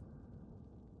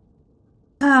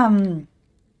 All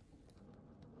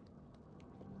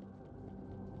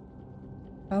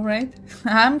right.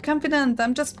 I'm confident.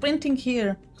 I'm just sprinting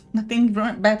here. Nothing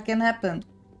bad can happen.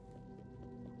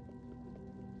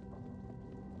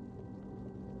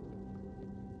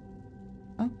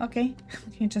 Oh, okay.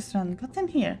 Okay, just run. What's in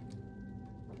here?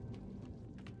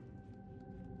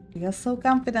 You're so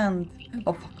confident.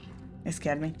 Oh, fuck. It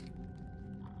scared me.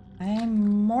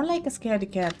 I'm more like a scaredy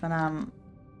cat when I'm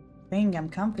saying I'm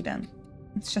confident.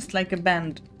 It's just like a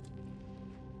banned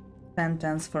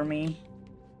sentence for me.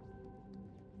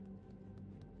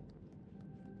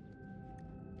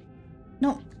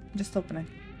 No, just open it.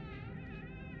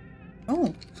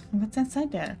 Oh, what's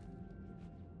inside there?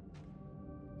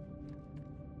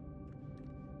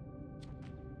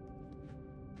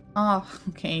 Oh,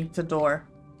 okay, it's a door.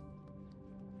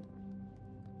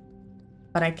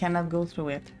 But I cannot go through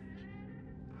it.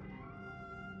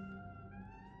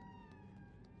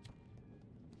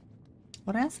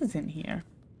 What else is in here?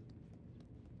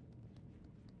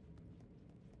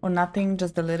 Or nothing,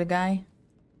 just the little guy.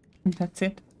 That's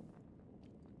it.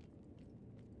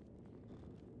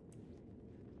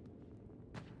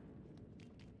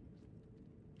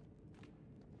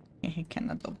 I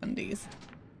cannot open these.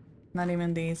 Not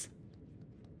even these.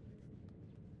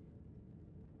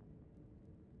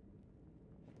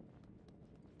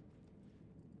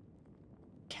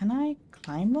 Can I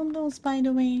climb on those, by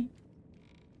the way?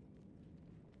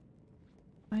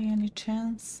 By any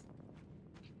chance?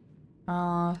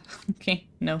 Okay,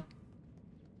 no.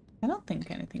 I don't think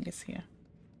anything is here.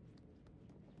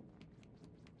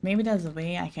 Maybe there's a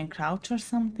way I can crouch or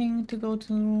something to go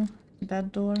to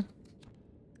that door.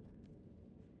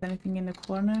 Is anything in the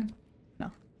corner?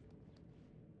 No.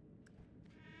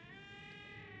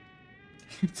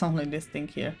 It's only this thing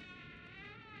here.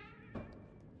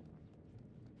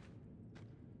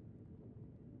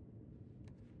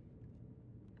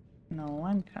 No,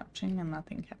 I'm crouching and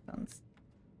nothing happens.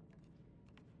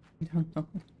 I don't know.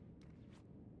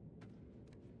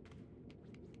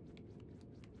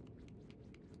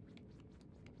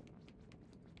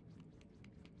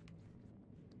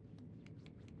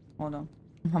 Hold on.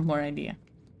 One more idea.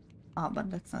 Ah,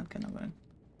 but that's not gonna work.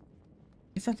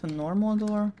 Is that a normal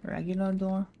door? Regular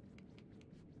door?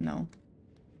 No.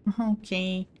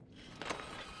 Okay.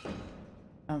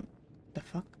 The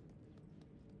fuck?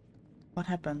 What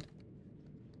happened?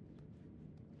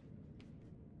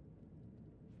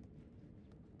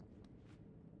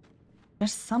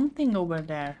 There's something over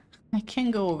there. I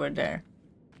can't go over there.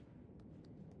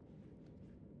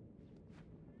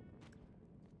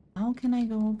 How can I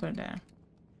go over there?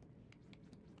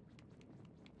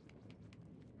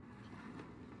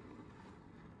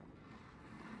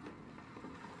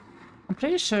 I'm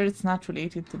pretty sure it's not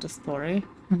related to the story.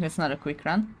 It's not a quick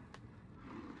run.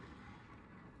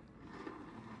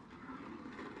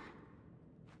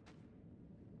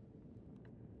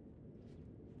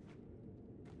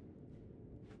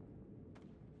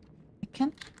 I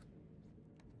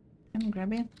can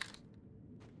grab it.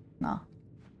 No,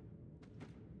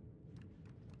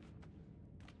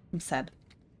 I'm sad.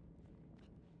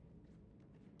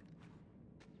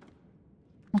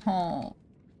 Oh,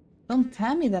 don't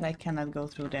tell me that I cannot go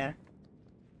through there.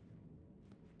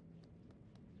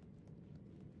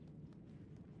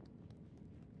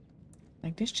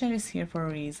 Like, this chair is here for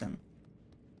a reason.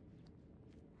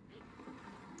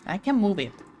 I can move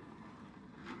it.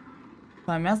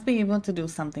 So I must be able to do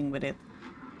something with it.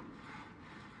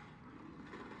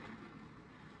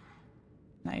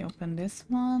 I open this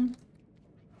one.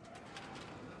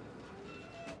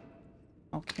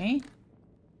 Okay.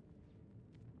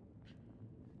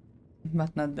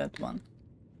 But not that one.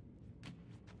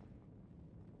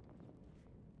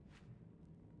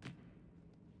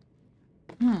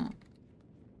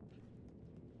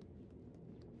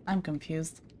 I'm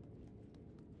confused.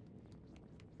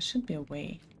 There should be a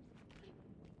way.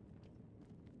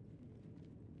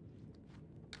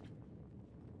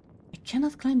 I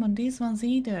cannot climb on these ones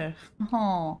either.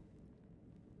 Oh.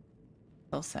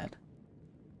 So sad.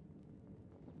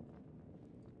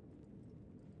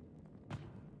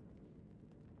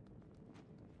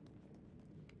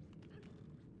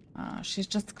 She's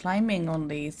just climbing on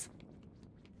these.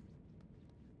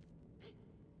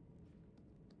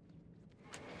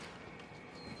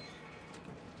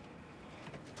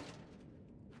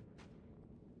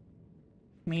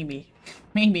 Maybe.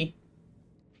 Maybe.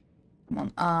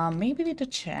 Come on. Maybe with the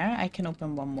chair I can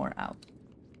open one more out.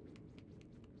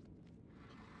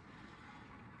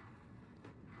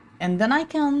 And then I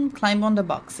can climb on the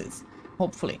boxes.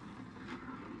 Hopefully.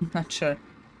 Not sure.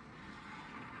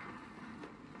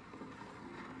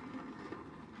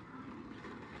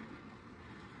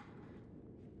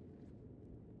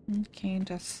 Okay,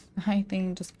 I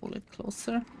think just pull it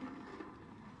closer.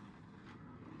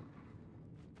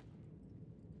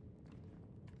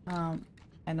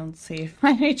 I don't see if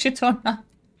I reach it or not.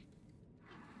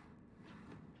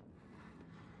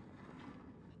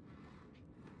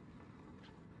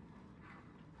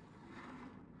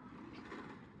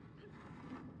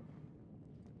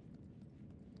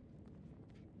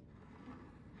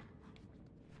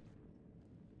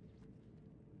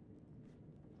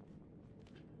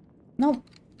 No.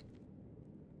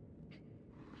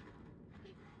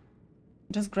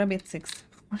 Just grab it, 6.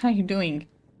 What are you doing?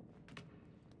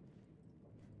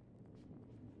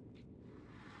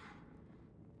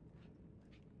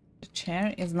 The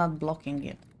chair is not blocking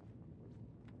it.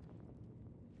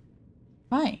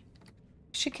 Why?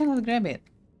 She cannot grab it.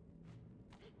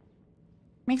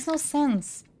 Makes no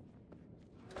sense.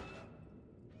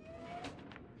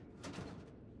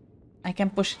 I can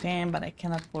push it in, but I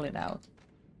cannot pull it out.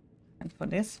 And for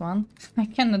this one, I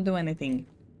cannot do anything.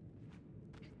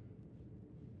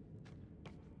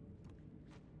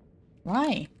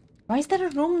 Why? Why is there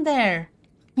a room there?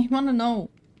 I wanna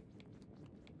know.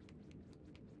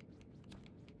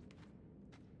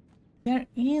 There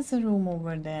is a room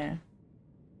over there.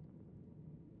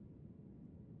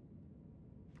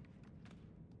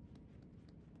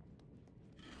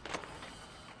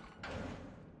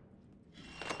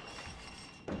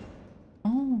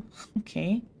 Oh,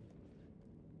 okay.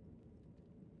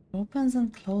 Opens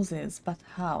and closes, but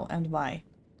how and why?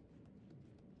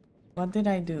 What did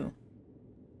I do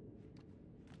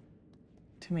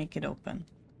to make it open?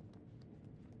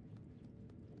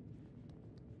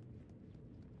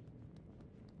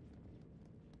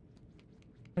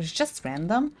 It's just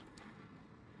random.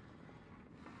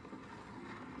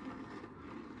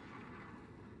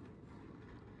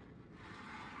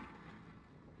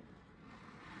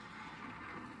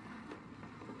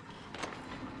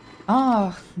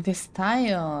 Oh, this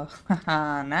tile.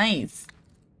 Haha, nice.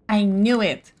 I knew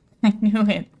it. I knew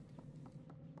it.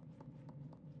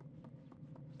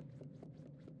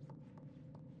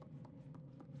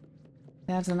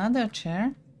 There's another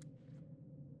chair.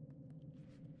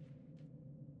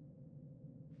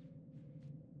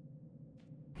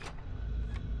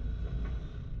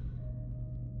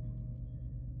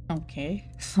 Okay,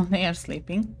 so they are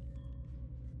sleeping.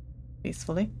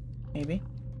 Peacefully, maybe.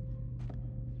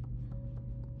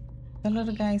 The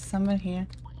little guy is somewhere here.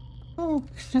 Oh,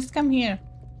 just come here.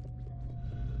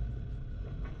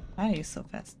 Why are you so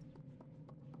fast?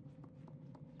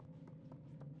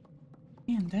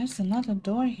 And there's another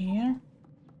door here.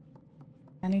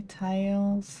 Any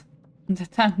tiles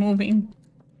that are moving?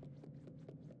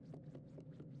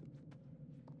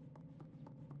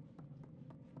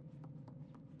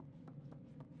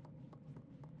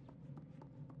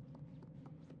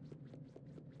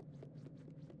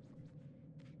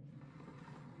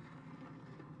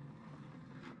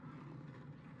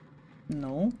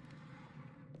 No.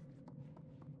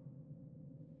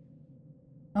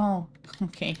 Oh,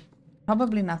 okay.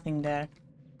 Probably nothing there.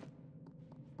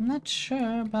 I'm not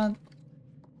sure, but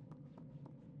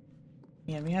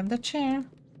here we have the chair.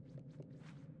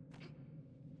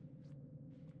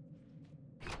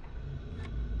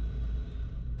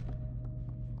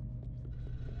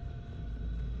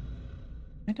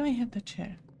 Why do I have the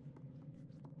chair?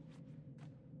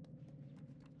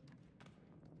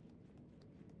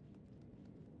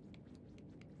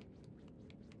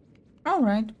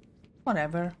 Alright,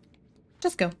 whatever.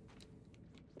 Just go.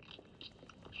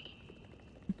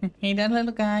 Hey, that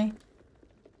little guy.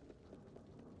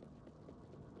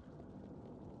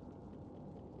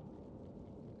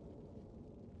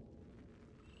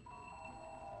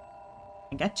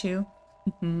 I got you.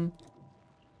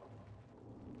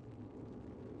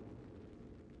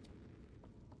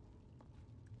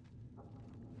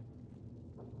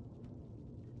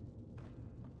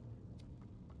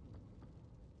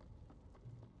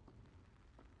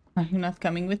 Are you not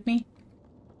coming with me?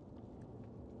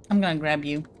 I'm gonna grab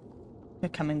you. You're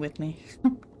coming with me.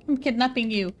 I'm kidnapping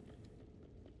you.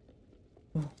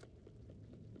 Ooh.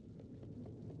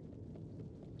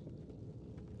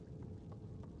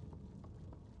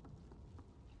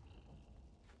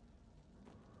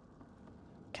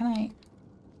 Can I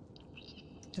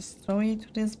just throw you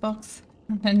to this box?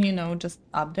 And then, you know, just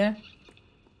up there?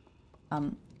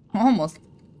 Almost.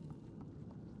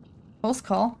 Close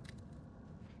call.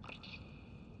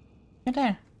 You're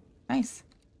there. Nice.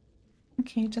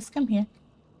 Okay, just come here.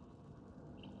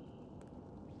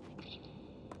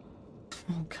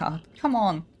 Oh god, come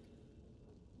on.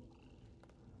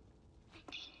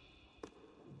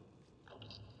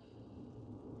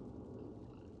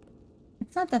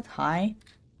 It's not that high.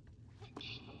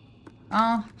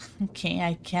 Ah, okay,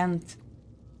 I can't.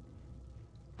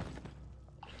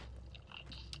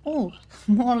 Oh,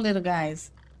 more little guys.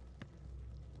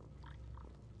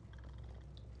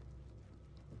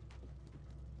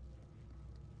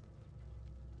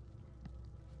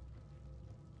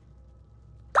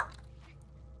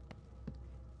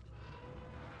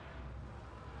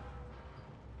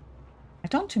 I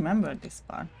don't remember this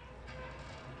part.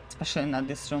 Especially not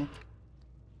this room.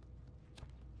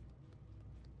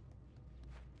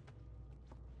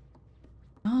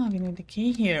 Ah, we need the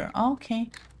key here. Okay.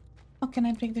 How can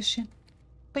I break this shit?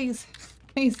 Please.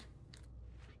 Please.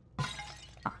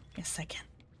 Ah, yes I can.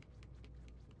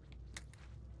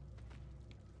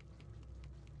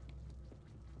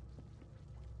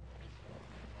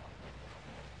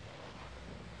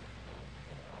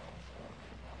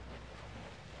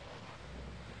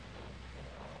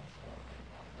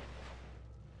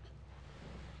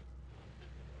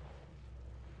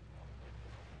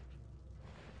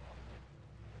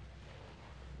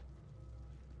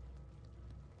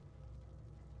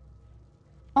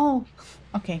 Oh,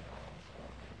 okay.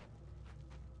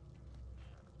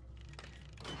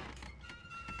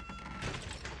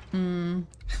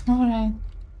 Alright.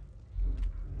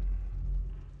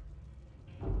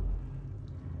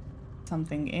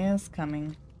 Something is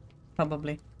coming.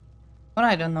 Probably. Or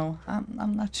I don't know.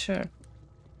 I'm not sure.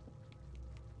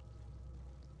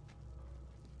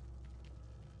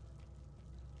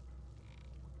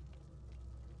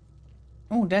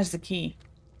 Oh, there's the key.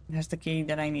 There's the key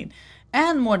that I need.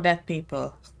 And more dead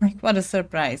people. Like, what a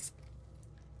surprise.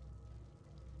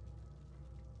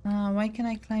 Why can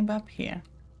I climb up here?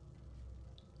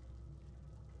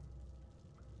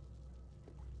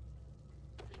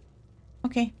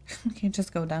 Okay. Okay,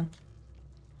 just go down.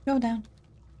 Go down.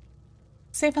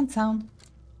 Safe and sound.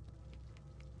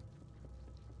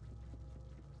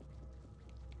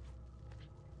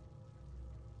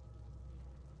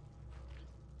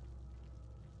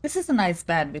 This is a nice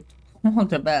bed with all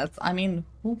the beds. I mean,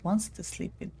 who wants to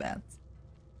sleep with beds?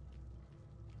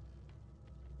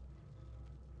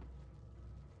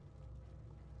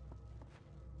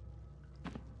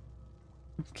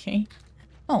 Okay.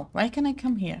 Oh, why can I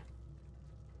come here?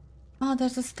 Oh,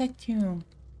 there's a statue.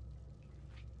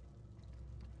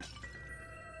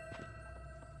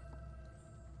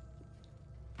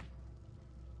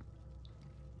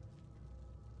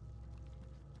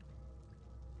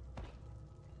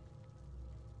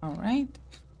 Alright.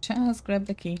 Just grab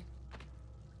the key.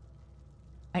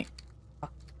 I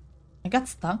got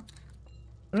stuck.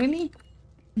 Really?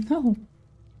 No.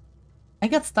 I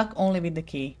got stuck only with the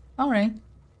key. Alright.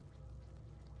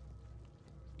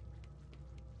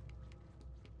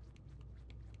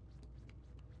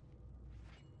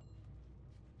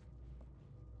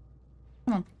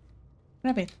 Come on.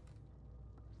 Grab it.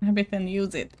 Grab it and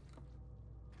use it.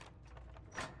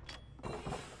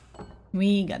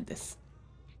 We got this.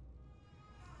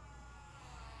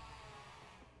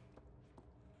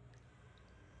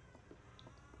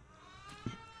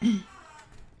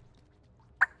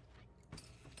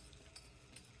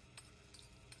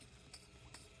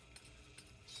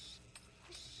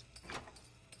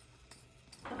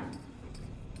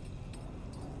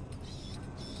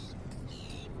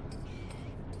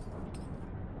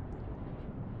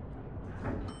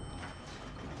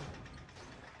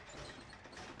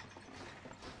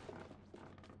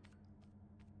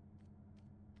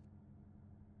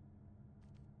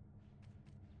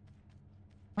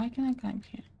 Why can I climb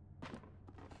here?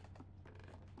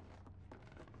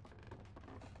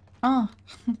 Oh,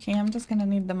 okay, I'm just gonna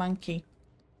need the monkey.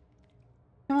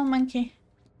 Come on, monkey.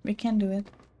 We can do it.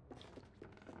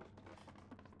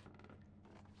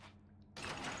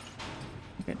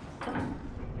 Good.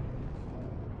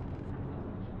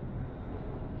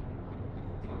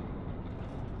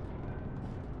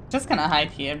 Just gonna hide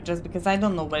here, just because I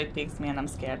don't know where it takes me and I'm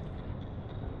scared.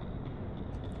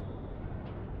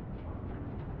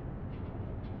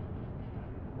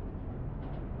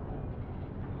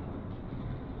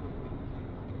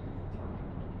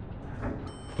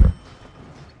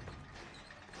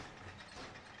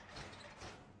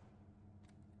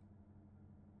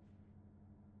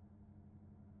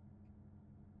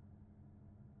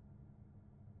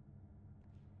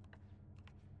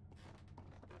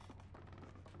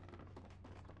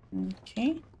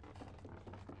 Okay.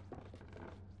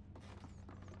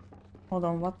 Hold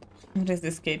on, what is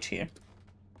this cage here?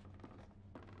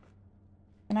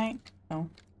 Can I? No.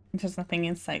 There's nothing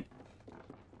inside.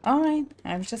 Alright,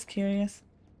 I was just curious.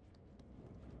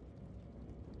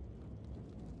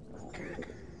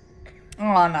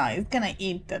 Oh no, it's gonna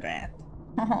eat the rat.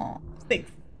 Oh,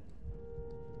 6.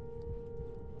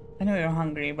 I know you're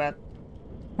hungry, but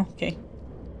okay.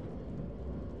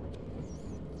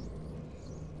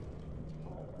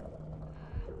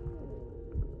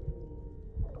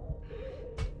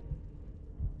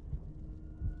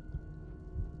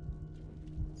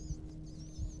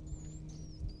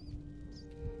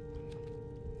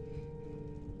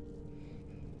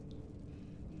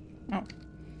 Oh,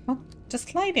 well, just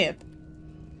slide it.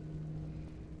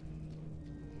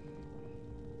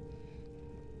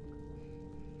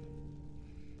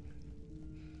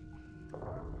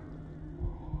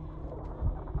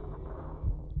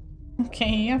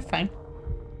 Okay, you're fine.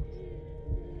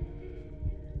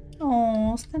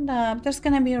 Oh, stand up. There's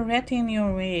gonna be a rat in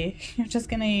your way. You're just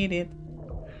gonna eat it.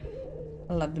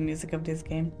 I love the music of this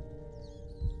game.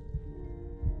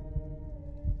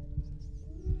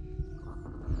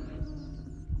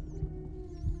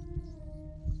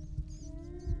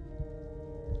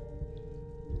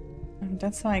 And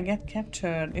that's how I get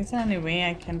captured. Is there any way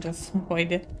I can just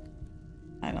avoid it?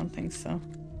 I don't think so.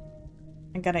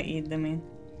 I gotta eat them in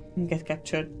and get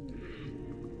captured.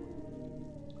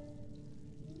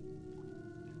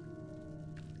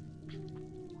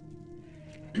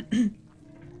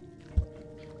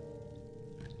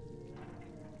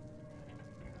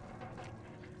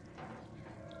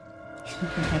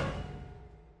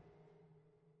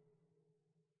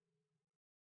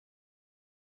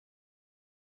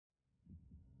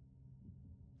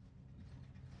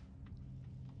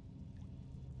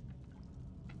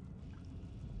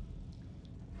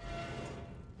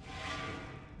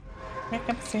 Wake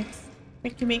up 6.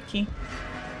 Wakey wakey.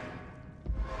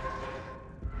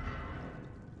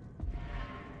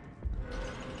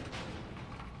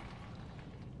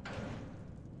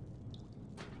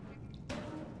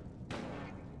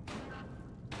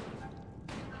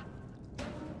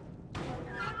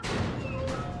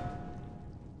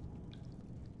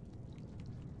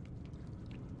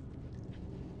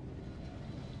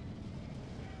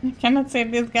 I cannot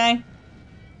save this guy.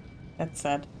 That's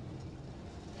sad.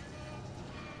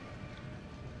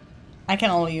 I can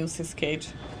only use his cage.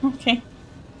 Okay.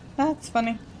 That's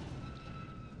funny.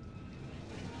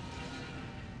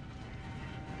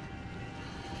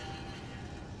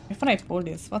 Before I pull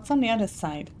this, what's on the other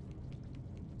side?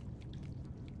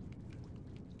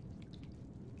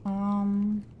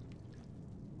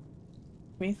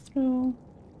 Way through.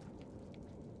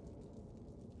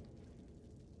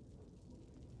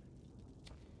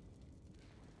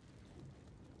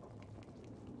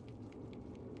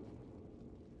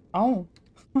 Oh,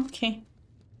 okay.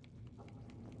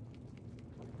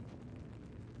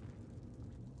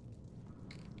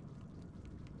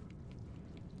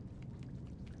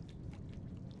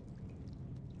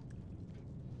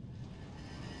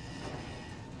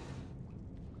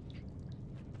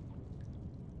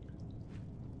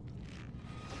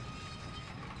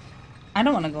 I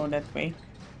don't want to go that way.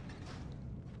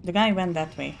 The guy went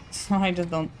that way, so I just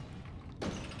don't.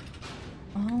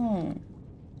 Oh.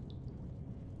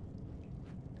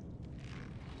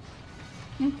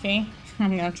 Okay,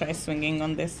 I'm gonna try swinging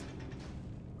on this.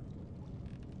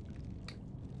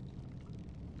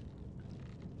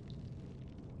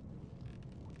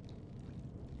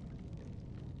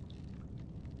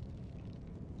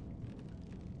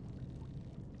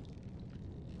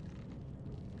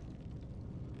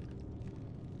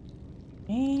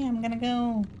 Hey, I'm gonna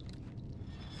go.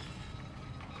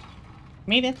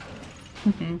 Made it.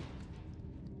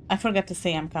 I forgot to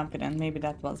say I'm confident. Maybe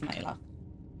that was my luck.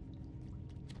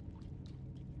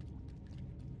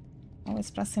 always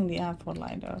pressing the F for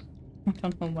lighter. I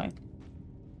don't know why.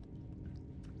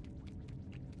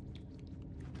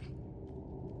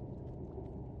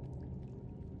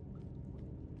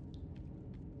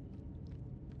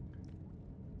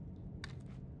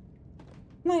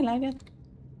 Can I light it?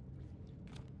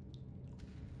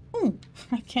 Oh,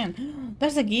 I can.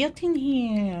 There's a guillotine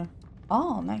here.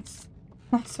 Oh, nice.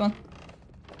 Nice one.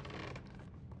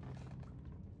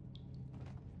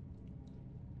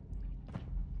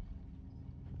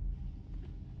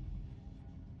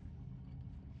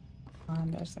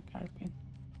 And there's a carpet.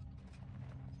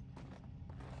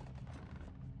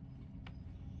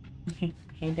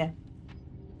 Hey there.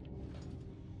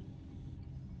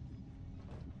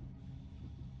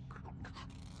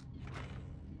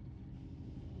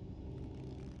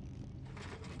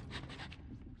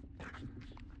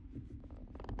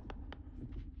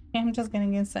 Yeah, I'm just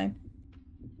getting inside.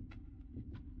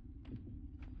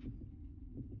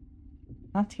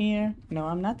 Not here. No,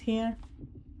 I'm not here.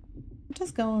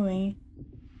 Just go away.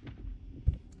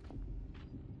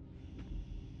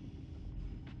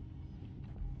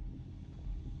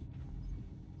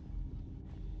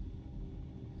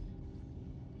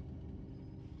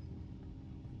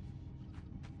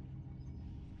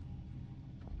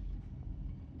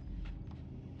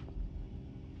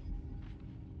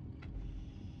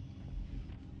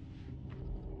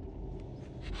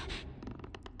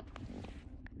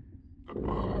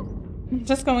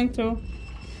 Just going through.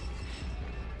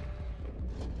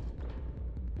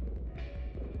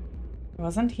 I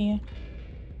wasn't here.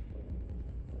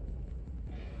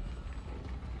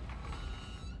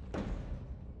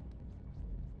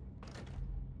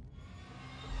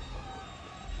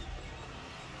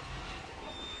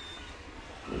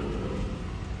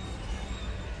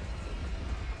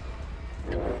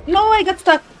 No, I got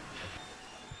stuck.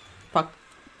 Fuck.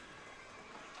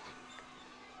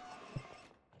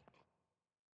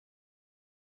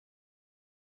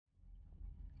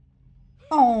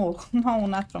 Oh, no,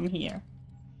 not from here.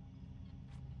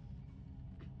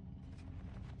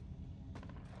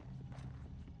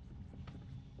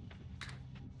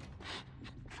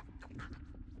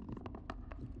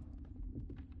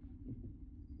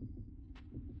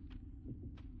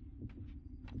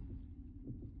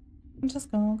 Just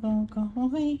go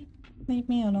away. Leave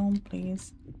me alone,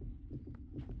 please.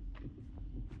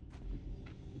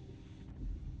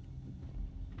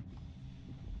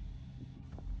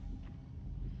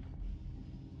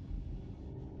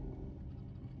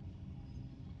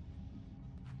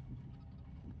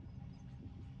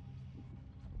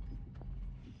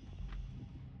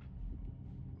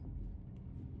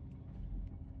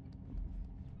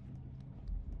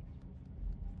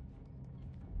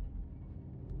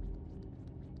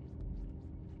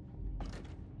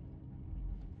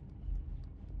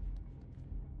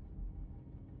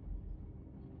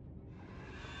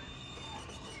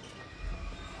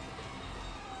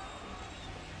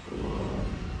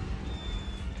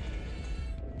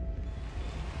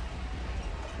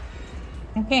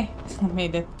 Okay, I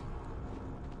made it.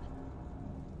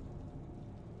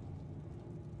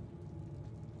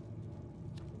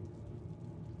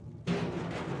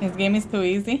 This game is too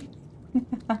easy.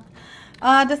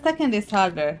 The second is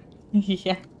harder.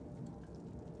 Yeah.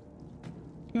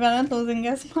 You are not losing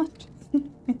as much.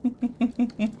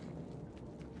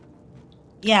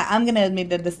 Yeah, I'm gonna admit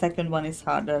that the second one is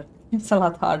harder. It's a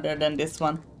lot harder than this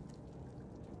one.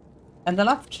 And a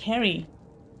lot scary.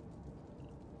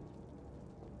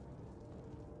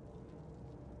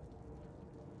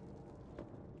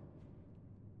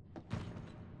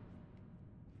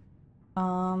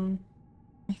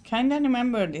 I kinda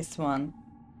remember this one.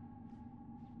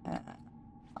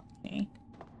 Okay.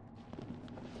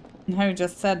 Now you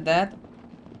just said that.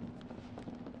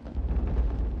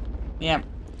 Yeah.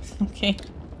 Okay.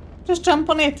 Just jump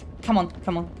on it. Come on,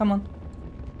 come on, come on.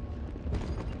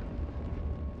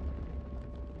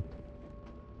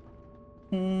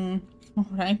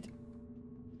 Alright. Do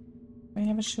I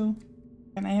have a shoe?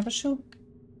 Can I have a shoe?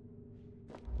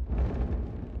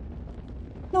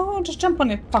 No, just jump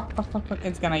on it. Fuck, fuck, fuck, fuck.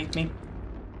 It's gonna eat me.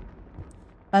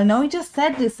 Well, no, he just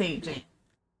said this, AJ.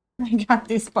 I got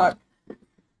this part.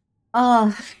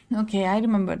 Okay, I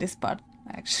remember this part,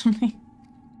 actually.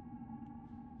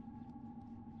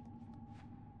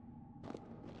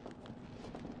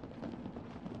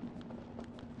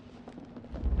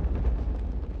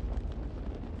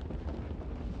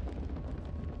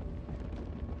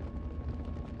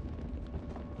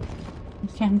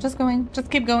 Okay, I'm just going. Just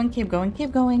keep going, keep going,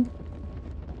 keep going.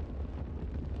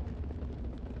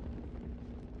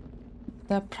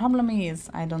 The problem is,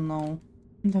 I don't know.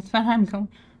 That's where I'm going.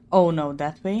 Oh no,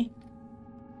 that way?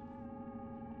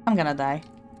 I'm gonna die.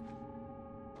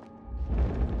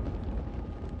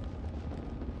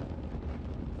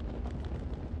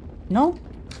 No,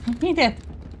 I made it.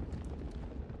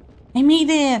 I made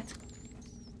it.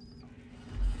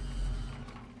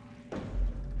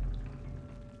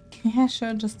 Yeah,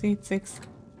 sure, just eat 6.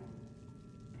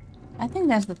 I think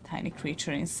there's the tiny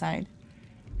creature inside.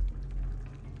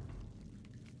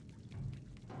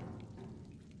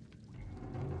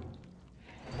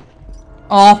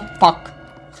 Oh, fuck.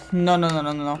 No, no, no,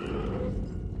 no, no, no.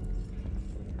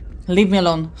 Leave me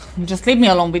alone. Just leave me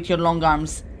alone with your long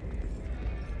arms.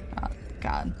 Oh,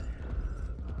 God.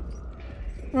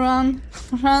 Run.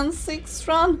 Run, 6,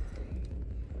 run.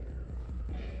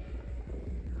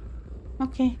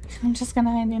 Okay, I'm just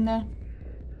gonna hide in there.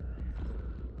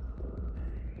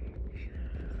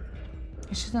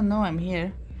 I shouldn't know I'm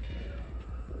here.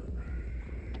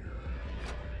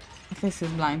 At least he's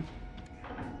blind.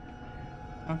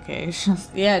 Okay,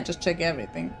 just yeah, just check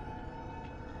everything.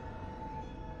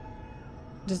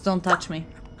 Just don't touch me.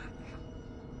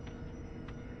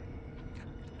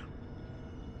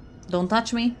 Don't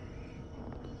touch me.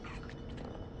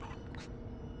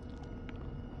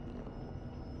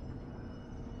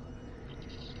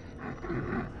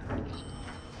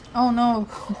 Oh no,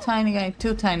 tiny guy,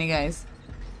 2 tiny guys.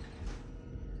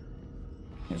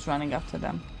 He's running after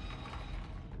them.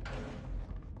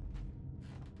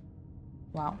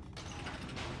 Wow.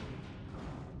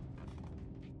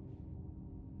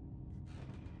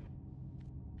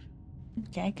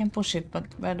 Okay, I can push it, but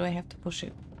where do I have to push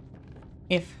it?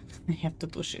 If I have to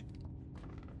push it.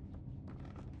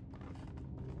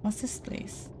 What's this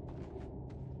place?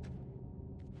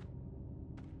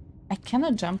 I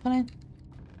cannot jump on it?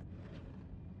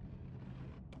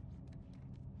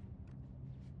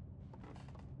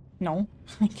 No,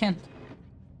 I can't.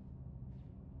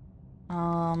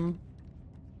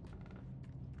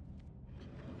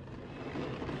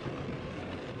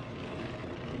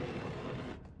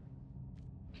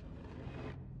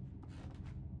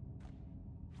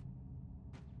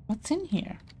 What's in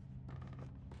here?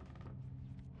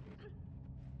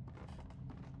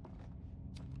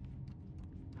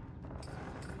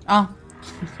 Oh,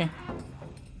 okay.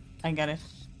 I got it.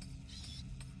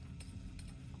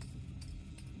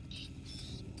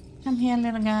 Come here,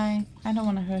 little guy. I don't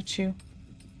want to hurt you.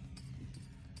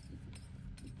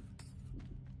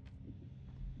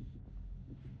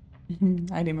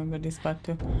 I remember this part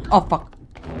too. Oh, fuck.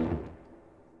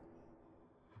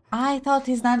 I thought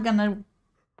he's not gonna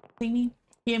see me,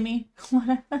 hear me.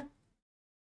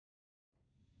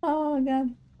 Oh,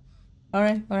 God.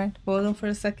 Alright, alright. Hold on for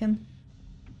a second.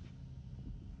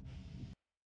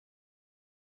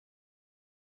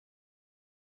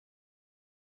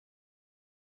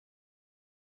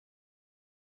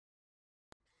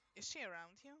 Is she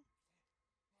around you?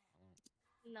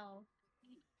 No.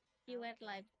 He went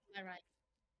like my right.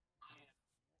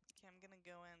 Okay, I'm gonna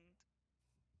go and...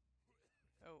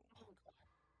 Oh.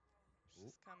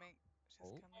 She's coming. She's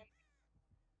coming. What?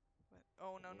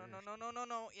 Oh, no, no, no, no, no, no,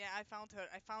 no. Yeah, I found her.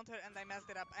 I found her and I messed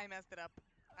it up. I messed it up.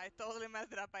 I totally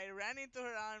messed it up. I ran into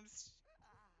her arms.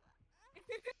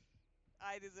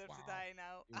 I deserve to die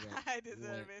now. I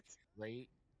deserve it. Right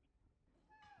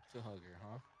to hug her,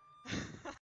 huh?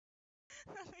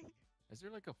 Is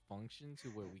there like a function to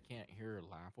where we can't hear her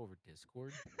laugh over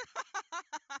Discord?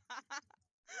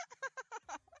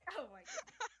 Oh my god.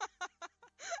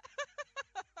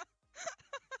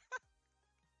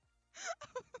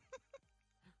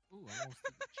 Ooh, I almost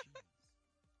did the cheese.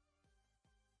 Oh,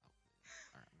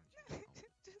 alright, I'm gonna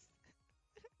check.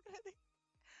 Just ready.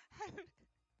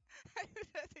 I'm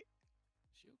ready.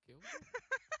 Is she okay with it?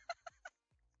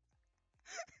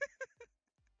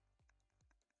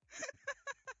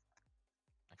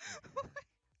 I can't hear her.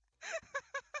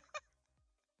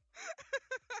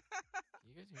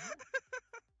 Can you guys hear me?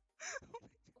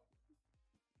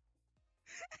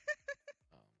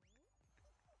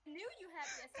 I knew you had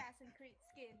the Assassin's Creed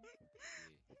skin.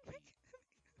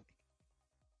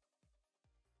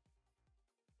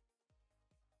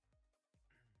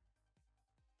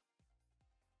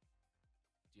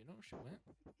 Do you know where she went?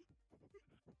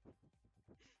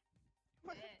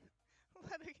 What? Yeah.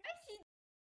 What again?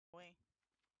 Wait.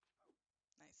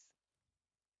 Nice.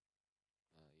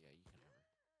 Yeah, you can have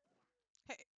her.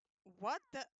 Hey, what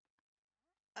the?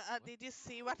 Did you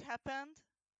see what happened?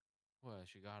 What?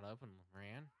 She got up and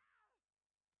ran?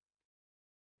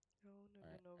 No, no,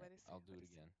 Alright, no, very safe. I'll do it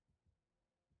again.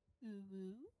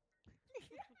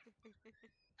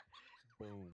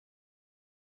 Boom.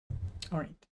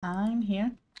 Alright, I'm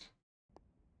here.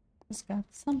 Just got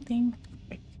something.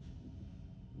 Wait.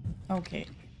 Okay,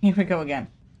 here we go again.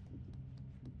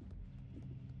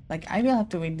 Like, I will have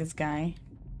to wait this guy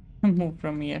move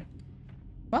from here.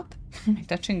 What? Am I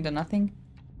touching the nothing?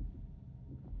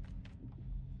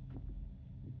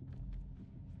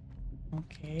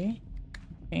 Okay.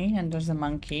 Okay, and there's a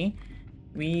monkey.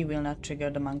 We will not trigger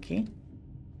the monkey.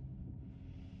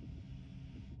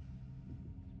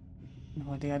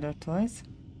 No, the other toys.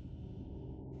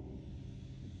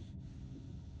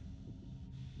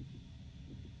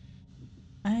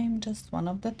 I'm just one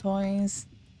of the toys.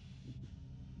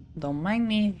 Don't mind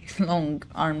me,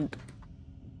 long-armed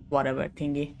whatever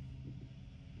thingy.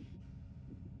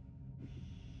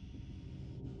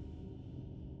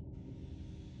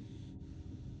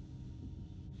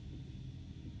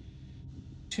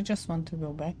 She just want to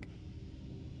go back.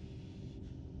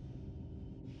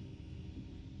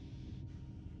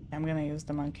 I'm gonna use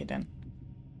the monkey then.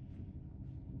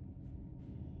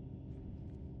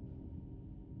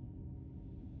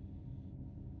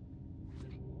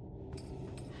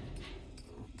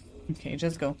 Okay,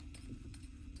 just go.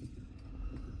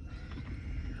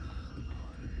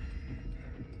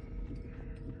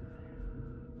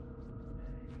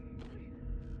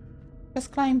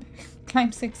 Just climb.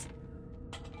 Climb 6.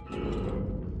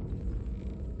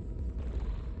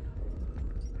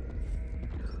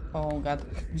 Oh god.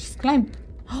 Just climb.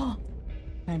 Oh,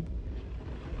 climb.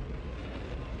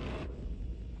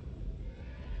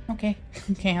 Okay.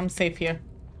 Okay, I'm safe here.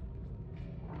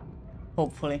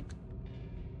 Hopefully.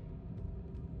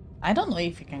 I don't know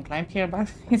if he can climb here, but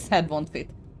his head won't fit.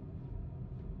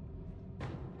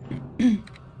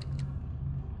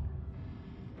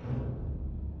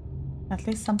 At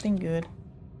least something good.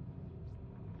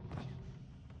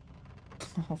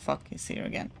 Oh fuck, he's here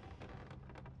again.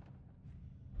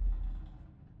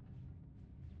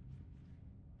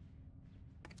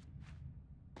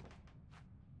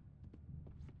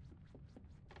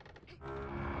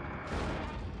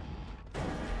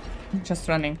 Just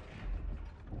running.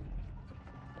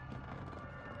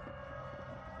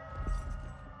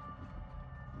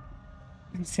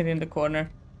 Sit in the corner.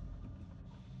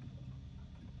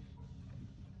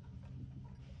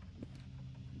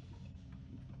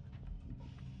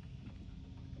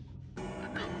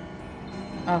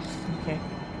 Oh, okay.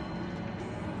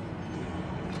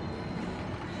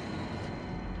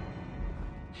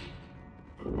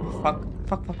 Fuck,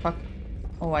 fuck, fuck, fuck.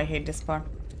 Oh, I hate this part.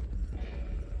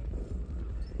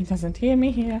 He doesn't hear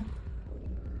me here.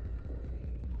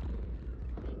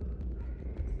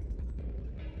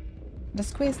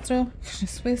 Just squeeze through.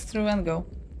 Just squeeze through and go.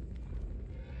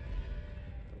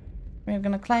 We're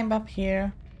gonna climb up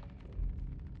here.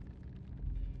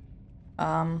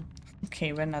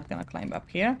 Okay, we're not gonna climb up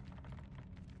here.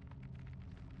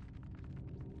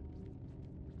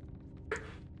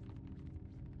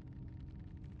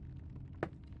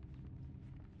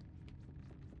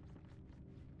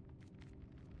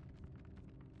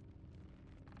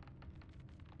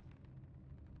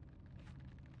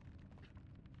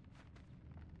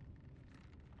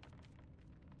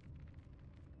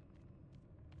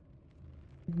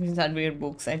 These are weird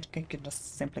books. I could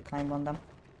just simply climb on them.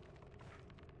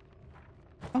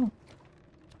 Oh,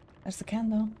 there's the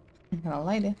candle. I'm gonna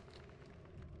light it.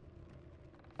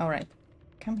 Alright,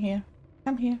 come here.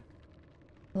 Come here.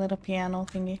 Little piano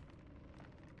thingy.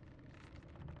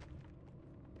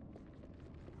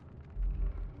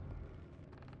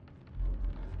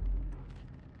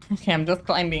 Okay, I'm just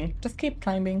climbing. Just keep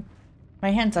climbing.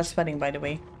 My hands are sweating, by the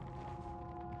way.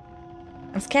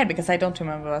 I'm scared because I don't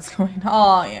remember what's going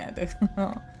on. Oh, yeah.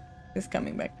 It's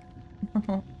coming back.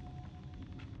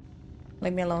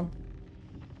 Leave me alone.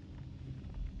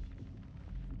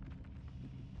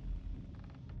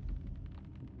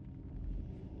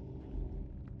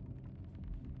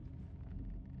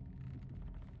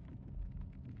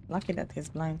 Lucky that he's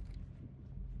blind.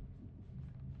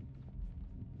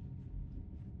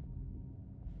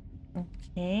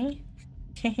 Okay.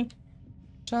 Okay.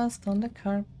 Just on the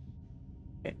carpet.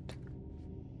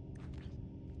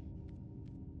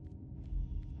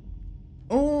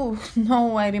 Oh,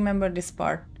 no, I remember this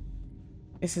part.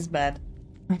 This is bad.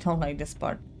 I don't like this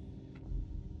part.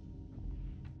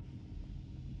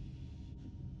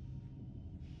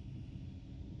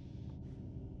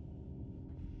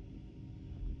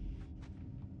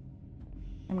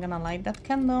 I'm gonna light that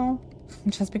candle.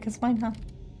 Just because why not?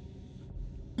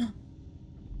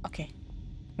 Okay.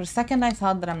 For a second I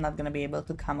thought that I'm not gonna be able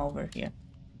to come over here.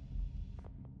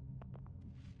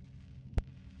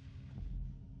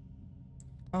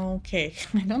 Okay.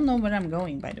 I don't know where I'm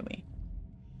going, by the way.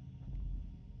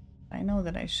 I know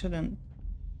that I shouldn't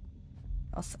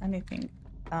toss anything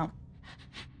down.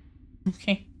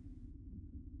 Okay.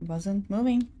 Wasn't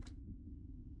moving.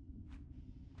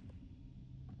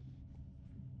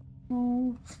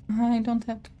 Oh, I don't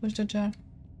have to push the jar.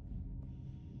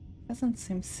 Doesn't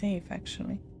seem safe,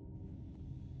 actually.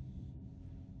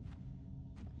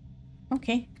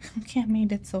 Okay, okay, I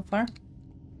made it so far.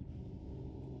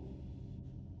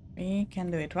 We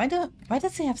can do it. Why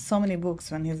does he have so many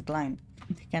books when he's blind?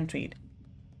 He can't read.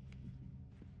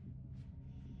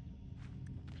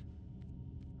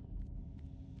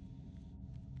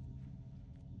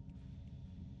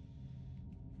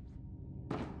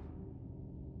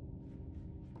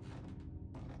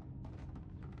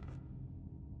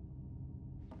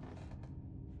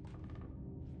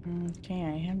 Okay,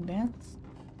 I have that.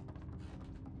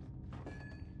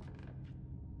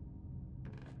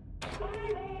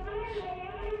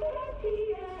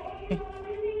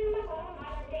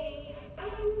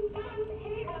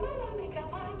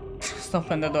 Just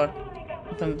open the door.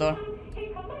 Open the door.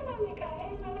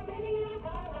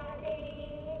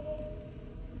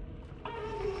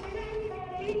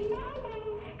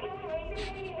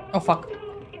 Oh fuck.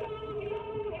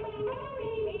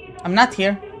 I'm not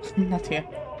here. I'm not here.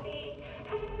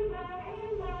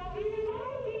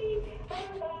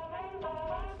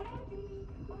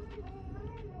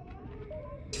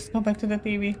 Just go back to the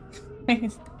TV.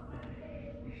 Please.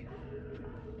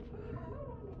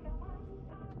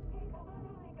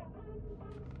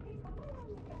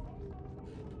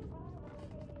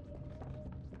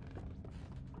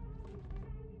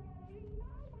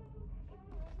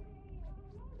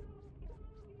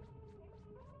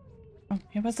 Oh,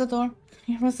 here was the door.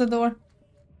 Here was the door.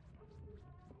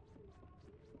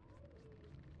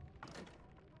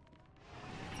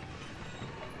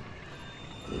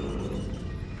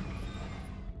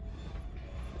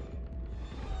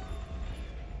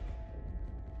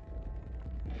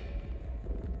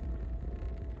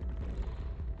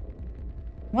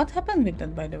 What happened with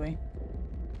that, by the way?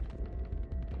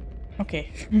 Okay,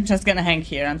 I'm just gonna hang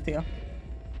here until...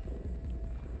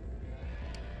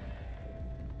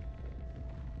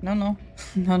 No, no.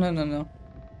 No, no, no, no.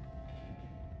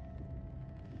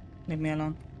 Leave me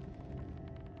alone.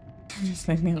 Just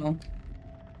leave me alone.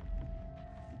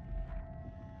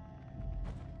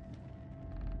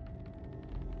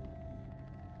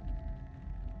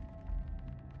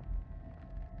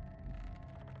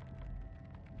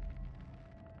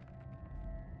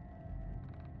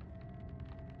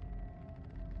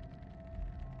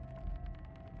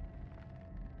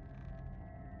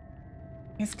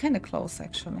 It's kind of close,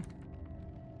 actually.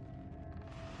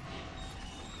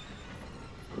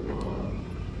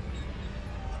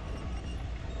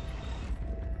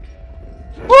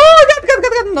 Oh,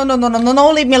 God. No, no, no, no, no,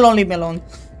 no, leave me alone, leave me alone.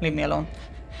 Leave me alone.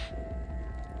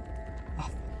 Oh.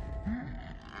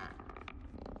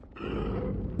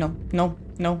 No, no,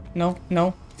 no, no,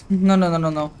 no. No, no, no, no,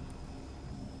 no.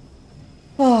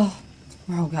 Oh,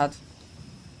 oh, God.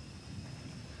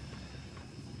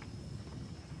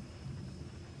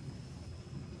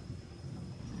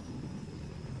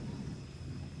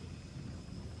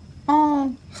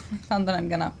 Oh, I thought that I'm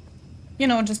gonna, you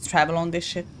know, just travel on this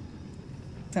shit.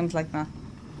 Seems like that.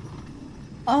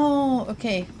 Oh,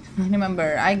 okay.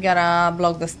 Remember, I gotta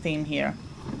block the steam here.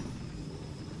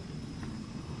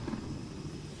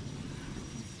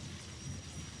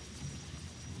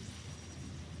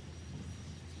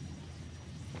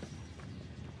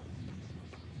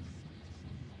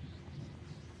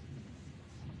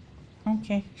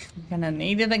 Okay, I'm gonna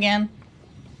need it again.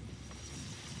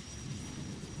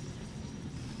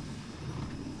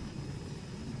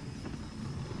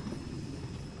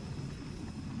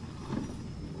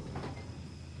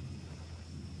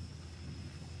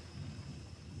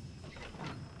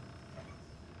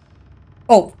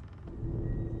 Oh.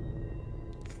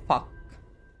 Fuck.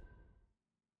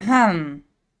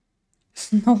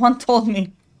 No one told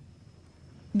me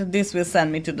that this will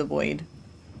send me to the void.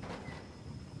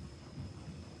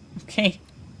 Okay.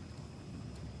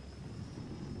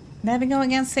 There we go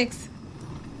again, 6.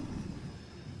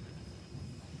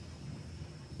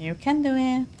 You can do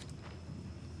it.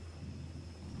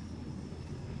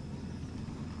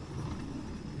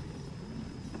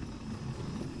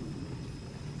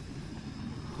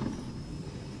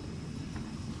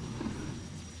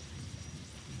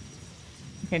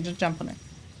 Okay, just jump on it.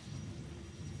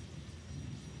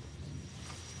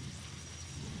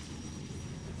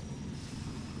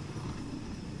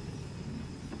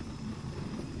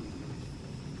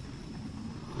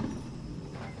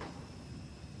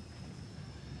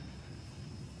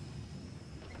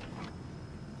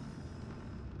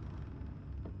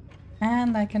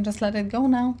 And I can just let it go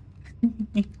now.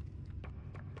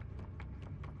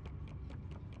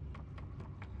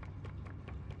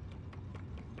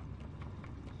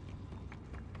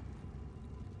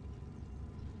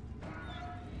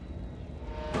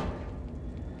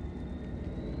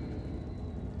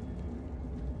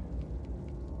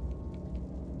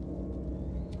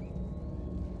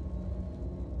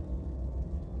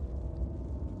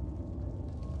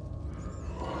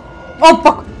 Oh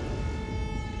fuck!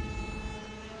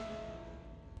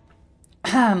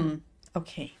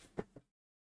 Okay.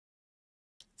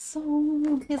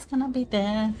 So he's gonna be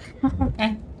there.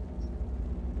 Okay.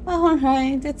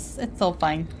 Alright, it's all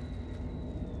fine.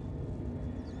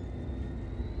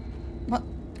 What?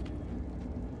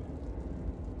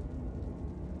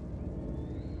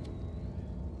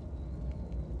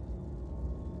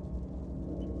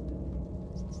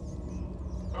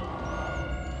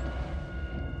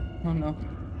 Oh no.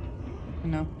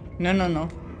 No. No, no, no.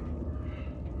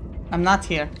 I'm not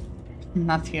here. I'm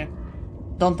not here.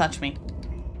 Don't touch me.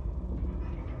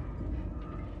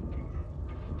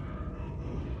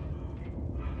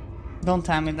 Don't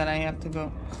tell me that I have to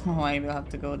go. Oh, I will have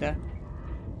to go there.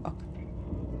 Fuck.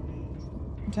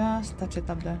 Just touch it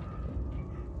up there.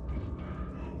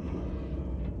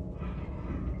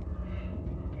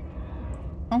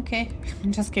 Okay,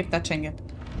 just keep touching it.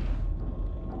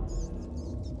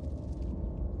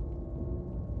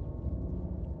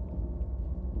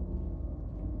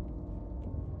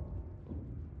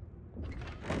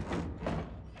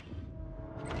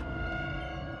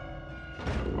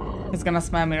 He's gonna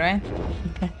smell me, right?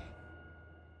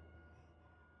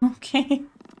 Okay.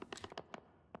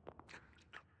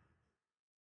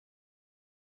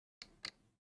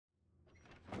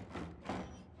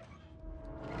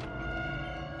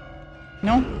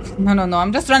 No? No, no, no.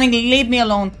 I'm just running. Leave me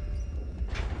alone.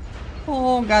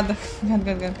 Oh, God. God,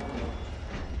 God, God.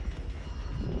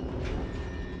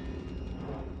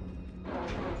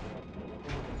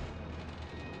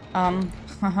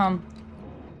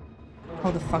 How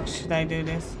the fuck should I do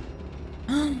this?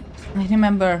 I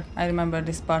remember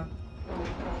this part.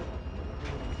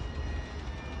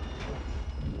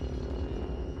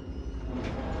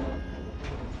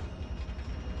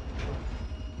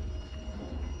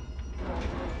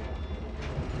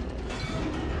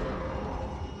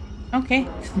 Okay,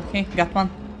 okay, got one.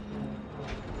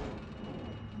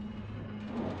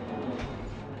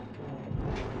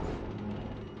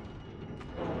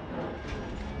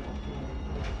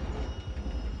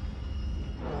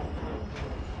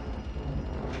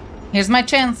 Here's my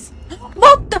chance.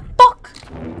 What the fuck?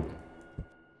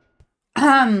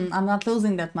 I'm not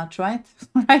losing that much, right?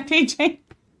 Right, AJ?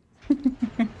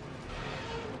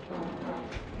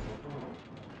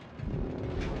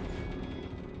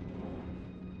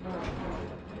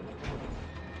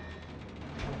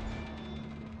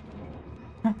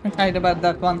 Right about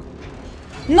that one.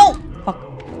 No! Fuck.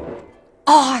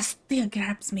 Oh, still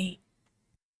grabs me.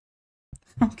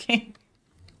 Okay.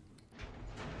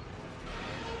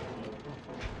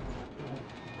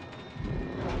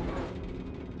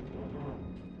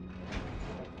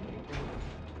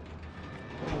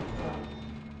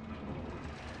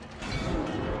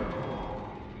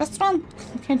 Just run.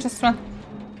 Okay, just run.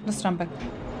 Just run back.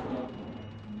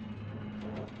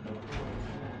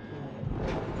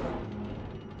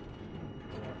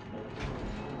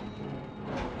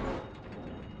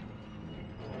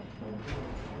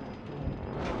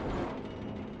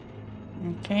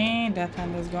 Okay, that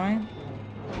hand is going.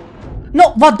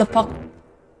 No, what the fuck?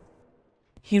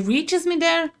 He reaches me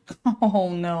there? Oh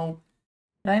no.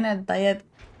 Reinhardt diet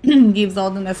gives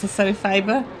all the necessary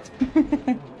fiber.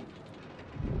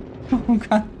 Oh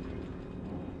god.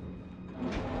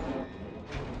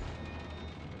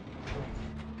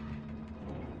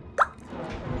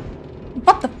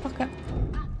 What the fuck?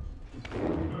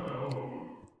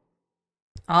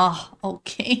 Ah,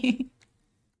 okay.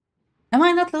 Am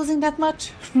I not losing that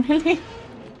much? Really?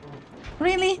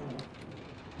 Really?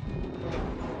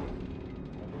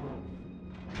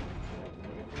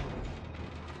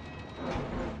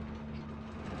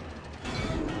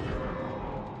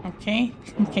 Okay,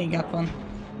 okay, got one.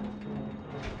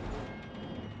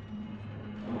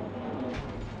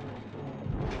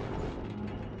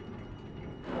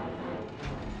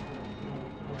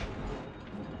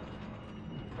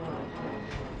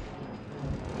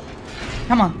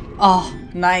 Come on. Oh,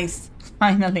 nice.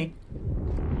 Finally.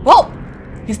 Whoa!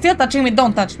 He's still touching me.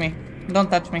 Don't touch me.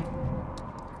 Don't touch me.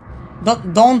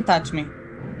 Don't touch me.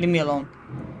 Leave me alone.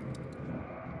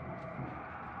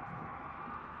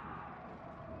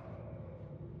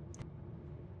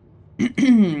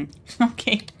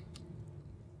 Okay.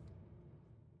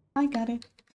 I got it.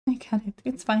 I got it.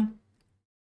 It's fine.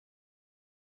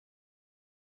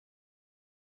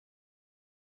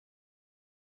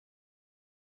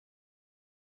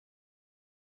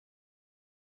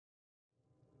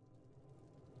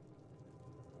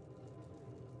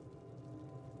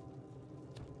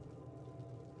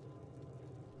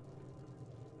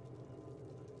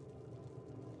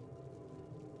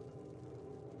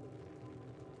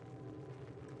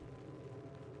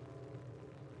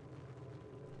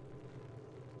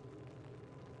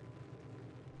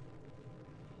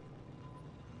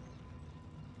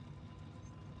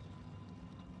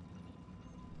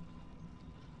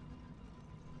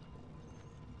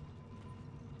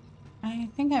 I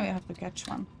think I will have to catch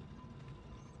one.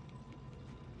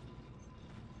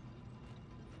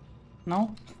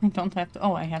 No, I don't have to.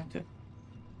 Oh, I have to.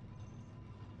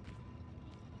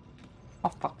 Oh,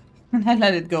 fuck. And I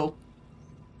let it go.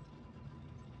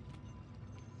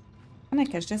 Can I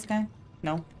catch this guy?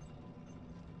 No.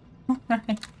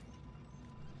 Alright.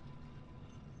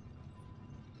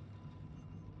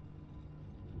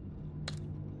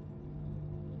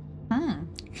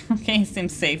 Okay,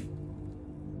 seems safe.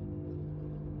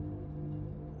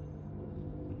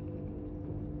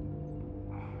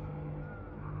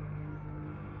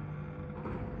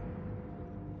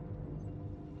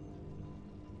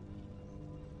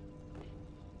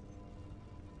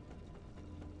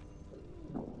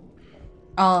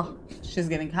 Oh, she's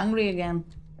getting hungry again.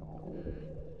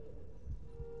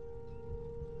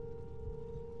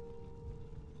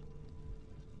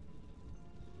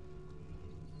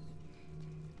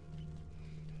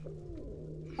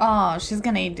 Oh, she's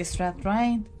gonna eat this rat,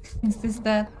 right? Is this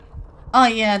that? Oh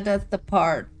yeah, that's the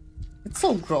part. It's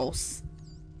so gross.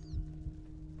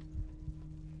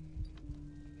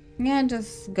 Yeah,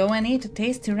 just go and eat a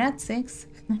tasty rat six.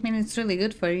 I mean, it's really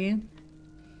good for you.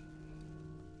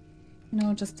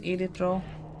 No, just eat it raw.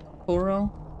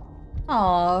 Puro.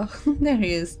 Oh, there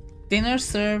he is. Dinner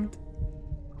served.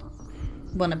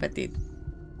 Bon appetit.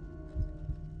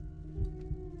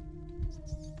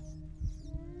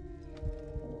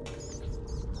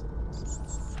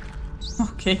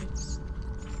 Okay.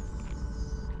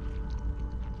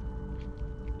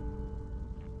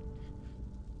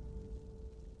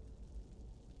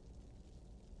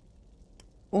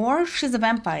 Or she's a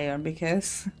vampire,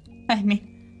 because, I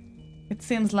mean, it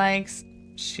seems like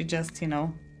she just, you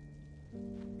know,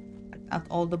 got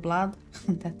all the blood.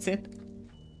 That's it.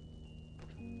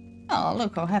 Oh,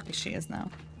 look how happy she is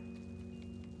now.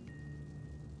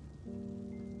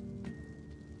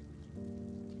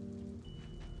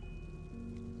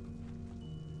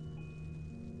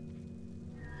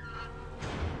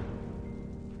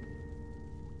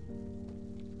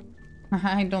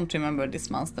 I don't remember this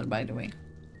monster, by the way.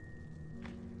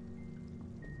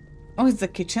 Oh, it's the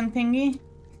kitchen thingy?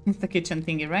 It's the kitchen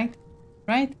thingy, right?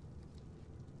 Right?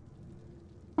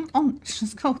 Come on,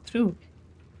 just go through.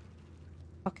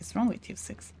 What the fuck is wrong with you,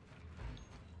 Six?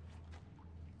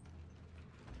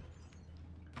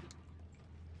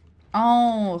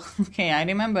 Oh, okay, I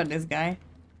remember this guy.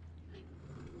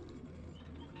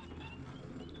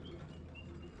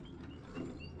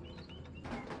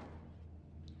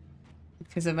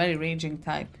 He's a very raging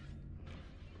type.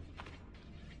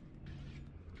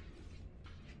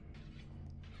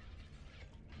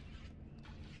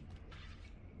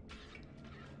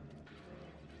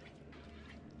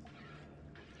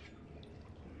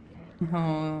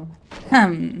 Oh,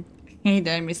 hey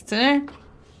there, mister.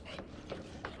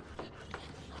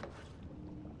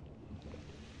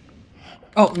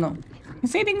 Oh, no.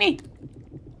 He's eating me.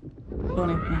 Don't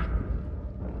eat me.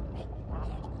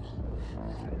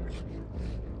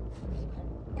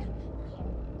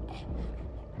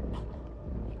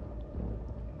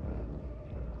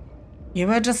 You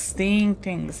were just seeing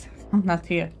things. I'm not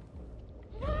here.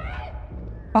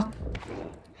 Fuck.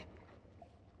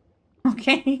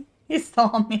 Okay, he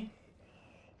saw me.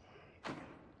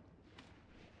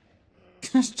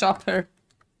 Just chop her.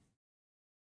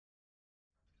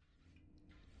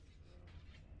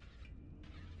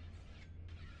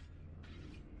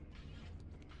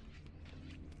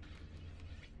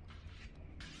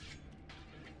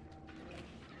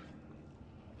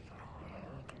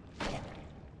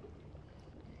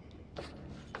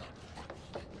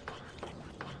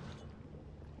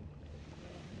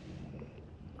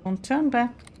 Don't turn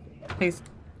back. Please.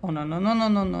 Oh, no, no, no, no,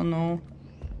 no, no, no.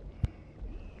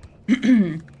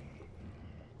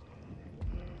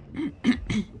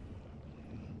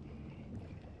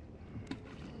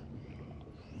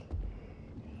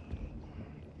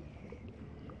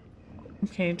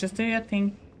 Okay, just do your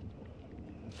thing.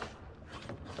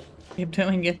 Keep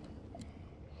doing it.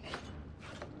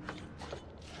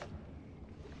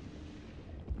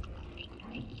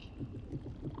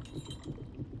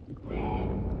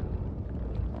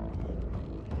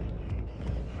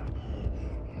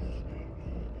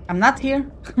 I'm not here.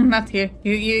 I'm not here.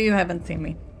 You haven't seen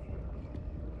me.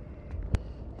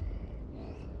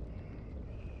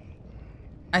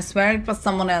 I swear it was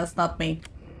someone else, not me.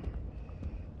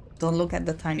 Don't look at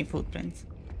the tiny footprints.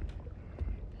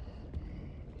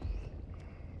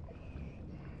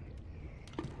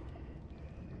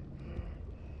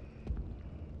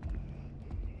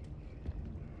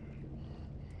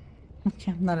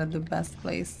 Okay, I'm not at the best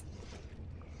place.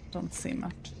 Don't see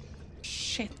much.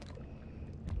 Shit.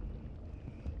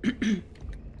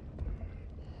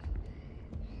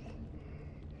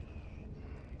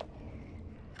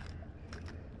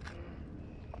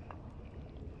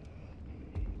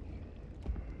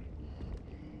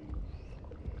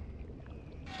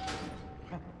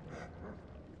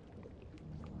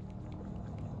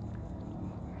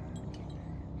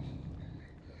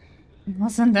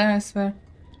 Wasn't there, I swear.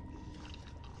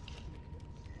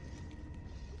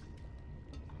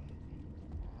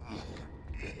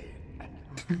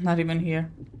 Not even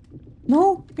here.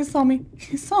 No, he saw me.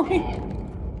 He saw me. No,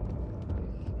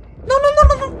 no, no,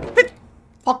 no, no.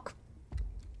 Fuck.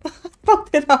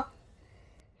 Fucked it up.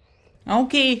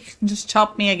 Okay, just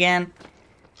chop me again.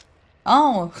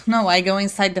 Oh, no, I go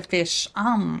inside the fish.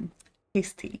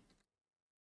 Tasty.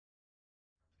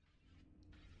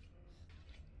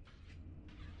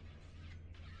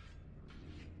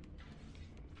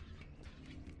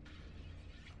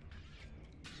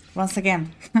 Once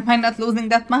again, am I not losing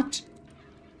that much?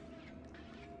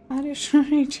 Are you sure,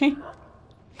 AJ?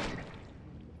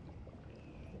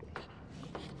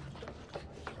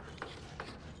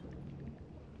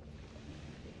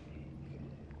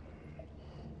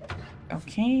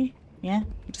 Okay, yeah,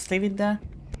 just leave it there.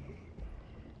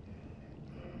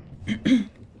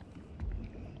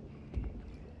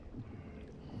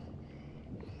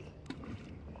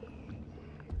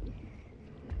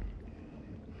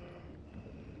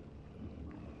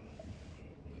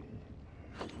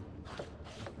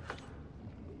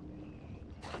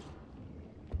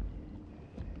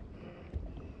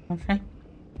 Okay.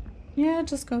 Yeah,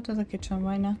 just go to the kitchen,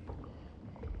 why not?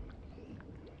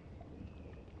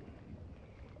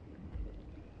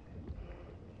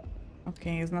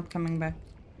 Okay, he's not coming back.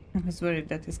 I was worried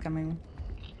that he's coming.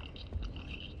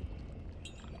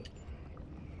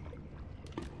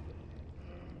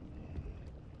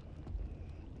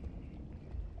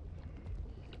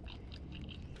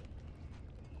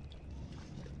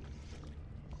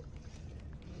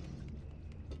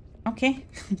 Okay,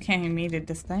 okay, I made it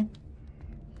this time.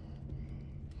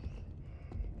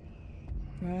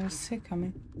 Where is he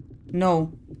coming?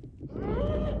 No.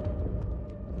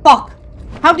 Fuck!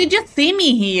 How did you see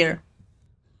me here?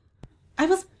 I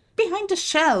was behind the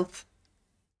shelf.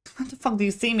 How the fuck do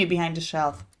you see me behind the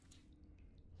shelf?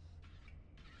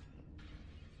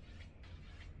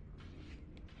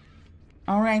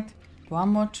 Alright, one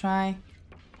more try.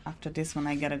 After this one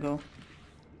I gotta go.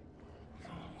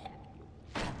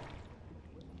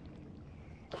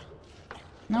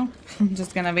 No, I'm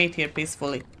just gonna wait here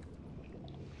peacefully.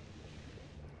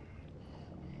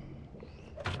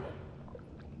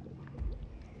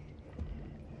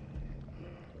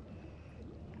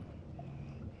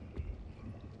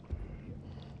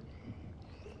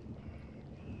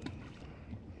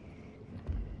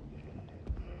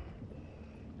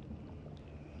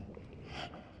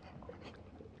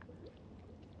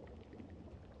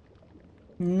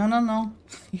 No, no, no.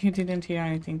 You didn't hear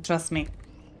anything. Trust me.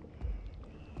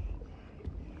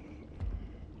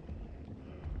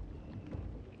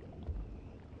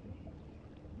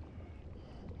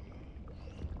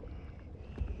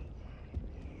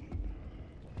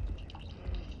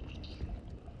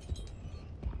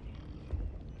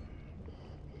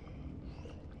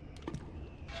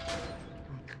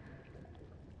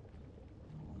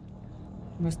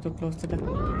 I was too close to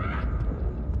the...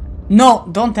 No!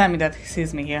 Don't tell me that he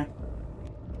sees me here.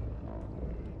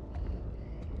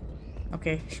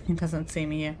 Okay, he doesn't see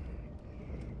me here.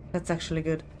 That's actually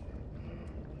good.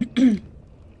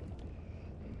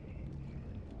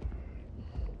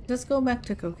 Just go back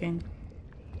to cooking.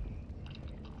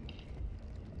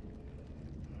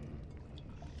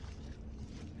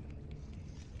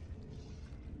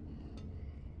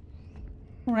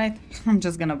 Alright, I'm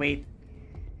just gonna wait.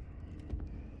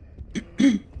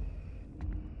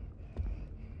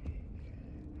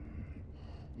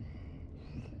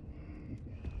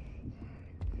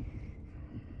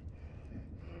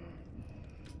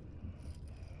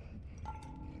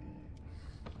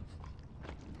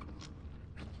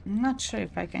 I'm not sure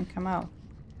if I can come out.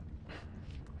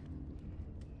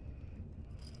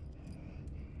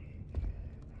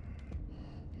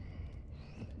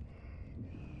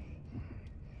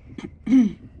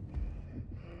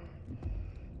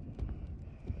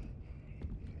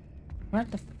 Where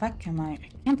the fuck am I? I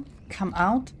can't come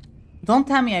out? Don't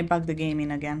tell me I bugged the game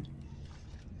in again.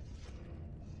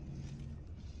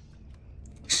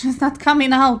 She's not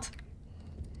coming out.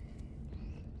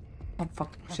 Oh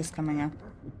fuck, she's coming out.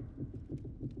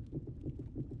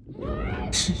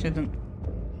 She shouldn't.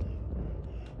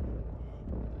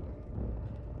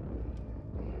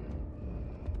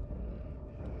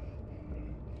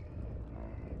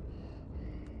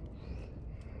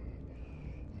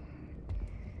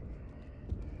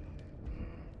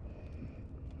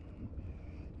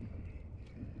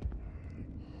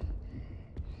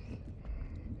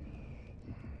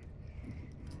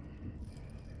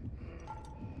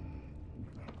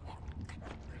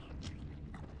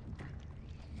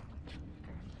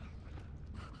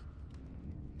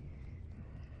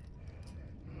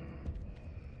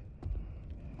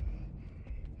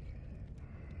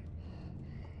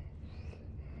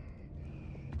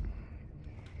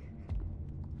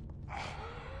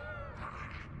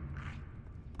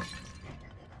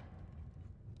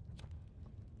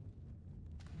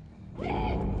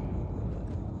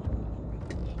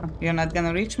 You're not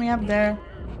gonna reach me up there.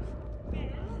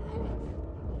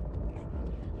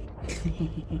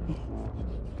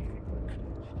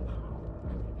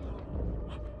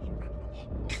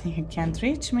 You can't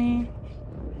reach me.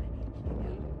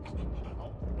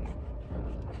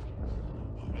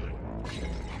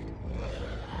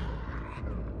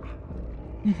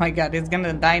 Oh my god, he's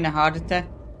gonna die in a heart attack.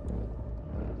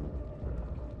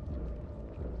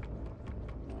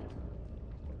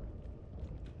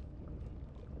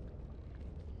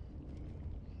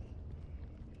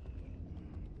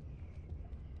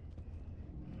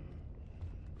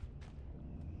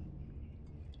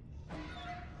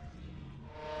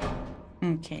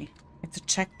 Okay, it's a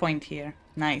checkpoint here.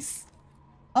 Nice.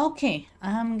 Okay,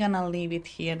 I'm gonna leave it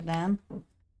here then.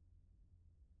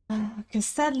 Because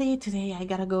sadly today I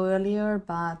gotta go earlier,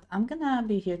 but I'm gonna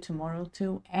be here tomorrow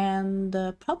too, and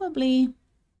probably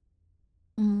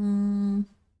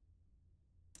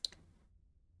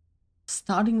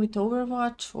starting with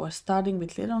Overwatch or starting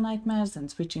with Little Nightmares and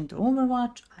switching to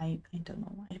Overwatch. I don't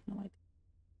know. I have no idea.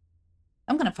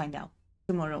 I'm gonna find out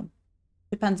tomorrow.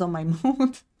 Depends on my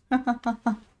mood.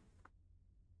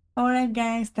 Alright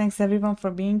guys, thanks everyone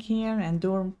for being here, and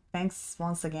Dorm, thanks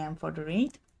once again for the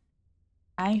raid.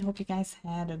 I hope you guys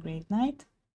had a great night.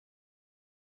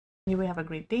 You will have a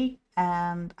great day,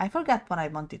 and I forgot what I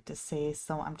wanted to say,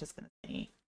 so I'm just gonna say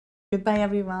goodbye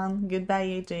everyone, goodbye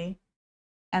AJ,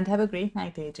 and have a great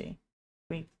night AJ.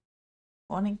 Great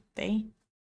morning, day.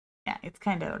 Yeah, it's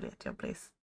kinda early at your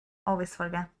place. Always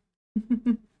forget.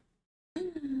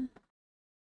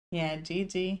 Yeah,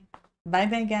 GG. Bye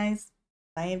bye guys.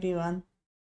 Bye everyone.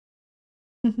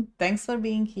 Thanks for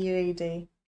being here, AJ.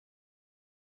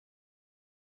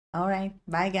 Alright,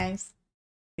 bye guys.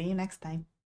 See you next time.